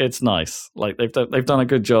nice. It's nice. Like they've done a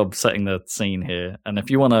good job setting the scene here. And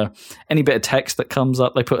if you want any bit of text that comes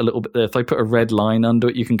up, they put a little bit. If they put a red line under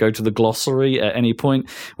it, you can go to the glossary at any point,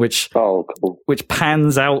 which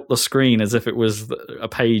pans out the screen as if it was a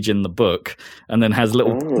page in the book, and then has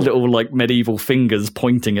little like medieval fingers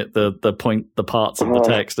pointing at the parts of the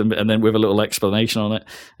text, and then with a little explanation on it.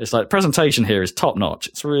 It's like presentation here is top notch.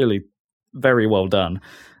 It's really very well done.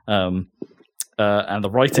 And the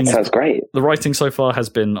writing sounds great. The writing so far has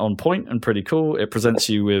been on point and pretty cool. It presents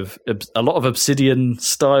you with a lot of Obsidian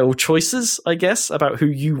style choices, I guess, about who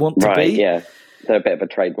you want to be. Yeah, they're a bit of a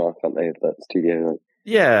trademark, aren't they, of that studio?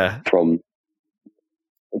 Yeah. From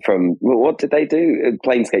what did they do?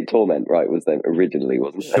 Planescape Torment, right? Was them originally,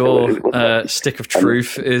 wasn't it? Sure. Stick of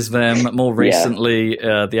Truth is them. More recently,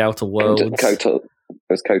 The Outer Worlds. It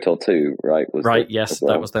was KOTOR 2, right? Yes,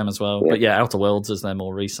 that was them as well. Yeah. But yeah, Outer Worlds is their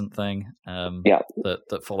more recent thing.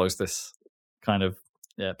 That follows this kind of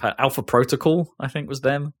Alpha Protocol, I think, was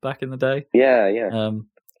them back in the day. Yeah.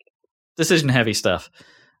 Decision heavy stuff.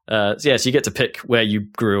 So you get to pick where you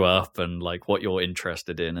grew up and like what you're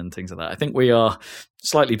interested in and things like that. I think we are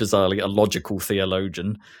slightly bizarrely a logical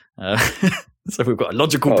theologian. So we've got a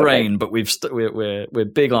logical brain, but we're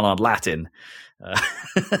big on our Latin.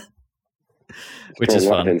 Which is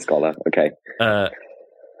fun. Scholar. Okay.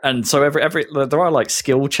 And so every there are like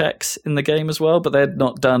skill checks in the game as well, but they're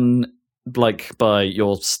not done like by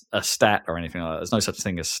your stat or anything like that. There's no such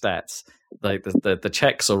thing as stats. Like the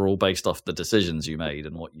checks are all based off the decisions you made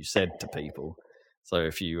and what you said to people. So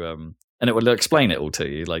if you and it will explain it all to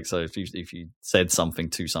you. Like, so if you said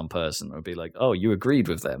something to some person, it would be like, oh, you agreed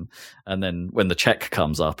with them. And then when the check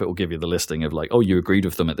comes up, it will give you the listing of like, oh, you agreed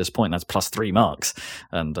with them at this point. That's plus 3 marks.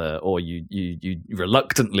 And, or you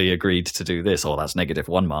reluctantly agreed to do this. Or that's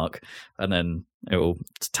 -1 mark. And then it will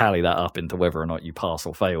tally that up into whether or not you pass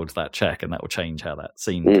or failed that check. And that will change how that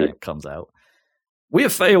scene comes out. We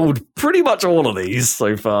have failed pretty much all of these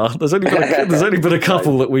so far. There's only been a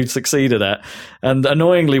couple that we've succeeded at, and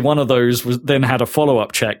annoyingly, one of those then had a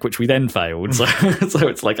follow-up check, which we then failed. So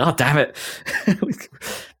it's like, oh damn it!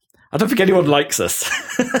 I don't think anyone likes us.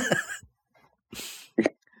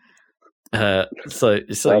 So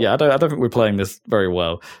yeah, I don't think we're playing this very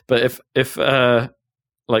well. But if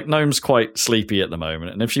like Gnome's quite sleepy at the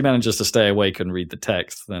moment, and if she manages to stay awake and read the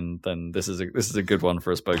text, then this is a good one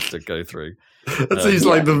for us both to go through. It seems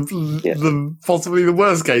like the possibly the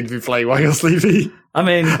worst game to be playing while you're sleepy. I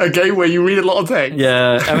mean, a game where you read a lot of text.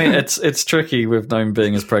 Yeah, I mean it's tricky with Gnome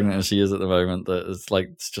being as pregnant as she is at the moment. That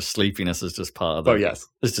it's just sleepiness is just part of the. Oh yes,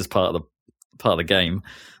 it's just part of the game.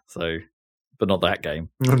 So, but not that game.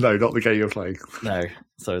 No, not the game you're playing. No,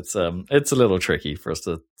 so it's a little tricky for us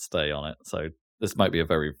to stay on it. So. This might be a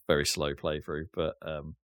very, very slow playthrough, but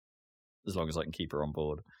as long as I can keep her on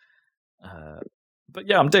board.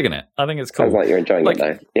 yeah, I'm digging it. I think it's cool. Sounds like you're enjoying it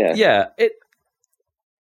though. Yeah. Yeah.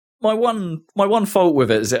 My one fault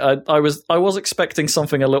with it is that I was expecting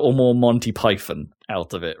something a little more Monty Python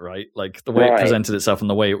out of it, right? Like the way it presented itself and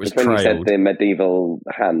the way it was trailed. When you said the medieval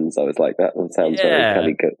hands, I was like, that sounds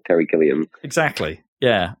very Terry Gilliam. Exactly.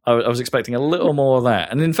 Yeah, I was expecting a little more of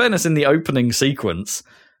that. And in fairness, in the opening sequence,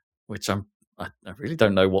 which I really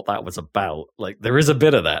don't know what that was about. Like there is a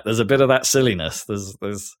bit of that. There's a bit of that silliness. There's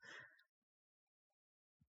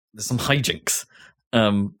some hijinks,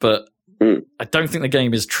 but. I don't think the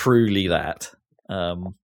game is truly that.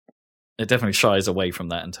 It definitely shies away from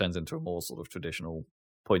that and turns into a more sort of traditional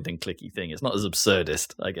point-and-clicky thing. It's not as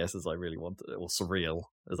absurdist, I guess, as I really wanted it, or surreal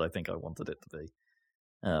as I think I wanted it to be.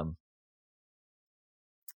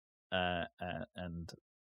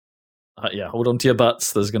 Hold on to your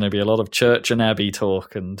butts. There's going to be a lot of church and abbey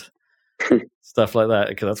talk and stuff like that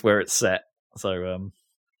because that's where it's set. So, of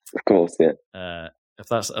course, yeah. If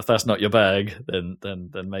that's not your bag, then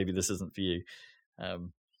maybe this isn't for you.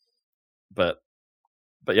 But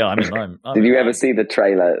yeah, I mean, did you ever see the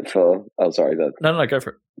trailer for? Oh, sorry, no, go for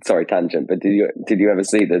it. Sorry, tangent. But did you ever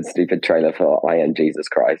see the stupid trailer for I Am Jesus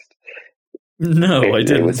Christ? No, I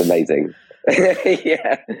didn't. It was amazing.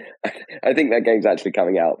 Yeah, I think that game's actually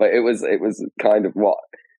coming out, but it was kind of what.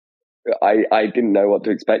 I didn't know what to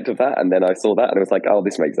expect of that, and then I saw that, and it was like, oh,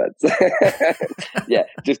 this makes sense. Yeah,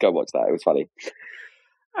 just go watch that. It was funny.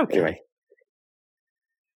 Okay.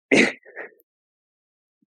 Anyway.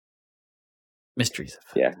 Mysteries.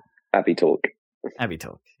 Yeah. Abbey talk.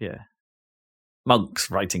 Yeah. Monks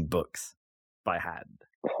writing books by hand.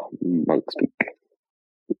 Oh, monk speak.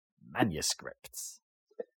 Manuscripts.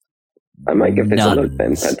 I might give this a look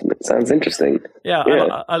then. It sounds interesting. Yeah.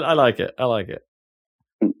 I like it.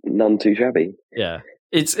 None too shabby. Yeah.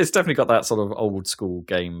 It's definitely got that sort of old school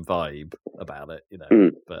game vibe about it, you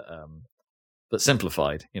know. But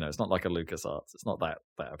simplified, you know, it's not like a LucasArts. It's not that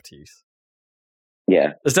obtuse.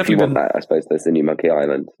 Yeah, there's definitely been that. I suppose there's the new Monkey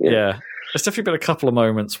Island. Yeah, there's definitely been a couple of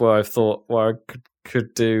moments where I've thought, I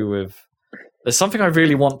could do with. There's something I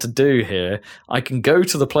really want to do here. I can go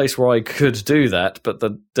to the place where I could do that, but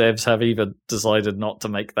the devs have either decided not to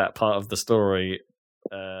make that part of the story,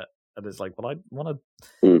 and it's like, well, I want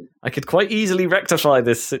to. I could quite easily rectify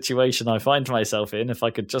this situation I find myself in if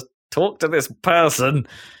I could just talk to this person.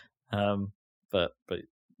 But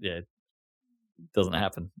yeah, it doesn't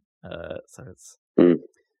happen. So it's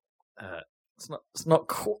not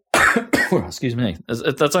cool. Excuse me.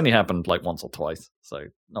 That's only happened like once or twice, so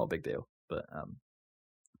not a big deal. But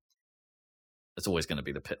it's always going to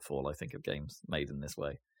be the pitfall, I think, of games made in this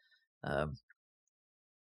way.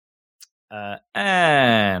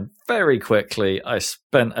 And very quickly, I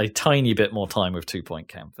spent a tiny bit more time with 2 Point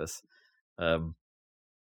Campus.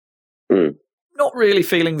 Not really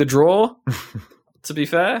feeling the draw, to be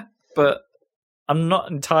fair, but I'm not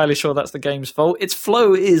entirely sure that's the game's fault. Its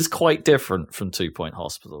flow is quite different from 2 Point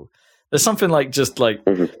Hospital. There's something like just like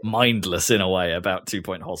mindless in a way about 2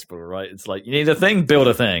 Point Hospital, right? It's like you need a thing, build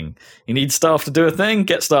a thing. You need staff to do a thing,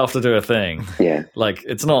 get staff to do a thing. Yeah, like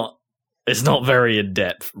it's not very in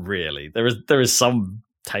depth, really. There is some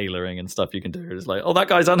tailoring and stuff you can do. It's like, oh, that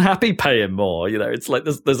guy's unhappy, pay him more. You know, it's like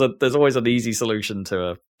there's always an easy solution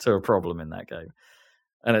to a problem in that game,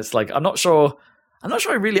 and it's like I'm not sure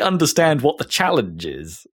I really understand what the challenge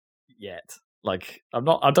is yet. Like I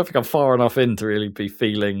don't think I'm far enough in to really be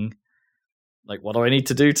feeling like, what do I need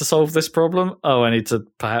to do to solve this problem? Oh, I need to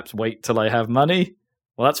perhaps wait till I have money.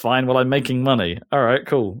 Well, that's fine. Well, I'm making money. All right,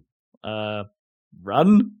 cool.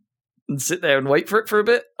 Run and sit there and wait for it for a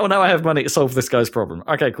bit. Oh, now I have money to solve this guy's problem.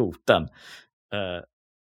 Okay, cool, done. I'm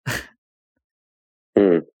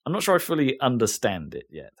not sure I fully understand it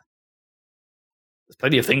yet. There's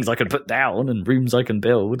plenty of things I can put down and rooms I can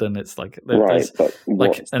build, and it's like,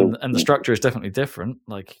 and the structure is definitely different.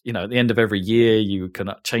 Like, you know, at the end of every year, you can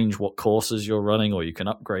change what courses you're running, or you can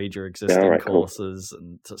upgrade your existing courses,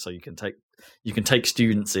 and so you can take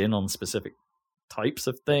students in on specific types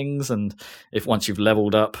of things. And if once you've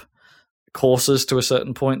leveled up courses to a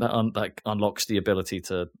certain point, that unlocks the ability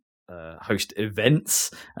to host events,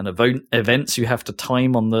 and events you have to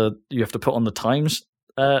put on the times.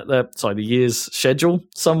 The year's schedule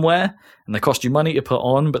somewhere, and they cost you money to put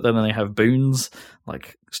on, but then they have boons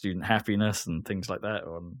like student happiness and things like that,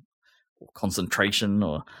 or concentration,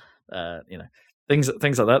 or things like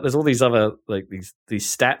that. There's all these other like these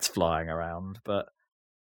stats flying around, but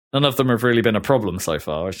none of them have really been a problem so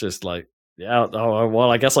far. It's just like, yeah, oh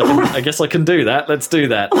well, I guess I can do that. Let's do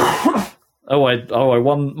that. I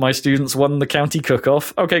won. My students won the county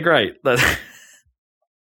cook-off. Okay, great.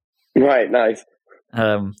 Right, nice.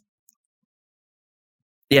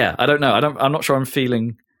 Yeah, I don't know. I'm not sure I'm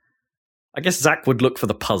feeling. I guess Zach would look for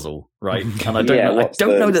the puzzle, right? And I don't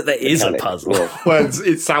know that there is a puzzle. Well,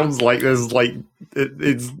 it sounds like there's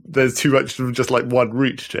too much of just like one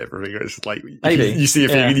route to everything. It's just like you see a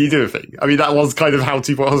thing and you do a thing. I mean, that was kind of how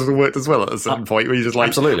 2.0 Hospital worked as well at a certain point, where you're just like,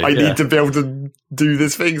 absolutely, I need to be able to do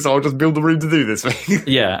this thing, so I'll just build the room to do this thing.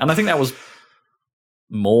 Yeah, and I think that was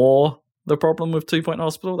more the problem with 2.0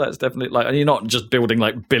 Hospital. That's definitely like, and you're not just building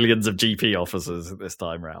like billions of GP officers this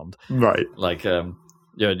time round, right? Like,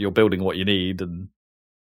 you're building what you need, and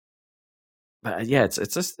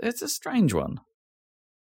it's a strange one.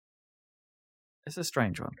 It's a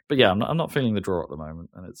strange one, but yeah, I'm not feeling the draw at the moment,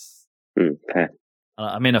 and it's.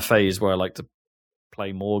 I'm in a phase where I like to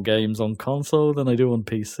play more games on console than I do on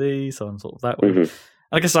PC, so I'm sort of that way. Mm-hmm.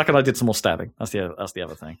 I guess Zach and I did some more stabbing. That's the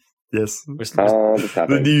other thing. Yes,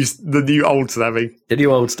 the new old stabbing. The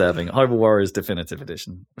new old stabbing. Hyrule Warriors Definitive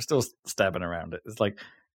Edition. We're still stabbing around it. It's like,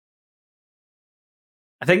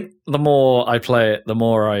 I think the more I play it, the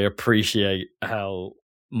more I appreciate how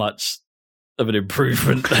much of an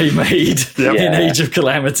improvement they made in Age of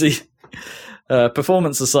Calamity.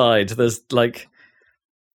 Performance aside, there's like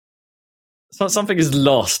something is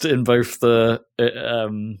lost in both the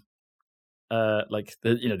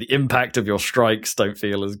the impact of your strikes don't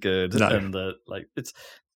feel as good, and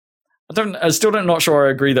not sure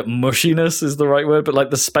I agree that mushiness is the right word, but like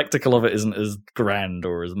the spectacle of it isn't as grand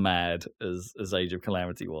or as mad as Age of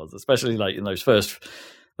Calamity was, especially like in those first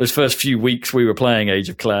few weeks we were playing Age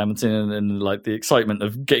of Calamity, and like the excitement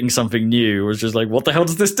of getting something new was just like, what the hell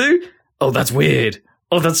does this do? Oh, that's weird.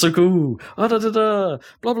 Oh, that's so cool. Oh, da da da.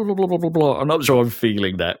 Blah blah blah blah blah blah blah. I'm not sure I'm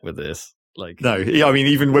feeling that with this. Like, no, I mean,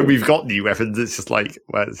 even when we've got new weapons, it's just like,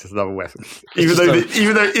 well, it's just another weapon. Even though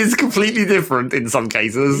it is completely different in some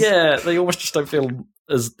cases. Yeah, they almost just don't feel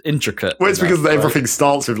as intricate. Well, it's because everything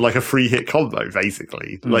starts with like a 3-hit combo,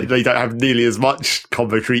 basically. Like, they don't have nearly as much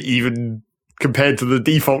combo tree, even compared to the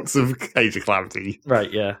defaults of Age of Calamity.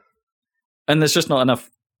 Right, yeah. And there's just not enough,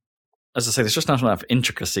 as I say, there's just not enough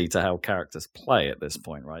intricacy to how characters play at this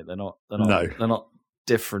point, right? They're not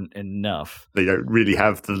different enough. They don't really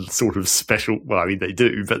have the sort of special. Well, I mean, they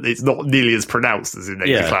do, but it's not nearly as pronounced as in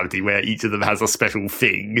Age of Calamity, where each of them has a special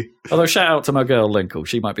thing. Although, shout out to my girl Linkle,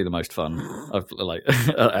 she might be the most fun I've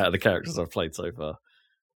out of the characters I've played so far.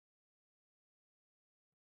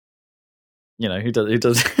 You know, who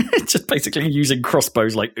does just basically using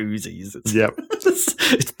crossbows like Uzis.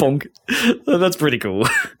 It's bonk. That's pretty cool.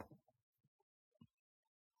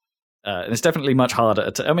 And it's definitely much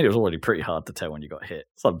harder. I mean, it was already pretty hard to tell when you got hit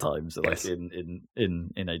sometimes, like in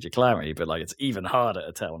Age of Calamity, but like it's even harder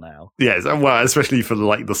to tell now. Yes, well, especially for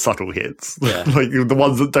like the subtle hits, like the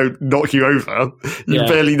ones that don't knock you over, you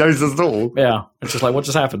barely notice at all. Yeah, it's just like, what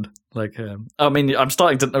just happened? Like, I mean, I'm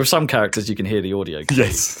starting to. There are some characters you can hear the audio.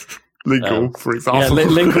 Yes, Linkle, for example. Yeah,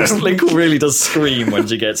 Linkle really does scream when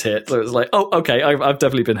she gets hit. So it's like, oh, okay, I've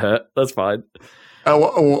definitely been hurt. That's fine.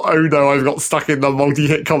 Oh no, I've got stuck in the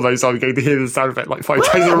multi-hit combo, so I'm going to hear the sound effect like 5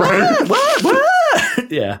 times in a row.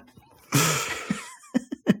 What? Yeah.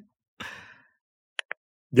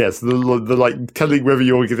 Yes, the like telling whether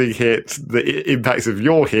you're getting hit, the impacts of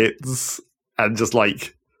your hits, and just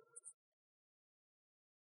like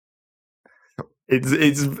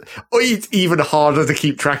it's even harder to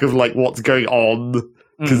keep track of like what's going on.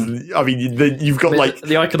 Because I mean, you've got like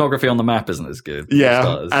the iconography on the map isn't as good.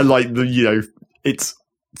 Yeah, and like it's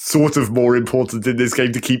sort of more important in this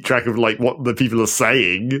game to keep track of like what the people are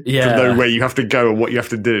saying, to know where you have to go and what you have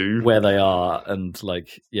to do, where they are, and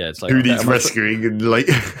like it's like who needs rescuing, and like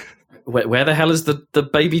where the hell is the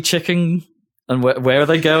baby chicken, and where are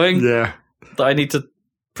they going? Yeah, that I need to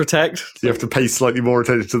protect. So you have to pay slightly more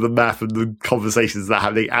attention to the map and the conversations that are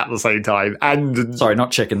happening at the same time. And sorry,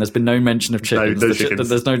 not chicken. There's been no mention of chickens. No chickens.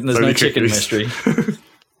 There's no chicken mystery.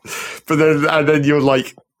 But then you're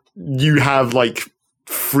like, you have like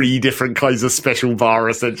 3 different kinds of special bar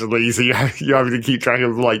essentially, so you're having to keep track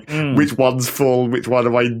of like which one's full, which one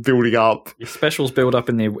am I building up. Your specials build up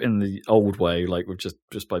in the old way, like with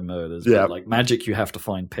just by murders. Yeah, but like magic, you have to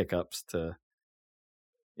find pickups to,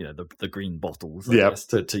 the green bottles, I guess,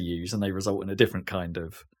 to use, and they result in a different kind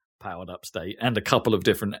of powered up state and a couple of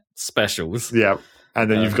different specials. Yeah, and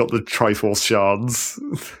then you've got the Triforce shards.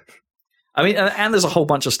 I mean, and there's a whole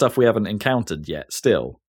bunch of stuff we haven't encountered yet.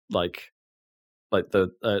 Still, like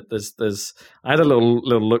there's. I had a little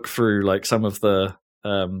look through like some of the.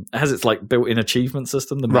 It has its like built-in achievement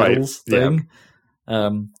system, the medals thing.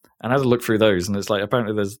 And I had to look through those, and it's like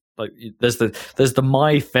apparently there's the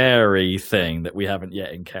My Fairy thing that we haven't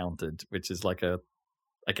yet encountered, which is like a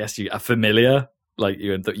familiar, like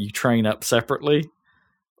that you train up separately,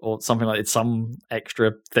 or something like it's some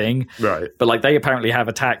extra thing. Right. But like they apparently have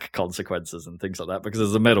attack consequences and things like that because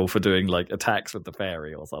there's a medal for doing like attacks with the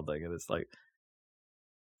fairy or something, and it's like,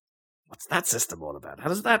 what's that system all about? How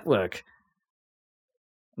does that work?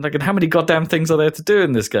 Like, and how many goddamn things are there to do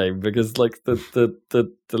in this game? Because like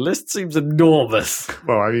the list seems enormous.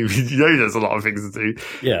 Well, I mean, there's a lot of things to do.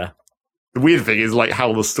 Yeah. The weird thing is like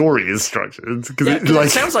how the story is structured, because it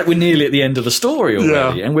sounds like we're nearly at the end of the story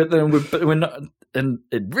already, Yeah. and we're not, and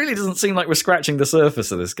it really doesn't seem like we're scratching the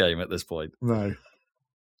surface of this game at this point. No,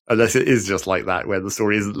 unless it is just like that, where the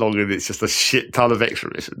story isn't long and it's just a shit ton of extra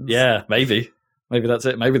missions. Yeah, maybe that's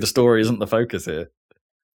it. Maybe the story isn't the focus here.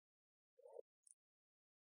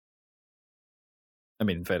 I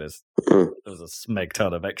mean, in fairness, there was a smeg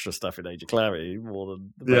ton of extra stuff in Age of Calamity, more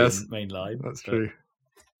than the main line. That's true.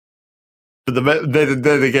 But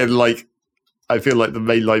then again, like, I feel like the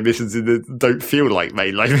mainline missions in it don't feel like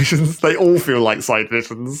mainline missions. They all feel like side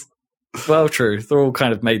missions. Well, true. They're all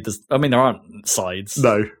kind of made this. I mean, there aren't sides.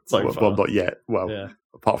 No. So well, not yet. Well,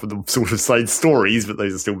 apart from the sort of side stories, but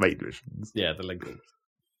those are still main missions. Yeah, the link.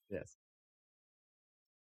 Yes.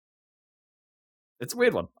 It's a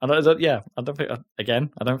weird one. I don't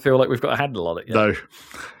feel like we've got a handle on it yet. No.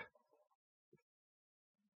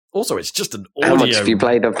 Also, it's just an audio. How much have you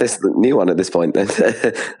played of this new one at this point then?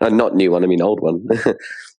 Not new one, I mean old one.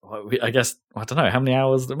 I guess, I don't know, how many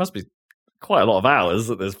hours? There must be quite a lot of hours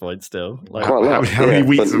at this point still. Like, quite a lot. How many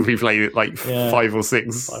weeks have we played it? Like 5 or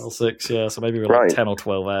 6? 5 or 6, yeah. So maybe we're like 10 or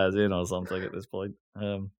 12 hours in or something at this point.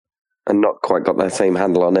 And not quite got that same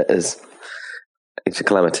handle on it as Age of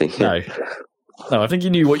Calamity. No, I think you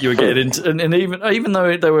knew what you were getting into, and even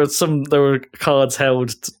though there were cards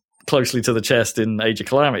held closely to the chest in Age of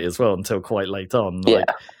Calamity as well until quite late on.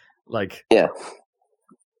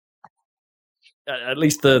 At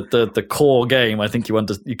least the core game, I think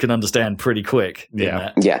you can understand pretty quick.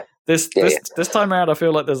 Yeah. This time around, I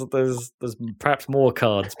feel like there's perhaps more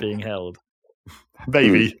cards being held.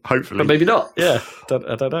 Maybe, hopefully, but maybe not. Yeah,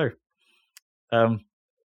 I don't know.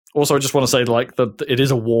 Also, I just want to say, like, it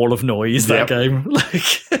is a wall of noise, that game.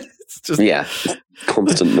 Like, it's just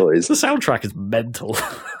constant noise. The soundtrack is mental.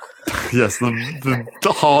 Yes, the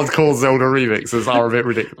hardcore Zelda remixes are a bit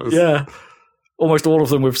ridiculous. Yeah, almost all of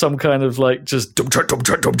them with some kind of like just dum chat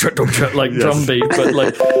like drum beat, but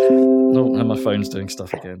like, no, and my phone's doing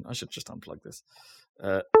stuff again. I should just unplug this.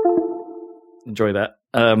 Enjoy that.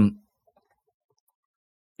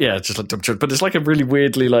 Yeah, just like dum chat, but it's like a really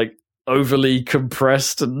weirdly like overly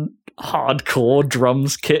compressed and hardcore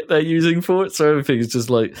drums kit they're using for it. So everything is just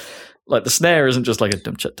like the snare isn't just like a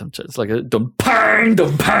dum chat. It's like a dum pang.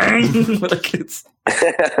 Like it's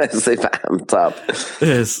super amped up.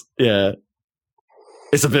 Yes, yeah.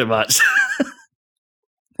 It's a bit much.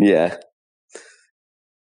 Yeah.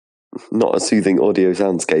 Not a soothing audio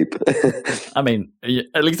soundscape. I mean,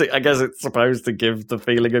 at least I guess it's supposed to give the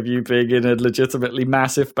feeling of you being in a legitimately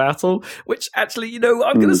massive battle, which actually, I'm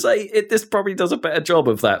going to say this probably does a better job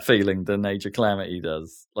of that feeling than Age of Calamity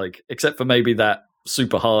does. Like, except for maybe that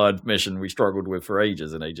super hard mission we struggled with for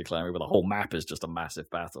ages in Age of Calamity, where the whole map is just a massive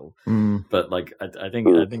battle. But like, I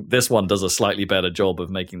think this one does a slightly better job of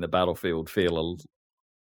making the battlefield feel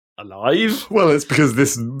alive. Well, it's because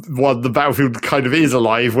this one, the battlefield kind of is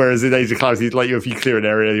alive, whereas in Age of Calamity, like if you clear an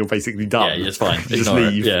area, you're basically done. Yeah, it's fine. You just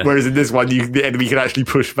leave. Yeah. Whereas in this one, the enemy can actually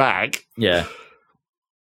push back. Yeah.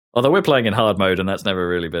 Although we're playing in hard mode, and that's never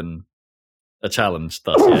really been a challenge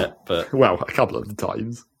thus yet. But well, a couple of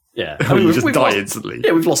times. Yeah, you just die instantly.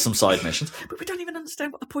 Yeah, we've lost some side missions, but we don't even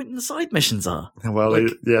understand what the point in the side missions are. Well, they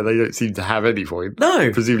don't seem to have any point.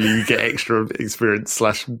 No, presumably you get extra experience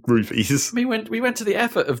 / rupees. We went to the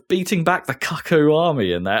effort of beating back the Cuckoo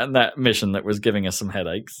army in that mission that was giving us some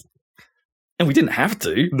headaches, and we didn't have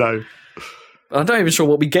to. No, I'm not even sure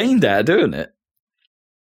what we gained out of doing it.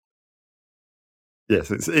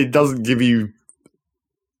 Yes, it doesn't give you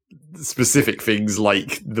specific things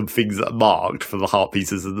like the things that are marked for the heart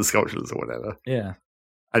pieces and the sculptures or whatever. Yeah.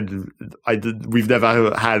 And we've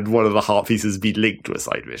never had one of the heart pieces be linked to a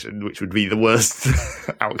side mission, which would be the worst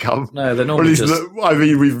outcome. No, they're normally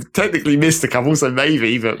we've technically missed a couple, so maybe,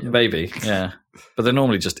 yeah. But they're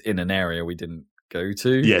normally just in an area we didn't go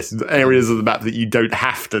to. Yes, areas of the map that you don't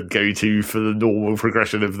have to go to for the normal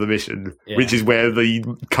progression of the mission, which is where the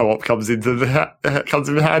co-op comes in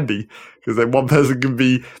handy, because then one person can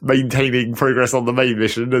be maintaining progress on the main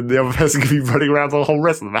mission, and the other person can be running around the whole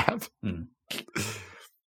rest of the map.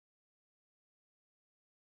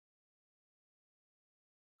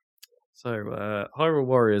 So, Hyrule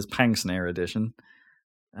Warriors Pang Snare Edition.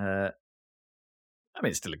 I mean,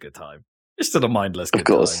 it's still a good time. It's still a mindless good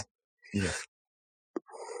time. Of course. Yeah.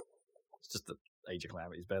 It's just Age of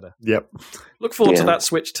Calamity is better. Yep. Look forward to that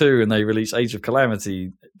Switch 2 and they release Age of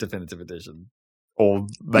Calamity Definitive Edition. Or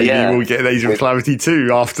maybe we'll get an Age of Calamity 2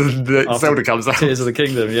 after Zelda comes out. Tears of the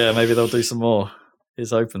Kingdom, yeah, maybe they'll do some more.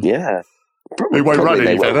 It's open. Yeah. It won't run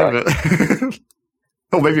any better, but...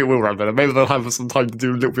 Or maybe it will run better. Maybe they'll have some time to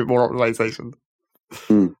do a little bit more optimization.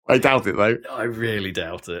 I doubt it, though. I really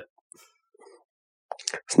doubt it.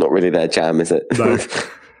 It's not really their jam, is it? No.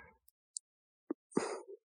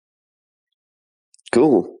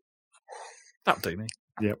 Cool. That'll do me.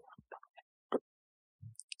 Yep.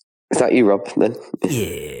 Is that you, Rob, then?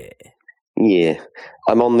 Yeah. Yeah.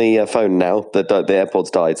 I'm on the phone now. The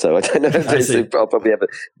AirPods died, so I don't know if I'll probably have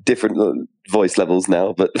different voice levels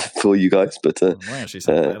now, but for you guys. But might actually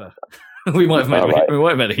sound better. We might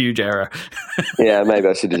have made a huge error. Yeah, maybe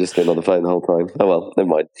I should have just been on the phone the whole time. Oh well, never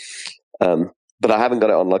mind. But I haven't got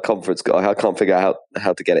it on my conference. I can't figure out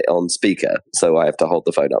how to get it on speaker, so I have to hold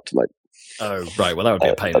the phone up to my... Oh, right. Well, that would be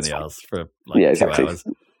a pain in the ass for 2 hours.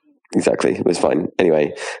 Exactly. It was fine.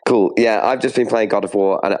 Anyway, cool. Yeah, I've just been playing God of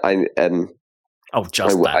War, and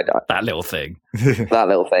that little thing. That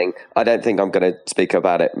little thing. I don't think I'm going to speak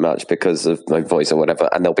about it much because of my voice or whatever,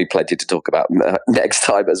 and there'll be plenty to talk about next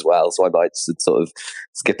time as well, so I might sort of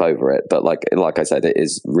skip over it. But like I said, it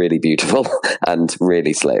is really beautiful and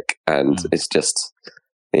really slick, and it's just,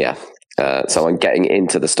 yeah. So I'm getting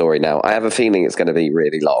into the story now. I have a feeling it's going to be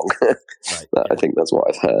really long. Right, I think that's what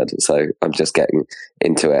I've heard. So I'm just getting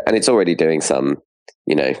into it, and it's already doing some,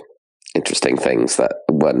 interesting things that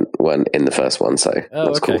weren't in the first one. So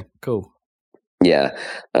that's cool. Yeah,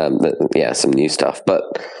 some new stuff. But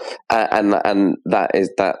and that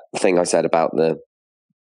is that thing I said about the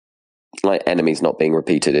enemies not being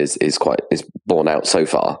repeated is borne out so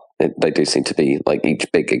far. They do seem to be each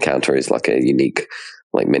big encounter is like a unique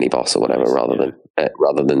mini boss or whatever,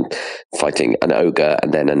 rather than fighting an ogre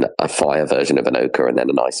and then a fire version of an ogre and then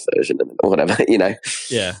an ice version or whatever,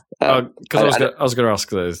 Yeah, because I was going to ask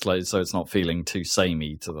those, so it's not feeling too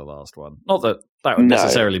samey to the last one. Not that would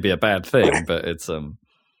necessarily be a bad thing, but it's.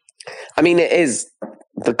 I mean, it is.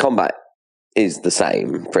 The combat is the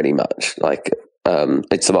same, pretty much.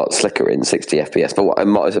 It's a lot slicker in 60 FPS, but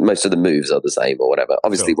most of the moves are the same or whatever.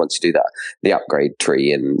 Obviously, once you do that, the upgrade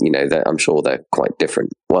tree and, I'm sure they're quite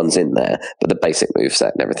different ones in there, but the basic move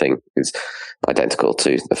set and everything is identical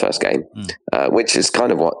to the first game, which is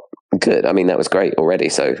kind of good. I mean, that was great already,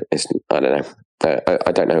 so I don't know.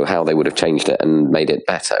 I don't know how they would have changed it and made it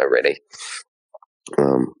better, really.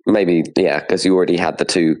 Maybe, because you already had the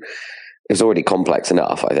two. It was already complex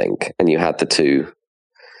enough, I think, and you had the two.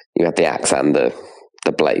 You had the axe and the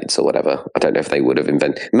blades or whatever. I don't know if they would have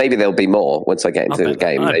invented. Maybe there'll be more once I get into the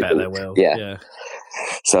game. I bet there will. Yeah.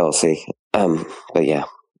 So I'll see. But yeah,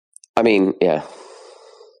 I mean, yeah,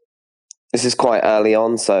 this is quite early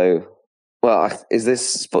on. So, is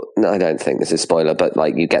this? No, I don't think this is spoiler. But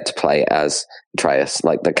you get to play as Atreus.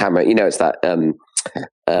 The camera, it's that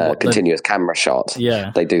continuous camera shot.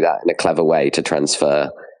 Yeah, they do that in a clever way to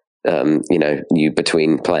transfer. You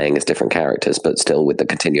between playing as different characters, but still with the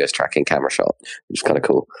continuous tracking camera shot, which is kind of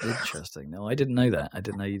cool. Interesting. No, I didn't know that. I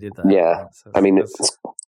didn't know you did that. Yeah, I mean, it's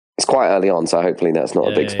quite early on, so hopefully that's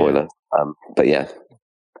not a big spoiler. Yeah. But yeah,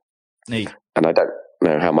 neat. And I don't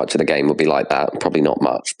know how much of the game will be like that. Probably not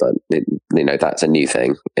much, but that's a new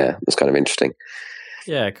thing. Yeah, it's kind of interesting.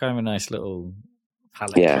 Yeah, kind of a nice little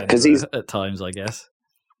palette. Yeah, because he's at times, I guess.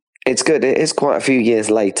 It's good. It is quite a few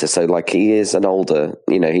years later, so he is an older,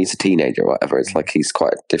 he's a teenager or whatever. It's he's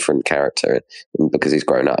quite a different character because he's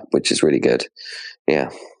grown up, which is really good.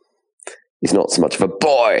 Yeah. He's not so much of a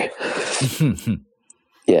boy.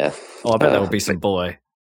 Yeah. Oh, I bet there will be some boy.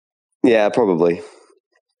 Yeah, probably.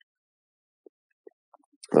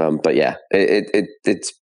 But yeah,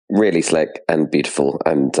 it's really slick and beautiful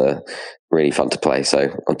and really fun to play.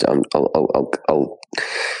 So I'll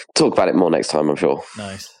talk about it more next time, I'm sure.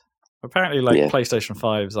 Nice. Apparently, PlayStation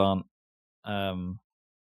 5s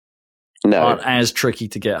aren't as tricky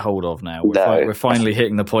to get hold of now. We're finally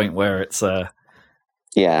hitting the point where it's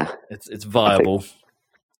it's viable.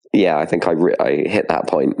 I think I hit that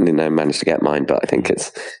point and managed to get mine, but I think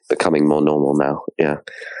it's becoming more normal now. Yeah,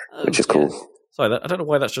 which is cool. Sorry, I don't know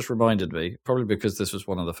why that's just reminded me. Probably because this was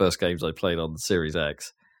one of the first games I played on the Series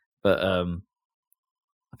X. But I've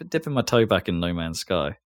been dipping my toe back in No Man's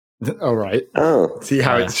Sky. All right. Oh, see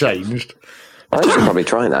how it's changed. I should probably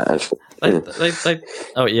try that. Actually,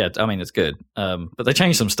 I mean it's good, but they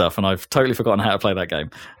changed some stuff, and I've totally forgotten how to play that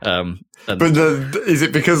game. But is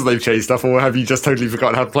it because they've changed stuff, or have you just totally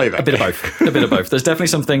forgotten how to play that? A bit of both. There's definitely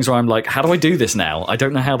some things where I'm like, how do I do this now? I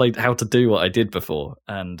don't know how to do what I did before,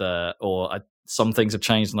 and some things have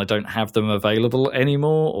changed and I don't have them available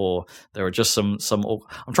anymore, or there are just some.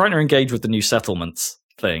 I'm trying to engage with the new settlements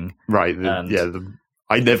thing, right?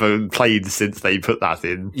 I never played since they put that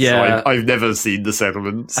in. Yeah, so I've never seen the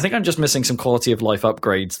settlements. I think I'm just missing some quality of life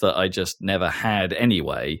upgrades that I just never had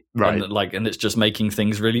anyway. Right. And it's just making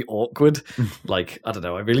things really awkward. Like, I don't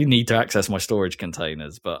know, I really need to access my storage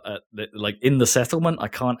containers, but like in the settlement, I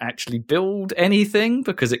can't actually build anything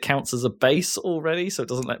because it counts as a base already. So it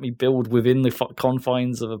doesn't let me build within the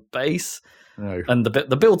confines of a base. No. And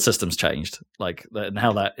the build system's changed, like, and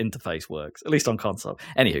how that interface works, at least on console.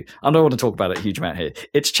 Anywho, I don't want to talk about it a huge amount here.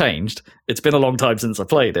 It's changed. It's been a long time since I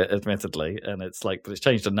played it, admittedly, and it's like, but it's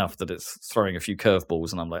changed enough that it's throwing a few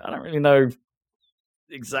curveballs, and I'm like, I don't really know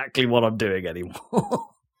exactly what I'm doing anymore.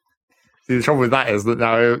 See, the trouble with that is that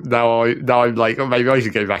now I'm like, oh, maybe I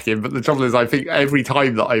should go back in. But the trouble is, I think every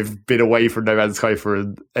time that I've been away from No Man's Sky for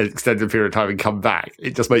an extended period of time and come back,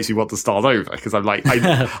 it just makes me want to start over because I'm like,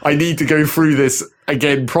 I need to go through this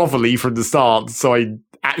again properly from the start, so I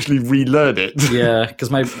actually relearn it. Yeah,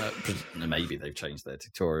 because maybe they've changed their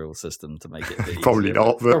tutorial system to make it easier. Probably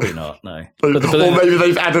not. Probably not. No. Or maybe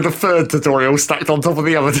they've added a third tutorial stacked on top of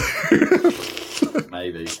the other two.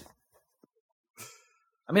 Maybe.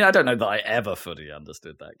 I mean, I don't know that I ever fully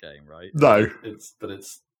understood that game, right? No, but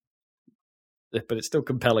it's still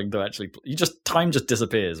compelling to actually. Time just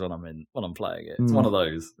disappears when I'm playing it. It's one of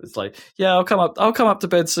those. It's like, yeah, I'll come up to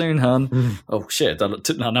bed soon, hun. Oh shit!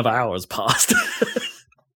 Another hour's passed.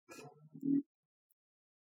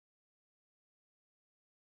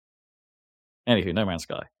 Anywho, No Man's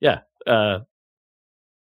Sky. Yeah. Yeah.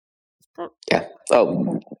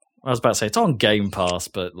 Oh. I was about to say it's on Game Pass,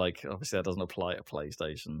 but like obviously that doesn't apply to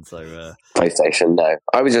PlayStation. So PlayStation, no.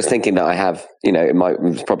 I was just thinking that I have,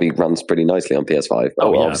 it probably runs pretty nicely on PS5.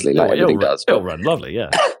 Obviously, everything does. It'll run lovely,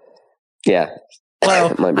 yeah. Yeah.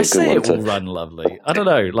 Well, I say it will run lovely. I don't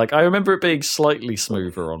know. Like I remember it being slightly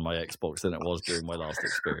smoother on my Xbox than it was during my last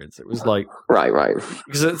experience. It was like right,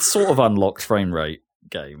 because it's sort of unlocked frame rate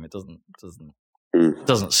game. It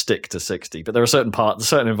doesn't stick to 60, but there are certain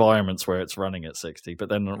environments where it's running at 60. But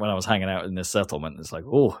then when I was hanging out in this settlement, it's like,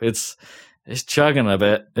 oh, it's chugging a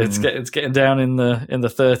bit. It's getting down in the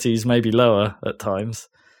 30s, maybe lower at times.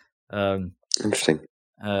 Interesting.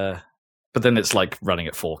 But then it's like running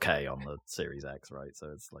at 4K on the Series X, right?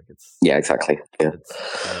 So it's like yeah, exactly. Yeah.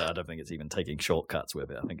 I don't think it's even taking shortcuts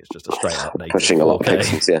with it. I think it's just a straight up native pushing 4K. A lot of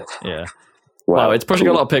pixels. Yeah. Yeah. Wow, it's pushing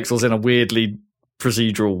a lot of pixels in a weirdly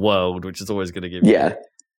procedural world, which is always going to give you. Yeah.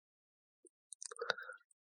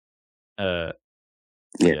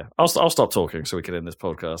 I'll stop talking so we can end this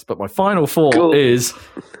podcast. But my final thought is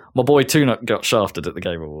my boy Tunic got shafted at the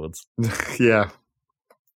Game Awards. Yeah,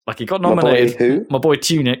 like he got nominated. My boy who? My boy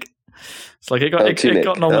Tunic. It's like it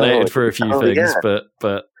got nominated for a few things, but.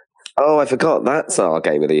 Oh, I forgot. That's our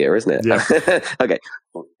game of the year, isn't it? Yeah. Okay.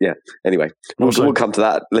 Yeah. Anyway, we'll come to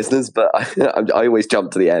that, listeners. But I always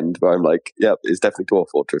jump to the end where I'm like, "Yeah, it's definitely Dwarf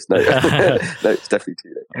Fortress." No, no, it's definitely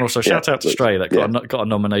Tunic. And also, shout out to Stray that got a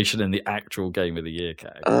nomination in the actual game of the year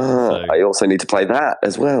category. So, I also need to play that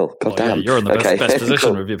as well. God damn, yeah, you're in the best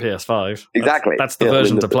position with your PS5. Exactly. That's the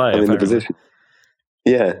version to play. I'm in the position.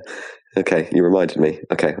 Yeah. Okay, you reminded me.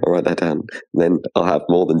 Okay, I'll write that down. Then I'll have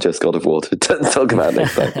more than just God of War to talk about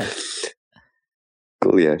next time.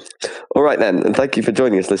 Cool, yeah. All right then, and thank you for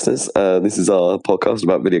joining us, listeners. This is our podcast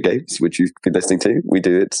about video games, which you've been listening to. We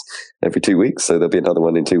do it every 2 weeks, so there'll be another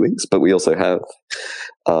one in 2 weeks. But we also have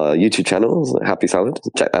our YouTube channel, Happy Salad.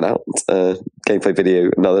 Check that out. Gameplay video,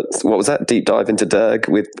 what was that? Deep dive into Derg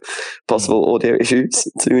with possible audio issues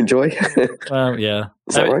to enjoy. Yeah.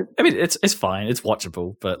 Is that right? I mean, it's fine. It's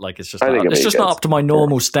watchable, but like it's just not up to my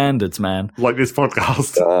normal standards, man. Like this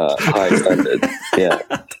podcast. High standard. Yeah.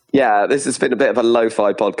 Yeah, this has been a bit of a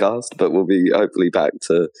lo-fi podcast, but we'll be hopefully back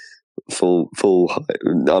to full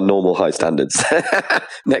our normal high standards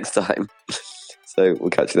next time. So we'll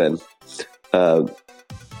catch you then.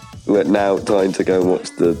 We're now time to go and watch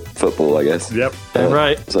the football, I guess. Yep.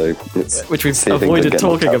 Right. So which we've avoided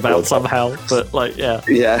talking about somehow, but like, yeah.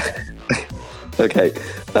 Yeah. Okay.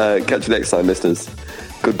 Catch you next time, listeners.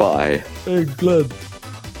 Goodbye. Big blood.